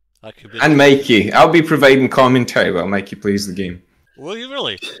 That could be and Mikey. I'll be providing commentary while Mikey plays the game. Will you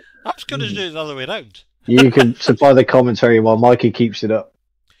really? I'm just going to do it the other way around. You can supply the commentary while Mikey keeps it up.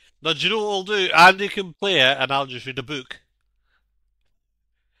 Now, do you know what we'll do? Andy can play it and I'll just read a book.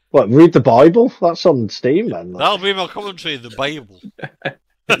 What, read the Bible? That's on Steam, man. That'll be my commentary, the Bible.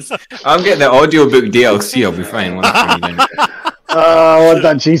 I'll get the audiobook DLC, I'll be fine. I want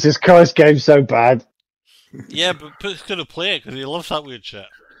that Jesus Christ game so bad. Yeah, but Pook's going to play it because he loves that weird shit.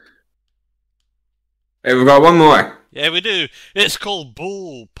 Hey, we've got one more. Yeah, we do. It's called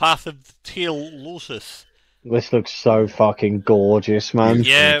Bull, Path of the Tail-Lotus. This looks so fucking gorgeous, man.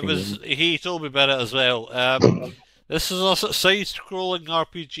 Yeah, it was. He told me about it as well. This is a side-scrolling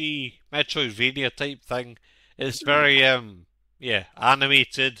RPG, Metroidvania type thing. It's very,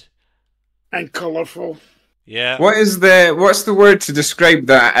 animated. And colourful. Yeah. What's the word to describe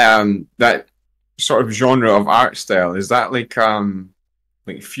that that sort of genre of art style? Is that like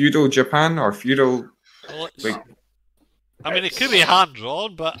feudal Japan or feudal? Well, I mean, it could be hand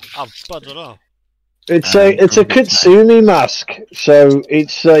drawn, but I don't know. It's a Kitsumi mask, so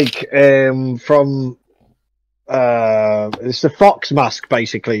it's like from it's the fox mask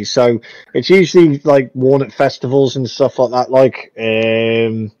basically. So it's usually like worn at festivals and stuff like that, like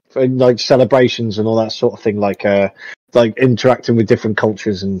celebrations and all that sort of thing, like interacting with different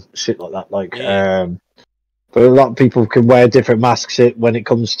cultures and shit like that. But a lot of people can wear different masks when it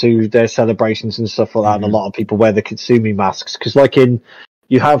comes to their celebrations and stuff like that, and a lot of people wear the Kitsumi masks because,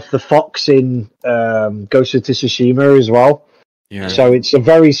 you have the fox in Ghost of Tsushima as well. Yeah. So it's a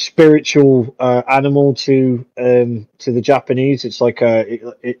very spiritual animal to the Japanese. It's like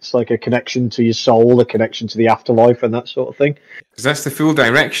a connection to your soul, a connection to the afterlife, and that sort of thing. Because that's the full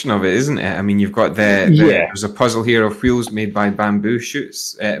direction of it, isn't it? I mean, you've got there's a puzzle here of wheels made by bamboo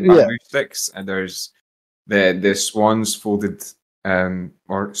sticks, and there's the swans folded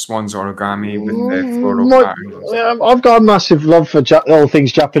or swans origami with the floral patterns. I've got a massive love for all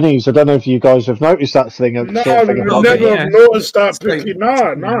things Japanese. I don't know if you guys have noticed that thing. No, I've never noticed that.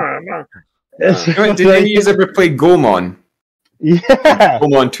 No. Did any of you ever play Gomon? Yeah.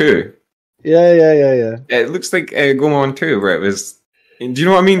 Gomon 2. Yeah. It looks like Gomon 2, where it was... Do you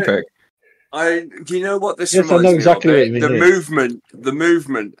know what I mean, Pick? Do you know what this reminds me exactly of? What you mean, the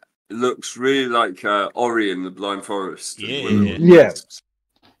movement looks really like Ori in the Blind Forest. Yeah.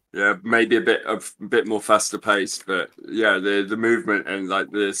 Yeah, maybe a bit more faster paced, but yeah, the movement and like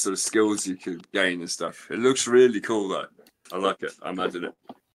the sort of skills you can gain and stuff. It looks really cool though. I like it. I imagine it.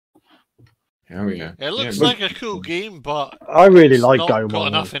 Oh yeah. It looks like a cool game, but I really like not Goemon. got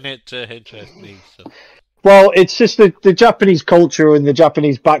enough in it to interest me. So. Well, it's just the Japanese culture and the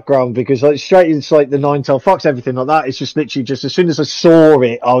Japanese background, because like straight it's like the Nine-Tailed Fox, everything like that. It's just literally just as soon as I saw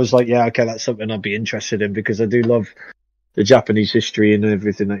it, I was like, yeah, okay, that's something I'd be interested in, because I do love the Japanese history and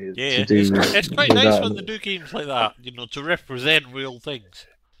everything that to do. It's quite nice when they do games like that, you know, to represent real things.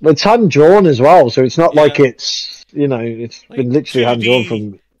 But it's hand drawn as well, so it's not like it's it's like been literally hand drawn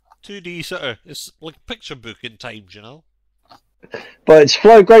from 2D sort of. It's like picture book in times, you know. But it's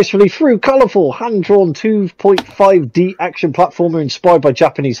flowed gracefully through colourful, hand-drawn 2.5D action platformer inspired by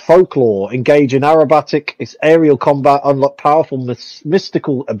Japanese folklore. Engage in aerobatic, its aerial combat, unlock powerful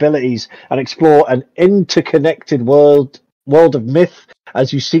mystical abilities, and explore an interconnected world of myth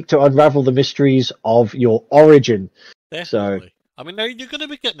as you seek to unravel the mysteries of your origin. Definitely. So, I mean, are you going to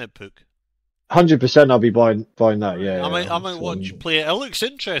be getting it, Pook? 100% I'll be buying that, yeah. I might watch you play it. It looks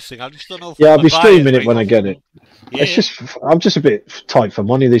interesting. I just don't know if I'll be streaming it when I get it. Yeah. I'm just a bit tight for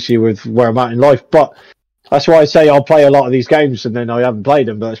money this year with where I'm at in life, but that's why I say I'll play a lot of these games and then I haven't played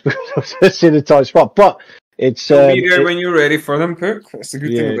them, but it's because I'm just in a tight spot. But it's you'll be there when you're ready for them, Pook. That's the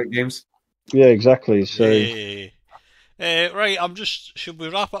good thing about games. Yeah, exactly. So right, should we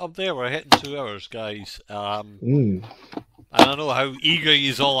wrap it up there? We're hitting 2 hours, guys. And I know how eager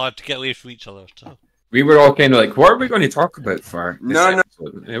you all are to get away from each other. So. We were all kind of like, what are we going to talk about for this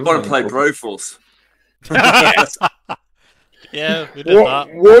episode? I want to play Broforce. Yeah, we did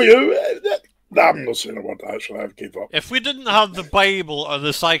that. I'm not saying about that, so I've given up. If we didn't have the Bible or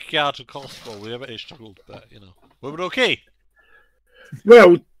the Psychiatric hospital, we would have struggled, but, you know, we were okay.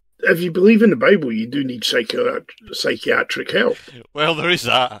 Well, if you believe in the Bible, you do need psychiatric help. Well, there is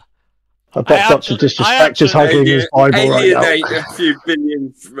that. I bet Dr. Disrespect is hugging his Bible right now.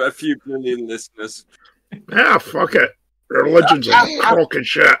 A few billion listeners. Ah, fuck it. Religion's a crock of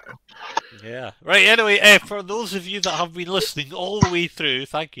shit. Yeah. Right, anyway, for those of you that have been listening all the way through,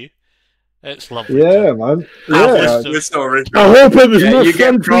 thank you. It's lovely. Yeah, man. Yeah. Sorry. I hope it was more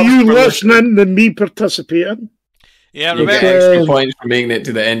fun for you listening than me participating. Yeah, you get extra points for making it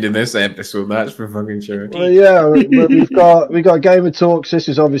to the end of this episode. That's for fucking sure. Well, yeah, we've got GamerTalkz. This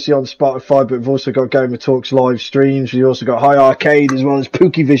is obviously on Spotify, but we've also got GamerTalkz live streams. We also got High Arcade as well as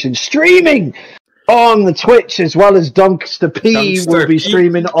Pookie Vision streaming on the Twitch, as well as Dunkster P will be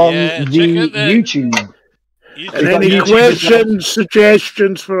streaming on the YouTube. And any questions,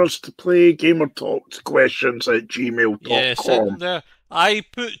 suggestions for us to play GamerTalkz questions at gmail.com. Yeah, send them there. I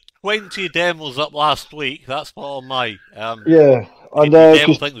put 20 demos up last week. That's all my yeah,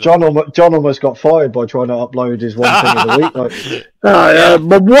 and John almost got fired by trying to upload his one thing of the week.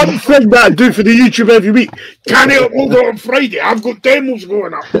 But one thing that I do for the YouTube every week, can I upload it on Friday? I've got demos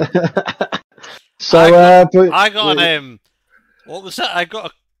going up. So I got what was that? I got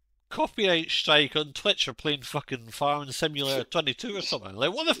a copyright strike on Twitch for playing fucking Farming Simulator 22 or something.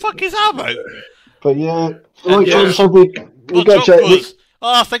 Like, what the fuck is that about? But yeah, like John said, we got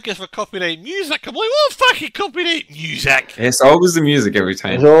I think it's for copyright music. I'm like, what fucking copyright music? It's always the music every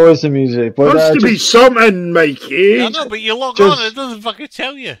time. It's always the music. But wants to be something, Mikey. I know, but you log on and it doesn't fucking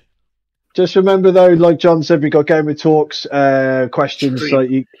tell you. Just remember though, like John said, we got GamerTalkz questions. So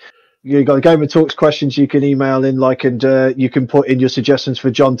you got GamerTalkz questions you can email in, and you can put in your suggestions for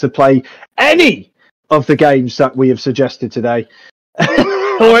John to play any of the games that we have suggested today.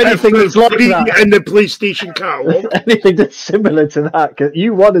 Or anything that's like that in the PlayStation catalog. Anything that's similar to that, because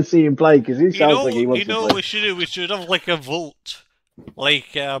you want to see him play, because he sounds like he wants to play. What we should do? We should have like a vote,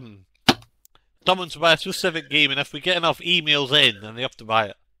 someone to buy a specific game, and if we get enough emails in, then they have to buy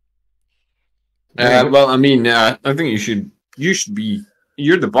it. Well, I mean, I think you should be.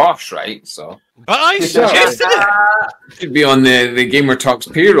 You're the boss, right? So, but I suggested it. Should be on the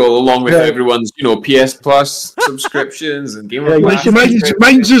GamerTalkz payroll along with everyone's, PS Plus subscriptions and Gamer Pass.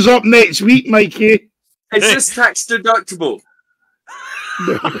 Mine's is up next week, Mikey. Is this tax deductible?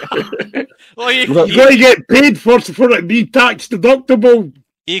 Well, you've got to get paid for it to be tax deductible.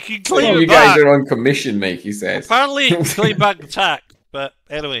 You can claim you guys are on commission, Mikey says. Apparently, you can claim back the tax, but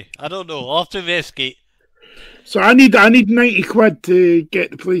anyway, I don't know. I'll have to investigate. So I need 90 quid to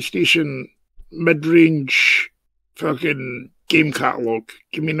get the PlayStation mid-range fucking game catalogue.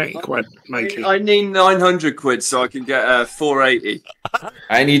 Give me 90 quid, Mikey. I need 900 quid so I can get a 480.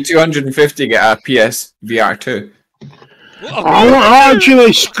 I need 250 to get a PS VR 2. I'll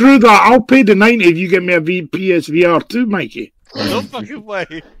actually screw that. I'll pay the 90 if you get me a PS VR 2, Mikey. No fucking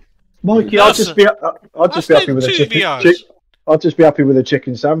way. Mikey, I'll just be happy with a chicken. I'll just be happy with a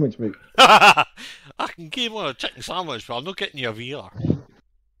chicken sandwich, mate. I can give on a chicken sandwich, but I'm not getting your VR.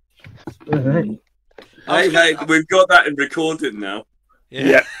 Hey, we've got that in recording now.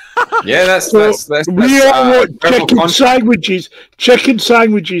 Yeah. Yeah, that's we all want chicken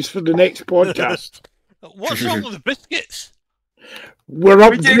sandwiches for the next podcast. What's wrong with the biscuits? We're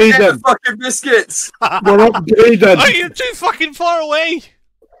We didn't get the upgrading. fucking biscuits. We're upgrading. Oh, you're too fucking far away.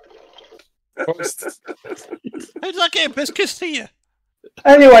 How did I get biscuits to you?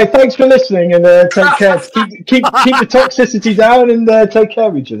 Anyway, thanks for listening, and take care. Keep the toxicity down, and take care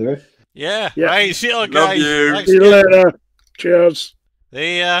of each other. Yeah. Yeah. Right, see you all, Love guys. you. Thanks See you again. later. Cheers.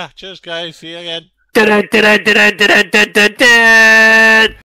 Cheers, guys. See you again.